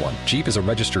by 4/1. Jeep is a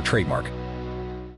registered trademark.